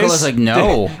 And then anyways. Nicola's like,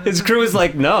 no. His crew was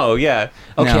like, no, yeah.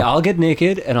 Okay, No. I'll get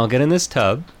naked and I'll get in this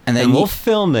tub And then we'll you-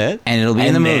 film it and it'll be in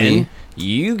and the movie. then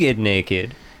You get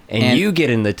naked and And- you get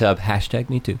in the tub.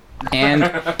 #me too.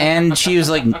 And she was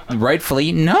like,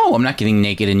 rightfully, no, I'm not getting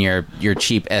naked in your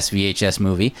cheap SVHS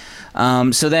movie.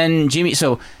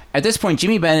 So at this point,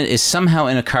 Jimmy Bennett is somehow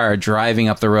in a car driving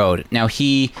up the road. Now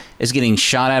he is getting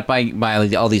shot at by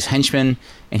all these henchmen,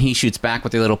 and he shoots back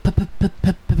with their little pip pip pip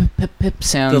pip pip pip pip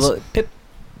sounds. The little pip,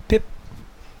 pip,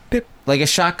 pip. Like a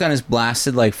shotgun is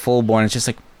blasted like full bore, and it's just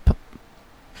like pop.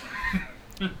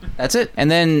 That's it. And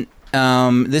then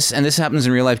this happens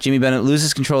in real life. Jimmy Bennett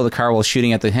loses control of the car while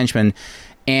shooting at the henchman,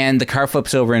 and the car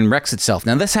flips over and wrecks itself.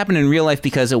 Now this happened in real life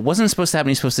because it wasn't supposed to happen.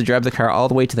 He's supposed to drive the car all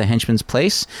the way to the henchman's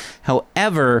place.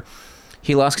 However,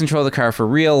 he lost control of the car for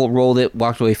real, rolled it,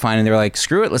 walked away fine, and they were like,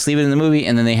 screw it, let's leave it in the movie.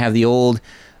 And then they have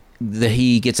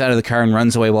he gets out of the car and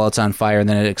runs away while it's on fire, and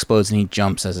then it explodes and he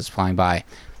jumps as it's flying by.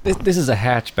 This is a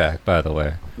hatchback, by the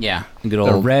way. Yeah, good A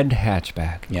old red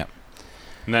hatchback. Yeah.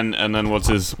 And then what's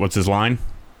his line?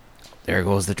 There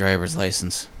goes the driver's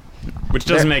license. Which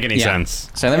doesn't make any Yeah. sense.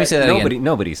 So let me say that again.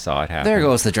 Nobody saw it happen. There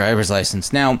goes the driver's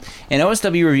license. Now, in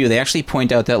OSW review, they actually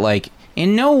point out that, like,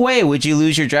 in no way would you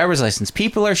lose your driver's license.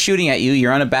 People are shooting at you.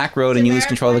 You're on a back road and you lose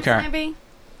control of the car. Maybe?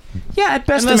 Yeah, at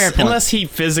best, Unless he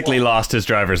physically lost his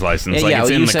driver's license. Yeah, like it's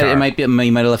well, in you the said car. it might be. You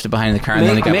might have left it behind in the car and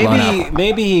then it got blown up.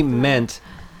 Maybe he meant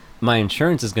my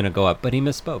insurance is going to go up, but he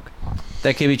misspoke.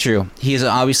 That could be true. He is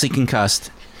obviously concussed.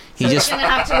 He He's just going to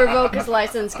have to revoke his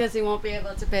license because he won't be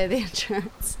able to pay the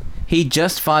insurance. he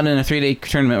just fought in a 3-day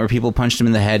tournament where people punched him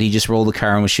in the head. He just rolled the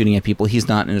car and was shooting at people. He's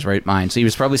not in his right mind. So he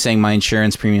was probably saying my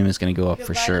insurance premium is going to go up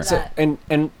for sure. So,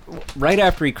 and right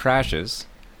after he crashes,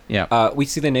 we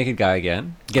see the naked guy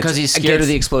again Because he's scared of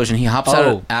the explosion. He hops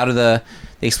out of the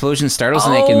explosion, startles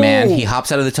the naked man. He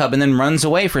hops out of the tub and then runs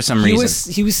away for some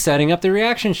reason. He was setting up the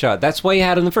reaction shot. That's why he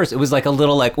had it in the first. It was like a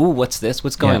little like, ooh, what's this?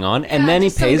 What's going on? And then he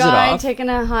Just some pays it guy off taking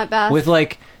a hot bath. with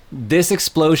like, this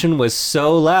explosion was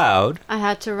so loud I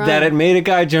had to run. that it made a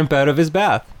guy jump out of his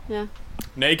bath. Yeah.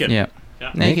 Naked. Yeah.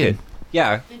 Naked.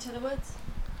 Yeah. Into the woods.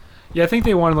 Yeah, I think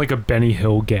they wanted like a Benny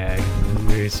Hill gag at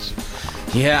least.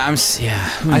 Yeah,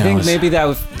 who I think knows? maybe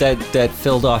that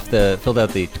filled out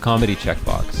the comedy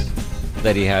checkbox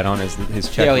that he had on his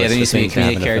checklist. Yeah, there needs to be a of things to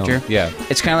have comedic in a film. character. Yeah.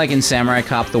 It's kind of like in Samurai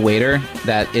Cop, the waiter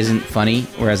that isn't funny,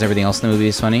 whereas everything else in the movie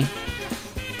is funny.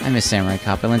 I miss Samurai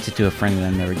Cop. I lent it to a friend and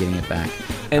I'm never getting it back.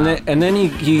 And then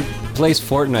he plays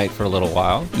Fortnite for a little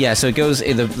while. Yeah, so it goes.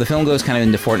 The film goes kind of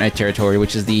into Fortnite territory,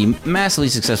 which is the massively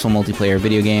successful multiplayer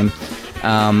video game.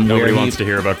 Nobody wants to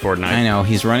hear about Fortnite. I know.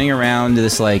 He's running around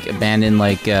this like abandoned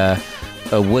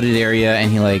a wooded area,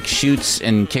 and he like shoots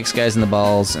and kicks guys in the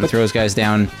balls and throws guys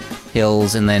down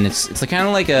hills, and then it's like kind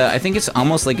of like I think it's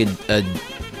almost like a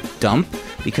dump,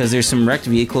 because there's some wrecked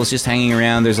vehicles just hanging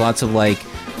around. There's lots of like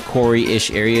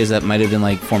quarry-ish areas that might have been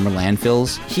like former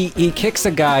landfills. He kicks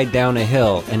a guy down a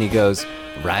hill and he goes,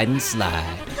 ride and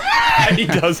slide. And he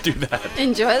does do that.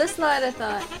 Enjoy the slide, I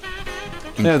thought.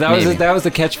 No, that was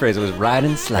the catchphrase. It was ride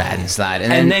and slide. Ride and slide.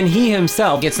 And then he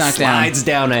himself gets knocked slides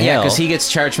down a hill. Yeah, because he gets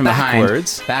charged from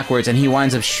backwards. backwards, and he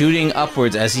winds up shooting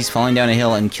upwards as he's falling down a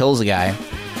hill and kills a guy.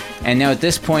 And now at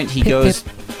this point he goes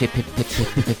pip pip pip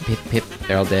pip pip pip pip.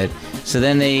 They're all dead. So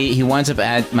then he winds up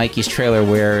at Mikey's trailer,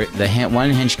 where the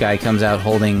one hench guy comes out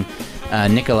holding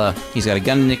Nicola. He's got a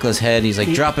gun to Nicola's head. He's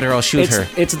like, drop it or I'll shoot her.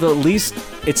 It's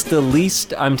the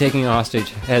least I'm taking a hostage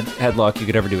headlock you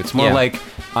could ever do. It's more like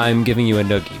I'm giving you a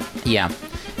noogie. Yeah.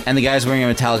 And the guy's wearing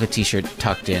a Metallica t-shirt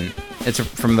tucked in. It's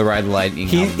from the Ride the Lightning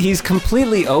album. He's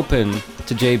completely open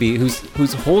to JB,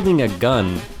 who's holding a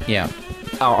gun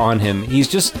on him. He's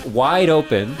just wide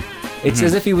open. It's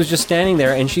as if he was just standing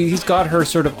there, and he's got her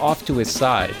sort of off to his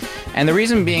side. And the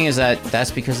reason being is that's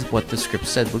because of what the script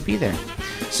said would be there.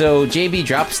 So JB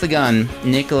drops the gun.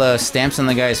 Nicola stamps on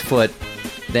the guy's foot.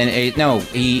 Then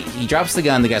he drops the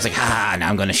gun. The guy's like, ha! Now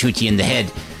I'm gonna shoot you in the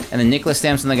head. And then Nicola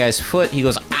stamps on the guy's foot. He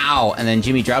goes, ow! And then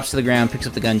Jimmy drops to the ground, picks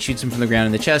up the gun, shoots him from the ground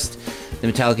in the chest. The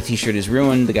Metallica t-shirt is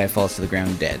ruined. The guy falls to the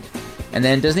ground dead. And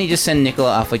then doesn't he just send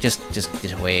Nicola off like just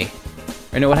get away?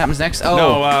 Or no, what happens next? Oh,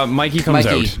 no, Mikey comes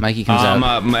out. Mikey comes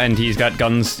out, and he's got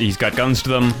guns. He's got guns to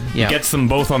them. Yeah. He gets them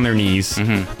both on their knees. And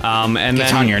Get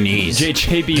then on your knees.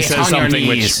 JB Get says on your something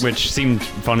knees. which seemed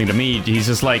funny to me. He's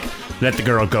just like, "Let the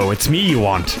girl go. It's me you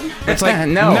want." It's like,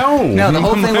 no, the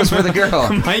whole thing was for the girl.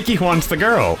 Mikey wants the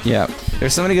girl. Yeah,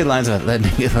 there's so many good lines about let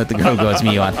the girl go. It's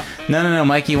me you want. No,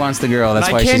 Mikey wants the girl. That's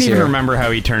And why I can't she's even here. remember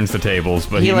how he turns the tables,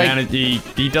 but he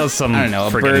does some. I don't know.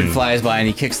 A friggin- bird flies by and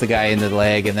he kicks the guy in the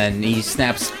leg, and then he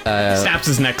snaps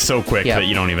his neck so quick that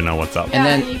you don't even know what's up. And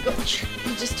then he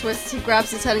just twists. He grabs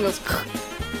his head and goes.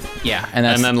 Yeah, and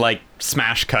then like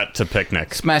smash cut to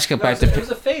Picnic. Smash cut back to. It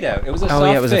was a fade out. It was a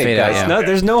it was a fade out. guys. Yeah. No,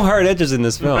 there's no hard edges in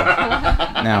this film.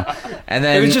 No, and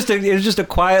then it was just a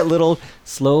quiet little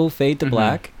slow fade to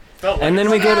black, and then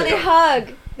we go to. They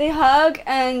hug. They hug,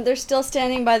 and they're still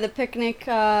standing by the picnic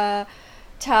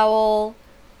towel,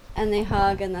 and they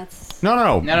hug, and that's.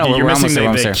 No. You're missing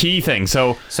the key thing.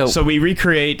 So we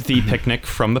recreate the picnic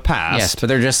from the past. Yes, but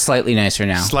they're just slightly nicer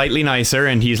now. Slightly nicer,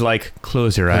 and he's like,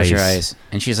 close your eyes. Close your eyes.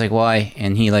 And she's like, why?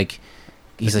 And he's like,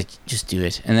 just do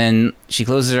it. And then she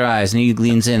closes her eyes, and he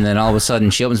leans in, and then all of a sudden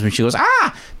she opens them, and she goes,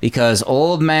 ah! Because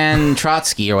old man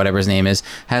Trotsky, or whatever his name is,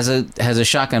 has a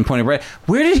shotgun pointed right.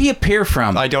 Where did he appear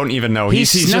from? I don't even know. He's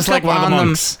snuck just like up one of the on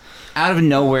monks. Out of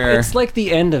nowhere. It's like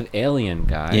the end of Alien,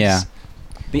 guys. Yeah.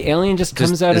 The alien just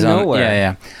comes out of nowhere.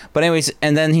 Yeah. But anyways,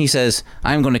 and then he says,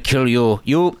 I'm going to kill you.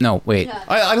 No, wait. Yeah.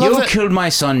 I love you that. killed my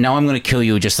son. Now I'm going to kill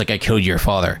you just like I killed your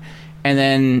father. And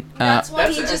then... That's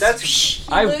why he just.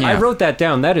 I wrote that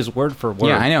down. That is word for word.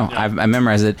 Yeah, I know. I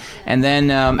memorized it. And then...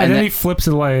 and then he flips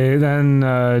it away.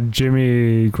 Then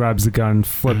Jimmy grabs the gun,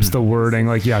 flips the wording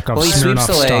like Yakov Well, he sweeps Smirnoff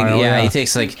the leg. style. Yeah, he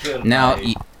takes like, now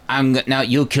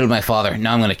you killed my father.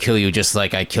 Now I'm going to kill you just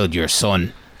like I killed your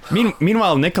son.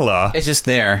 Meanwhile, Nicola... It's just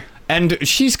there. And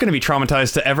she's going to be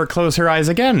traumatized to ever close her eyes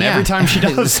again. Yeah. Every time she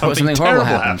does something horrible terrible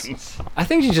happens. I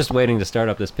think she's just waiting to start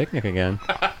up this picnic again.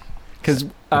 Because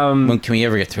when can we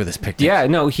ever get through this picnic? Yeah,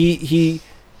 no, he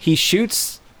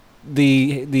shoots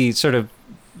the sort of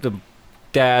the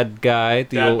dad guy,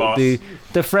 the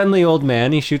friendly old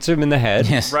man. He shoots him in the head.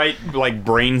 Yes. Right, like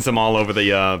brains them all over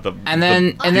the and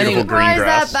then beautiful green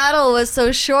grass. That battle was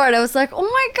so short. I was like, oh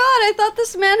my god! I thought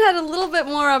this man had a little bit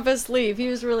more up his sleeve. He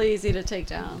was really easy to take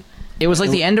down. It was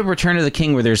like the end of Return of the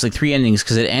King, where there's like 3 endings,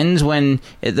 because it ends when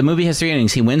the movie has 3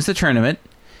 endings. He wins the tournament,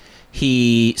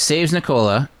 he saves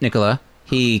Nicola,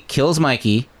 he kills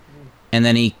Mikey, and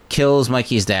then he kills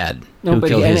Mikey's dad. No, but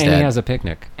killed his dad. and he has a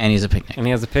picnic. And he's a picnic. And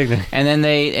he has a picnic. And then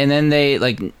they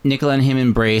like Nicola and him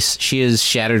embrace. She is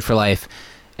shattered for life.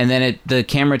 And then the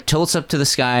camera tilts up to the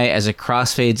sky as it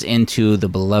crossfades into the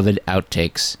beloved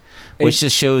outtakes, which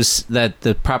just shows that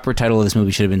the proper title of this movie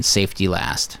should have been Safety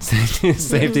Last.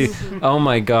 Safety. Oh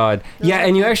my god. Yeah,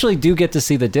 and you actually do get to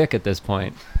see the dick at this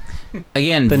point.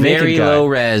 Again, The very naked guy. low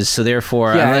res, so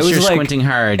therefore, unless you're squinting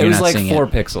hard, you're not seeing it. It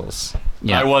was like 4 pixels.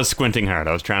 Yeah. I was squinting hard.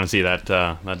 I was trying to see that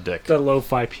dick. The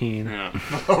lo-fi peen. Yeah.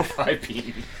 Lo-fi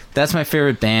peen. That's my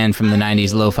favorite band from the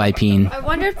 90s, Lo-Fi Peen. I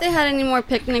wonder if they had any more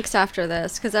picnics after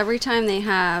this, because every time they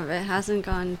have, it hasn't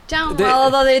gone down well,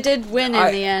 although they did win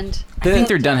in the end. I think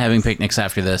they're done having picnics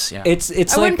after this, yeah. It's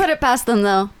I wouldn't put it past them,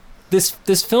 though.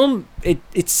 this film,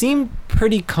 it seemed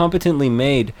pretty competently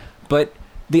made, but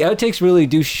the outtakes really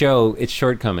do show its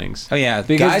shortcomings. Oh yeah,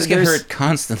 Because guys get there's- hurt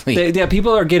constantly. Yeah,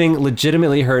 people are getting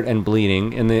legitimately hurt and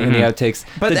bleeding in the outtakes.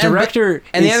 But the director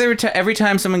and the is- other every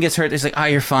time someone gets hurt, it's like, oh,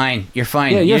 you're fine, you're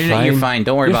fine, Yeah, you're fine.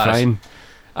 Don't worry You're about fine. it.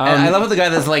 And I love how the guy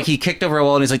that's like, he kicked over a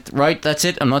wall and he's like, right, that's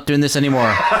it, I'm not doing this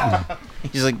anymore.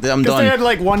 He's like, I'm Because done. they had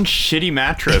like one shitty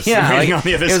mattress Yeah, waiting like, on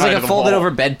the other it was side like of a the folded wall.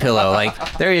 over bed pillow.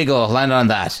 Like, there you go, land on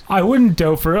that. I wouldn't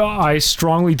doubt I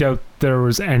strongly doubt there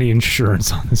was any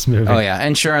insurance on this movie. Oh yeah,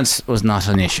 insurance was not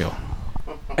an issue.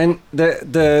 And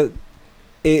the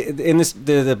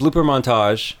blooper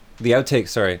montage, the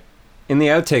outtake, in the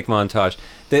outtake montage,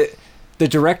 the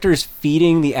director's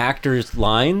feeding the actors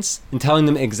lines and telling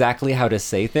them exactly how to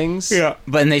say things. Yeah,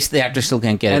 but the actor still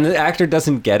can't get it. And the actor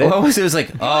doesn't get it. What was it? It was like,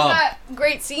 It was oh, that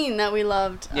great scene that we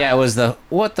loved. yeah, it was the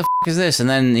what the is this? And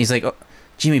then he's like, oh,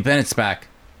 Jimmy Bennett's back.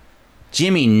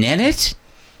 Jimmy Nennett?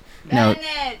 No,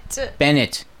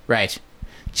 Bennett. Right.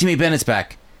 Jimmy Bennett's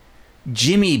back.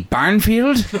 Jimmy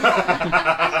Barnfield?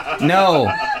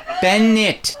 No,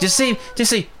 Bennett. Just say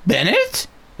Bennett.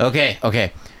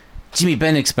 Okay. Jimmy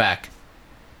Bennett's back.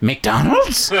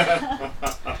 McDonald's? No,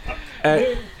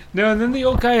 and then the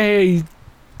old guy,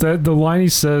 the line he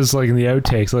says, like in the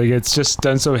outtakes, like it's just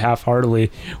done so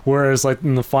half-heartedly. Whereas, like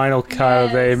in the final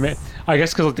cut, I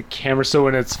guess because like the camera's so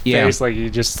in its face, like he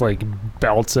just like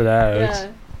belts it out.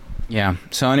 Yeah.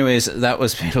 So, anyways, that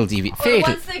was Fatal Deviation. Or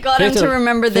once they got him to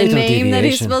remember the name that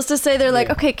he's supposed to say, they're like,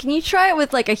 okay, can you try it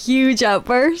with like a huge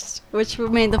outburst? Which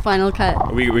made the final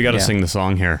cut. We got to sing the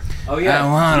song here. Oh yeah. I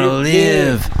want to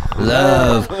live,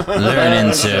 love, learn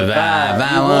and survive.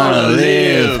 I want to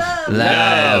live,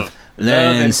 love,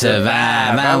 learn and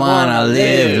survive. I want to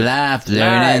live, laugh,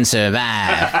 learn and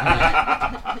survive.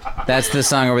 That's the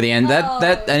song over the end.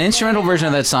 That an instrumental version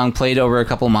of that song played over a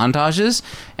couple montages,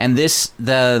 and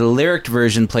the lyric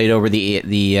version played over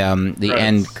the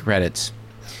end credits.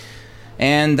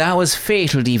 And that was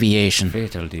Fatal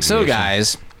Deviation. So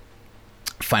guys,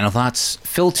 final thoughts.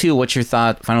 Phil 2, what's your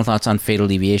final thoughts on Fatal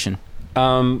Deviation?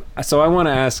 So I want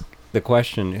to ask the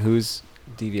question: whose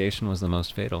deviation was the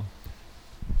most fatal?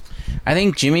 I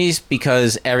think Jimmy's,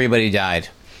 because everybody died.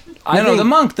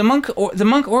 The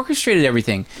monk orchestrated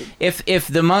everything. If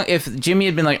Jimmy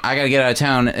had been like, I gotta get out of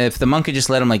town, if the monk had just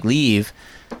let him like leave,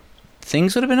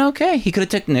 things would have been okay. He could have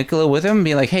took Nicola with him and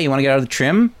be like, hey, you want to get out of the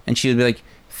trim? And she would be like,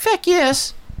 feck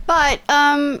yes. But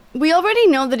we already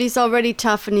know that he's already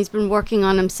tough and he's been working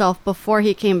on himself before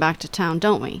he came back to town,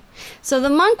 don't we? So the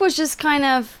monk was just kind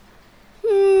of,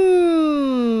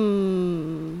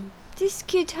 this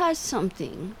kid has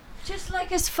something, just like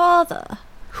his father.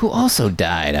 Who also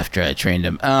died after I trained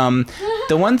him.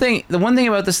 The one thing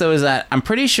about this though is that I'm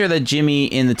pretty sure that Jimmy,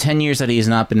 in the 10 years that he has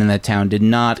not been in that town, did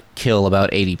not kill about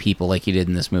 80 people like he did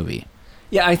in this movie.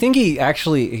 Yeah, I think he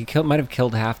might have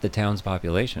killed half the town's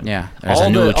population. Yeah, there's a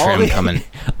new trim coming.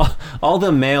 All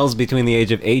the males between the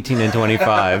age of 18 and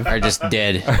 25 are just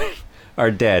dead.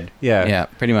 Are dead. Yeah. Yeah,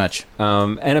 pretty much.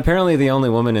 And apparently the only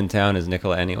woman in town is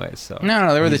Nicola anyways. So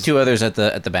no, there were the two others at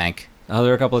the bank. Oh,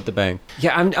 there are a couple at the bank.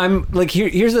 Yeah, I'm like,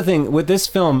 here's the thing with this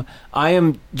film.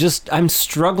 I'm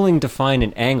struggling to find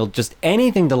an angle, just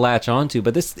anything to latch onto.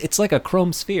 But it's like a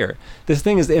chrome sphere. This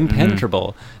thing is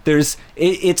impenetrable.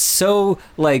 It's so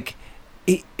like,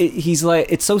 he's like,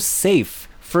 it's so safe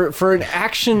for an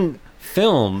action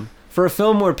film. For a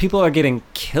film where people are getting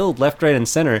killed left, right, and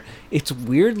center, it's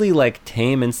weirdly like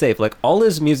tame and safe. Like all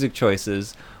his music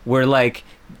choices were like,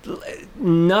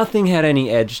 nothing had any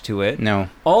edge to it. No.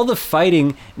 All the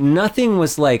fighting, nothing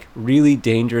was like really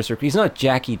dangerous, or he's not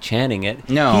Jackie Channing it.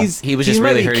 No, he was just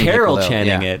really hurting Carol people,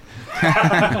 Channing yeah.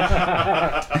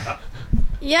 it.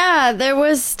 Yeah, there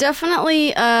was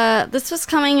definitely this was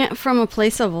coming from a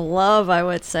place of love, I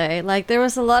would say. Like there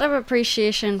was a lot of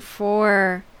appreciation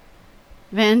for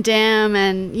Van Damme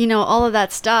and all of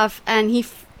that stuff, and he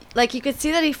like you could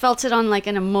see that he felt it on like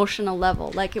an emotional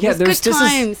level. Like it was good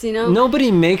times,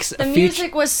 Nobody makes the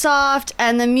music was soft,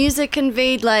 and the music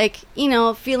conveyed like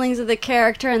feelings of the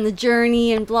character and the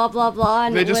journey and blah blah blah.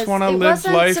 And they just want to live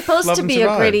life, wasn't supposed love to and be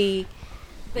survive. a gritty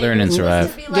thing. Learn and survive. It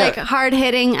was supposed to be like hard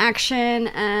hitting action,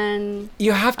 and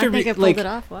you have to I think I pulled it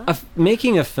off well.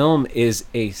 Making a film is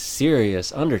a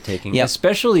serious undertaking,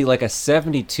 especially like a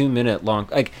 72-minute long.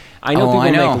 Like I know people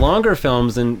make longer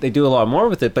films and they do a lot more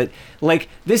with it, but like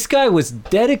this guy was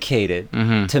dedicated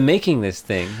to making this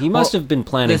thing. He must have been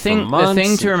planning for months. The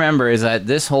thing to remember is that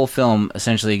this whole film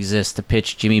essentially exists to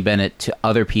pitch Jimmy Bennett to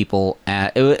other people.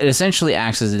 It essentially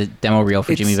acts as a demo reel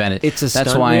for Jimmy Bennett. It's a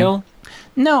stunt reel?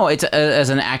 No, it's as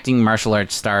an acting martial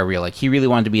arts star. He really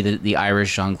wanted to be the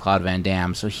Irish Jean-Claude Van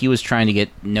Damme, so he was trying to get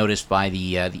noticed by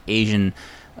the Asian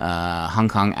Hong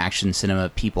Kong action cinema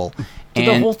people. But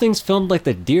the whole thing's filmed like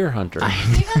The Deer Hunter.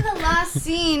 Even the last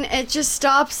scene, it just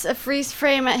stops a freeze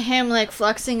frame at him like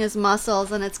flexing his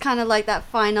muscles, and it's kind of like that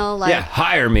final like. Yeah,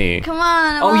 hire me. Come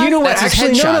on. Oh, you know what? That's his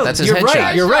Actually, headshot. no, That's his you're headshot.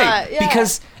 right. You're right. Yeah.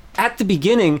 Because at the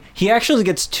beginning, he actually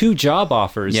gets 2 job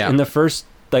offers in the first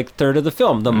third of the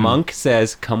film. The monk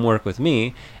says, "Come work with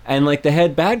me," and like the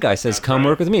head bad guy says, "Come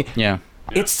work with me." Yeah.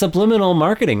 It's subliminal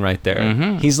marketing right there.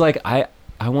 Mm-hmm. He's like,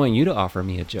 I want you to offer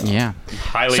me a job. Yeah.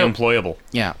 Highly employable.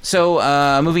 Yeah. So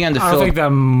moving on to Phil. I don't think that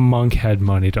monk had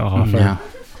money to offer. No.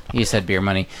 He said beer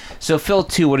money. So Phil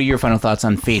 2, what are your final thoughts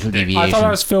on Fatal Deviation? I thought that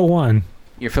was Phil 1.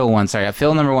 You're Phil 1, sorry.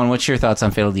 Phil number 1, what's your thoughts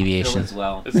on Fatal Deviation? As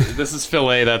well. This is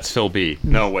Phil A, that's Phil B.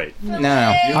 No, wait. No.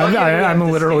 I'm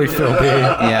literally Phil B.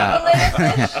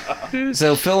 Yeah.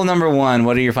 So Phil number 1,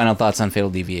 what are your final thoughts on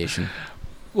Fatal Deviation?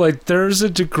 Like, there's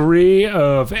a degree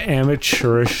of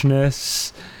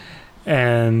amateurishness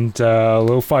and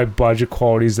lo-fi budget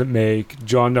qualities that make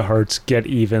John DeHart's Get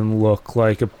Even look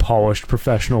like a polished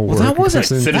professional work. That wasn't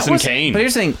Citizen Kane. But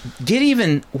here's the thing: Get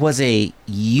Even was a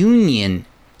union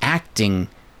acting,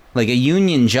 like a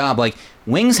union job. Like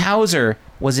Wings Hauser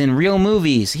was in real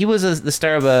movies. He was the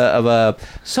star of a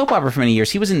soap opera for many years.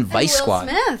 He was in Vice Squad.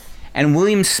 Smith. And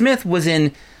William Smith was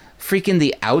in freaking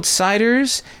The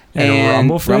Outsiders and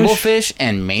Rumblefish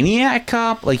and Maniac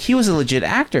Cop. Like he was a legit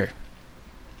actor.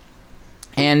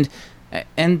 And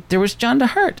there was John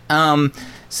DeHart.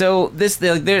 So this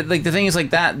the thing is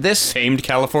like that this famed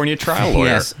California trial lawyer.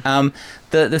 Yes.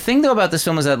 The thing though about this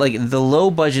film is that like the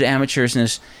low budget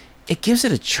amateurishness, it gives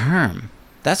it a charm.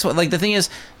 That's what the thing is,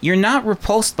 you're not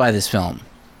repulsed by this film.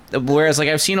 Whereas like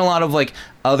I've seen a lot of like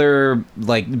other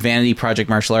like vanity project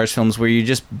martial arts films where you're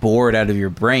just bored out of your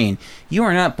brain. You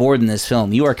are not bored in this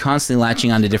film. You are constantly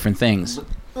latching onto different things.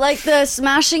 Like the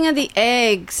smashing of the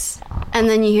eggs, and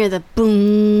then you hear the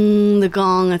boom, the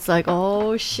gong. It's like,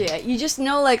 oh shit! You just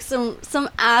know like some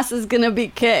ass is gonna be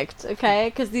kicked, okay?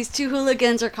 Because these 2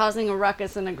 hooligans are causing a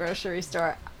ruckus in a grocery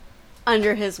store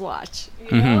under his watch.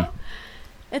 You know?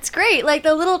 It's great. Like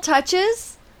the little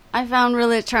touches, I found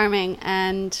really charming,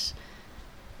 and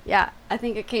yeah, I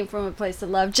think it came from a place of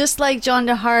love, just like John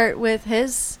DeHart with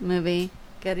his movie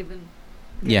Get Even.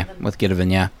 With Get Even,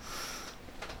 yeah.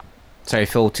 Sorry,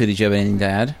 Phil, too, did you have anything to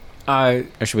add? Or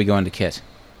should we go into Kit?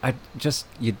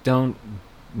 You don't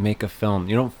make a film,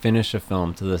 you don't finish a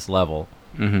film to this level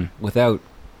without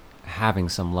having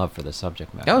some love for the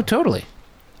subject matter. Oh, totally.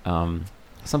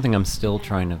 Something I'm still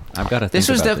trying to. I've got to think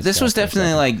about this was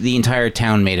definitely like the entire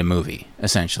town made a movie,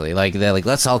 essentially. Like they're like,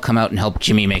 let's all come out and help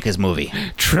Jimmy make his movie.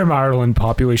 Trim Ireland,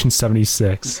 population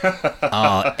 76.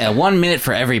 1 minute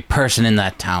for every person in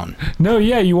that town. No,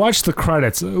 yeah, you watch the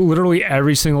credits. Literally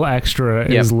every single extra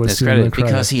is listed in the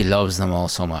credits. Because he loves them all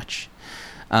so much.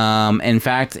 In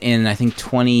fact, in I think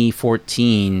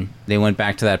 2014, they went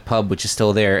back to that pub, which is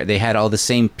still there. They had all the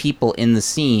same people in the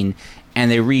scene, and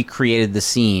they recreated the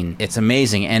scene. It's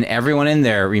amazing, and everyone in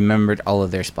there remembered all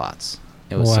of their spots.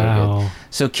 It was so good.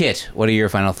 So, Kit, what are your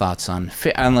final thoughts on?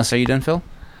 Are you done, Phil?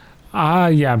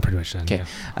 Yeah, I'm pretty much done. Okay,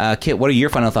 Kit, what are your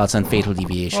final thoughts on Fatal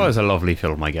Deviation? Oh, it's a lovely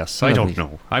film, I guess. I don't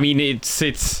know. I mean, it's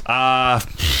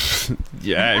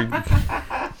yeah.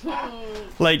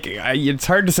 Like, it's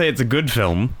hard to say it's a good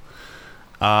film.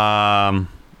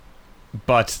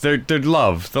 But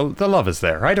the love is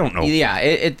there. I don't know.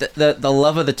 Yeah, the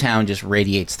love of the town just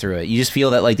radiates through it. You just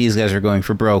feel that like these guys are going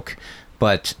for broke,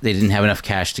 but they didn't have enough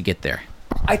cash to get there.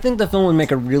 I think the film would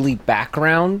make a really I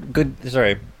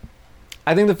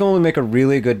think the film would make a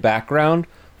really good background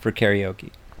for karaoke.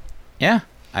 Yeah,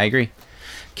 I agree.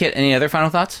 Kit, any other final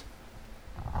thoughts?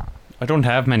 I don't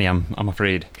have many, I'm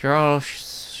afraid. You're all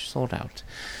sold out.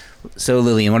 So,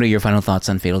 Lillian, what are your final thoughts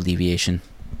on Fatal Deviation?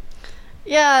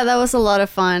 Yeah, that was a lot of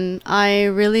fun. I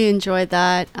really enjoyed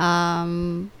that.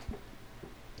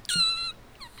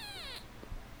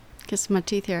 Kiss my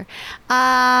teeth here.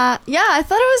 Yeah, I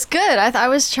thought it was good. I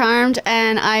was charmed,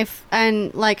 and I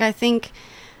think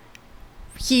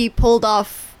he pulled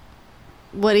off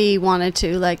what he wanted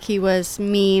to. Like, he was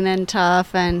mean and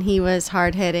tough, and he was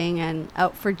hard hitting and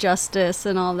out for justice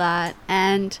and all that.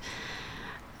 And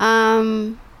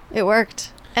it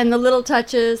worked. And the little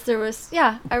touches,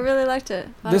 I really liked it.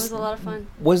 That was a lot of fun.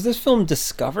 Was this film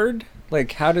discovered?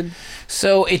 Like, how did...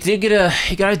 So, it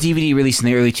got a DVD release in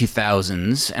the early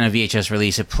 2000s, and a VHS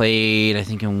release. It played, I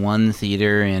think, in one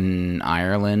theater in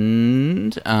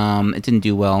Ireland. It didn't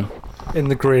do well. In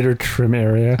the Greater Trim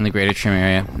area. The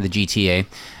GTA.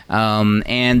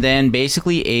 And then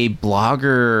basically a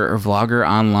blogger or vlogger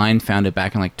online found it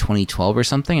back in like 2012 or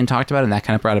something and talked about it, and that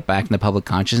kind of brought it back into public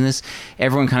consciousness.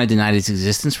 Everyone kind of denied its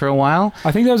existence for a while.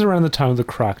 I think that was around the time of the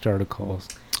Cracked articles.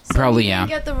 So Probably, he yeah. didn't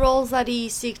get the roles that he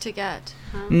seek to get.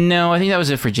 Huh? No, I think that was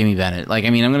it for Jimmy Bennett. Like, I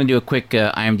mean, I'm going to do a quick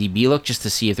IMDb look just to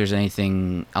see if there's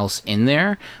anything else in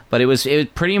there. But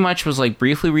it pretty much was like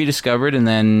briefly rediscovered, and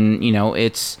then, you know,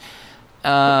 it's...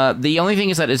 the only thing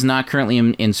is that it's not currently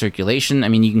in circulation. I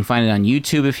mean, you can find it on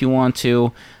YouTube if you want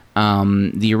to.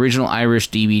 The original Irish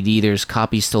DVD, there's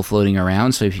copies still floating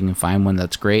around, so if you can find one,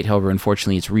 that's great. However,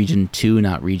 unfortunately, it's Region 2,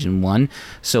 not Region 1,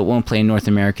 so it won't play in North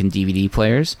American DVD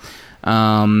players.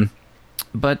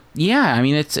 But yeah, I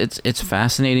mean, it's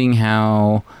fascinating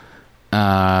how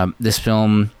this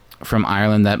film from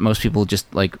Ireland that most people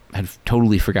just like have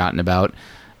totally forgotten about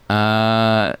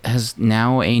has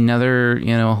now another,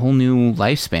 you know, a whole new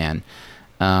lifespan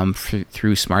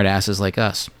through smartasses like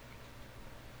us.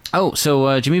 Oh,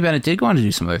 so Jimmy Bennett did go on to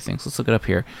do some other things. Let's look it up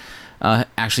here.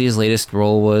 Actually, his latest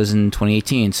role was in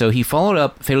 2018. So he followed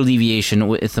up Fatal Deviation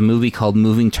with a movie called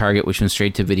Moving Target, which went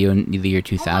straight to video in the year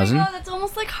 2000. Oh my god, that's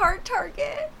almost like Hard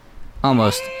Target.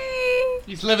 Almost.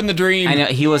 He's living the dream. I know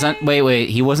he was on. Wait.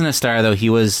 He wasn't a star though. He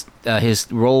was.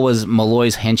 His role was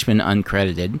Malloy's henchman,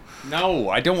 uncredited. No,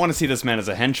 I don't want to see this man as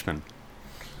a henchman.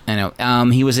 I know.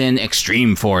 He was in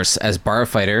Extreme Force as bar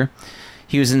fighter.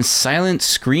 He was in Silent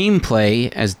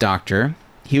Screenplay as Doctor.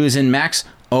 He was in Max.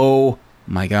 Oh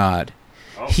my God.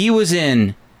 Oh. He was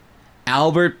in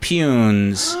Albert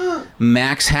Pune's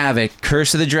Max Havoc: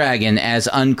 Curse of the Dragon as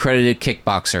uncredited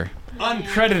kickboxer.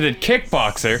 Uncredited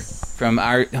kickboxer. From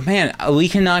our man, we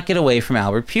cannot get away from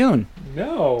Albert Pune.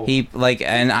 No. He's got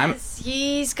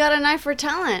an eye for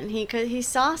talent. He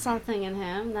saw something in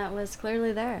him that was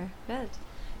clearly there. Good.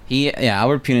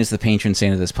 Albert Pune is the patron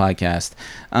saint of this podcast.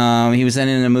 He was then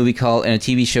in a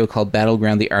TV show called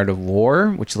Battleground: The Art of War,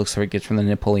 which looks like it's from the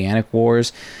Napoleonic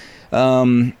Wars.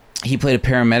 He played a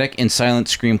paramedic in Silent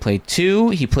Screenplay 2.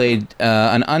 He played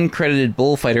an uncredited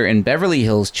bullfighter in Beverly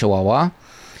Hills, Chihuahua.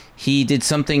 He did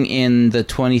something in the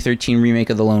 2013 remake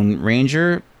of The Lone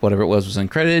Ranger. Whatever it was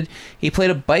uncredited. He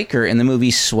played a biker in the movie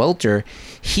Swelter.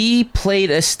 He played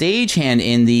a stagehand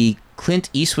in the Clint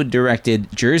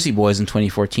Eastwood-directed Jersey Boys in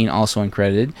 2014, also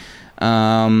uncredited.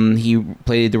 He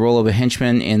played the role of a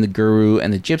henchman in The Guru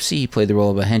and the Gypsy. He played the role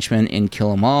of a henchman in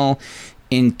Kill 'Em All.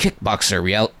 In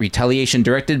Kickboxer: Retaliation,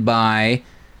 directed by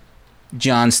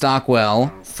John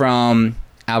Stockwell from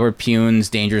Albert Pune's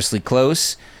Dangerously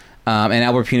Close. And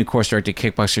Albert Pune, of course, directed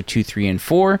Kickboxer 2, 3, and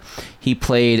 4. He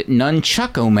played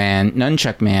Nunchuck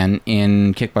Man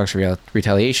in Kickboxer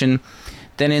Retaliation.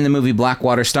 Then in the movie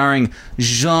Blackwater, starring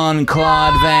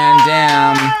Jean-Claude Van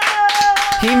Damme.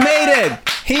 He made it!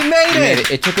 He made it!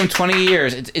 It took him 20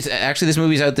 years. It's actually, this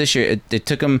movie's out this year. It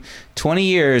took him 20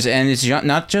 years, and it's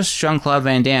not just Jean-Claude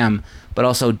Van Damme, but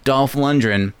also Dolph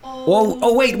Lundgren.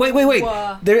 Wait.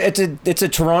 It's a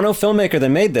Toronto filmmaker that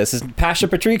made this. It's Pasha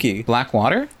Patricky.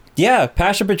 Blackwater? Yeah,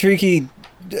 Pasha Patricky.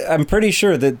 I'm pretty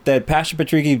sure that Pasha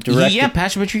Patricky directed. Yeah,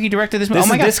 Pasha Patricky directed this movie. Oh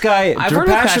my God. This guy. I've heard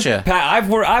of Pasha.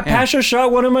 Pasha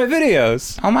shot one of my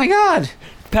videos. Oh my God.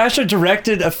 Pasha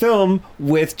directed a film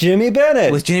with Jimmy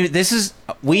Bennett.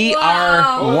 We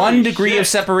are 1 degree of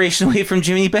separation away from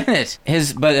Jimmy Bennett.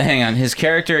 His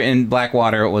character in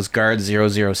Blackwater was Guard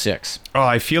 006. Oh,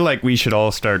 I feel like we should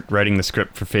all start writing the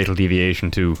script for Fatal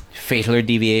Deviation too. Fatal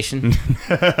Deviation?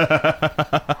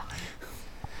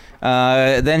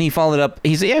 Then he followed up.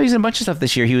 He's in a bunch of stuff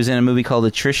this year. He was in a movie called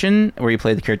Attrition, where he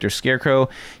played the character Scarecrow.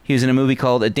 He was in a movie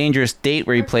called A Dangerous Date,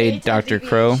 where he played Dr.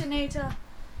 Crow.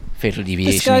 Fatal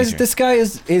Deviation. This guy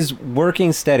is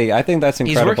working steady. I think that's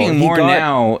incredible. He's working more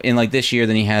now in like this year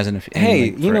than he has in.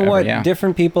 You know what? Yeah.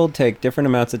 Different people take different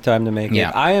amounts of time to make it.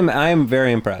 I am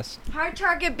very impressed. Hard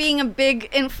Target being a big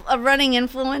a running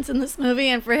influence in this movie,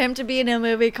 and for him to be in a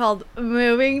movie called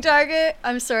Moving Target,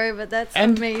 I'm sorry, but that's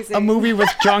amazing. A movie with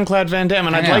Jean-Claude Van Damme,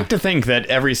 and I'd like to think that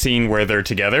every scene where they're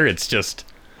together, it's just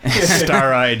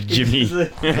star-eyed Jimmy.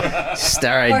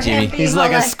 Star-eyed Jimmy. He's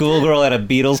like a schoolgirl at a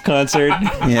Beatles concert.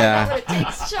 Yeah.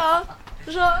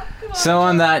 So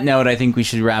on that note, I think we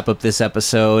should wrap up this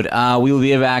episode. We will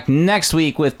be back next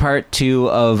week with part 2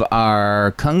 of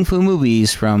our Kung Fu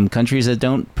movies from countries that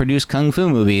don't produce Kung Fu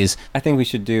movies. I think we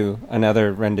should do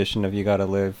another rendition of You Gotta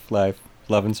Live, Life,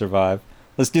 Love and Survive.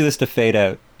 Let's do this to fade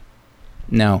out.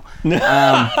 No. You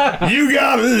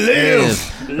gotta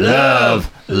live,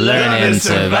 love, learn and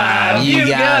survive. You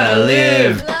gotta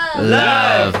live,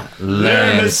 love,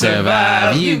 learn and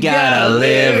survive. You gotta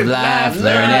live, laugh,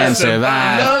 learn and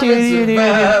survive.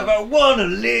 I wanna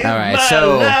live my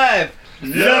life.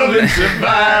 Love and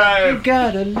survive. You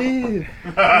gotta live.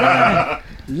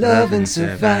 Love and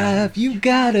survive. You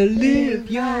gotta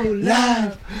live your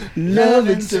life. Love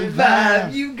and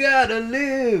survive. You gotta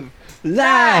live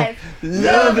life.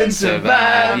 Love and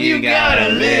survive. You gotta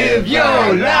live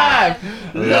your life.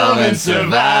 Love and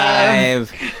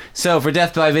survive. So for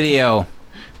Death by Video,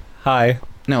 Hi.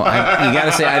 no, you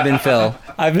gotta say I've been Phil.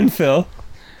 I've been Phil.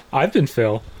 I've been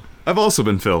Phil. I've also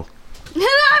been Phil. And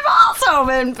I've also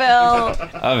been Phil.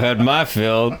 I've had my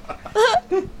fill.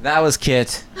 That was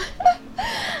Kit.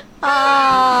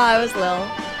 I was Lil.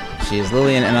 She is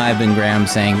Lillian, and I've been Graham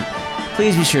saying,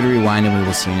 please be sure to rewind, and we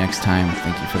will see you next time.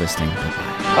 Thank you for listening.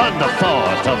 Bye-bye. On the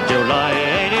 4th of July,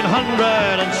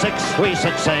 1806, we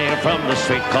set sail from the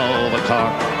sweet cove of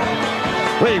Cork.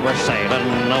 We were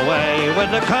sailing away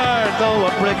with the cargo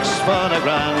of bricks for the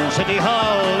Grand City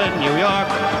Hall in New York.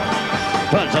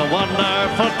 'Twas a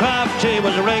wonderful craft, she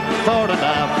was rigged fore and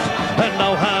aft, and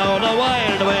know how the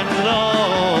wild wind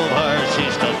over. She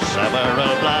stood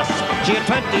several blasts, she had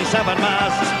 27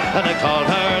 masts, and they called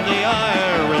her the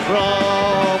Irish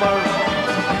Rover.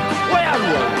 We had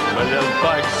 1 million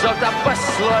bags of the best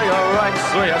lager rights,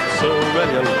 we had 2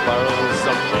 million barrels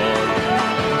of corn.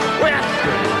 We had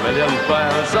 3 million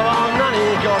barrels of our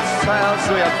nanny goat's tails,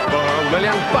 we had 4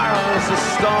 million barrels of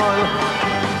stone.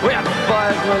 We had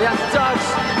 5 million dogs,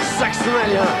 6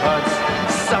 million huts,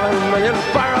 7 million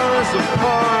barrels of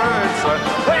ports.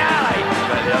 We had 8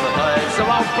 million hides of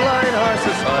our blind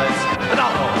horses' hides, and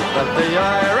all of the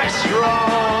Irish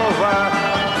Rover.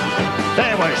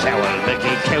 There was our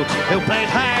Mickey Cute, who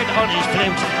played hard on his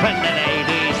flute when the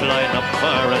ladies lined up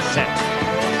for a set.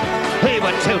 He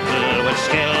would tootle with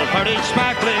skill for each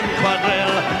sparkling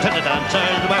quadrille, till the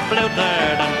dancers were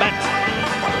fluted and bent.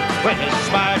 With his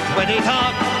smart, witty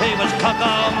talk, he was cock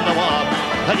on the walk,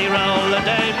 and he rolled the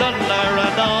Dame under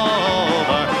and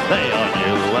over. They all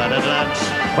knew at a glance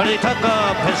when he took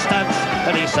up his stance,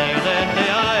 and he sailed in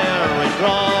the Irish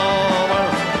Rover.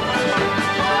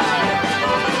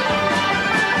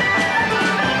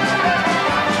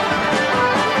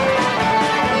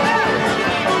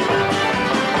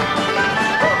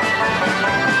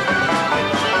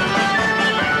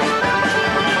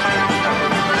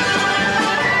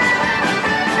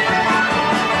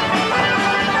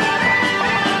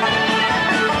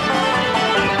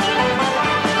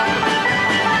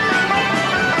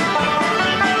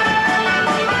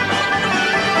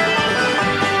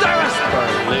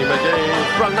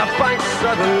 From the banks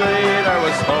of the Lee, there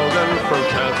was Hogan from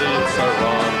County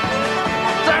Tyrone.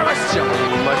 There was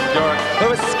Johnny McGurk, who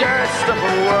was scared stiff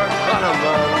of work, and a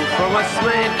man from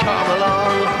Westmeath come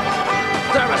along.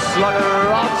 There was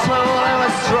Slugger O'Toole, who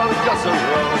was drunk as a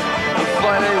road, and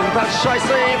fighting that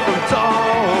shicey from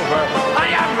Dover. And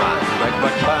young man Mick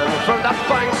McCann from the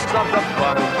banks of the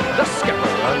Bann, the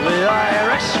skipper and the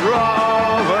Irish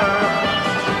Rover.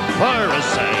 For a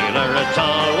sailor, it's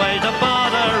always a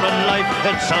bother in life.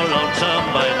 It's so lonesome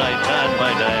by night and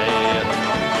by day.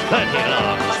 Then he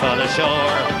longs for the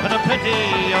shore and a pretty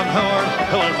young whore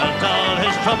who will melt all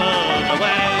his troubles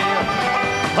away.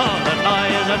 All the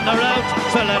noise and the rout,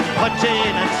 filling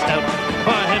punching and stout,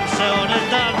 for him soon is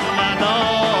done and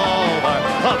over.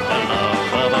 Of the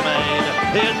love of a maid,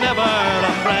 he is never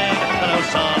afraid, and a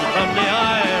song from the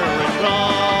Irish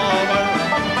Rover.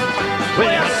 We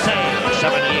have sailed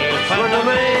 7 years when the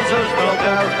measles broke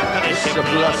out, and he ship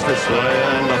lost its way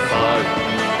in the fog.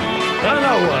 And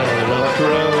the whale of a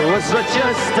crew was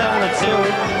just down at 2,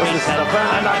 with the skipper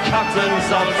and the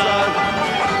captain's on flood.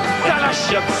 And the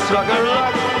ship struck a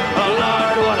rock, oh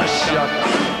Lord, what a shock.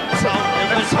 So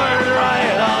it turned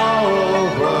right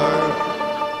over,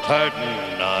 turning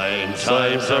 9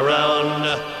 times around.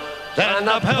 Then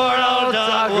the poor old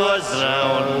dog was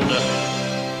drowned.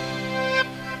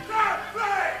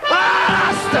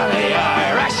 To the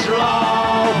Irish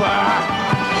Rover.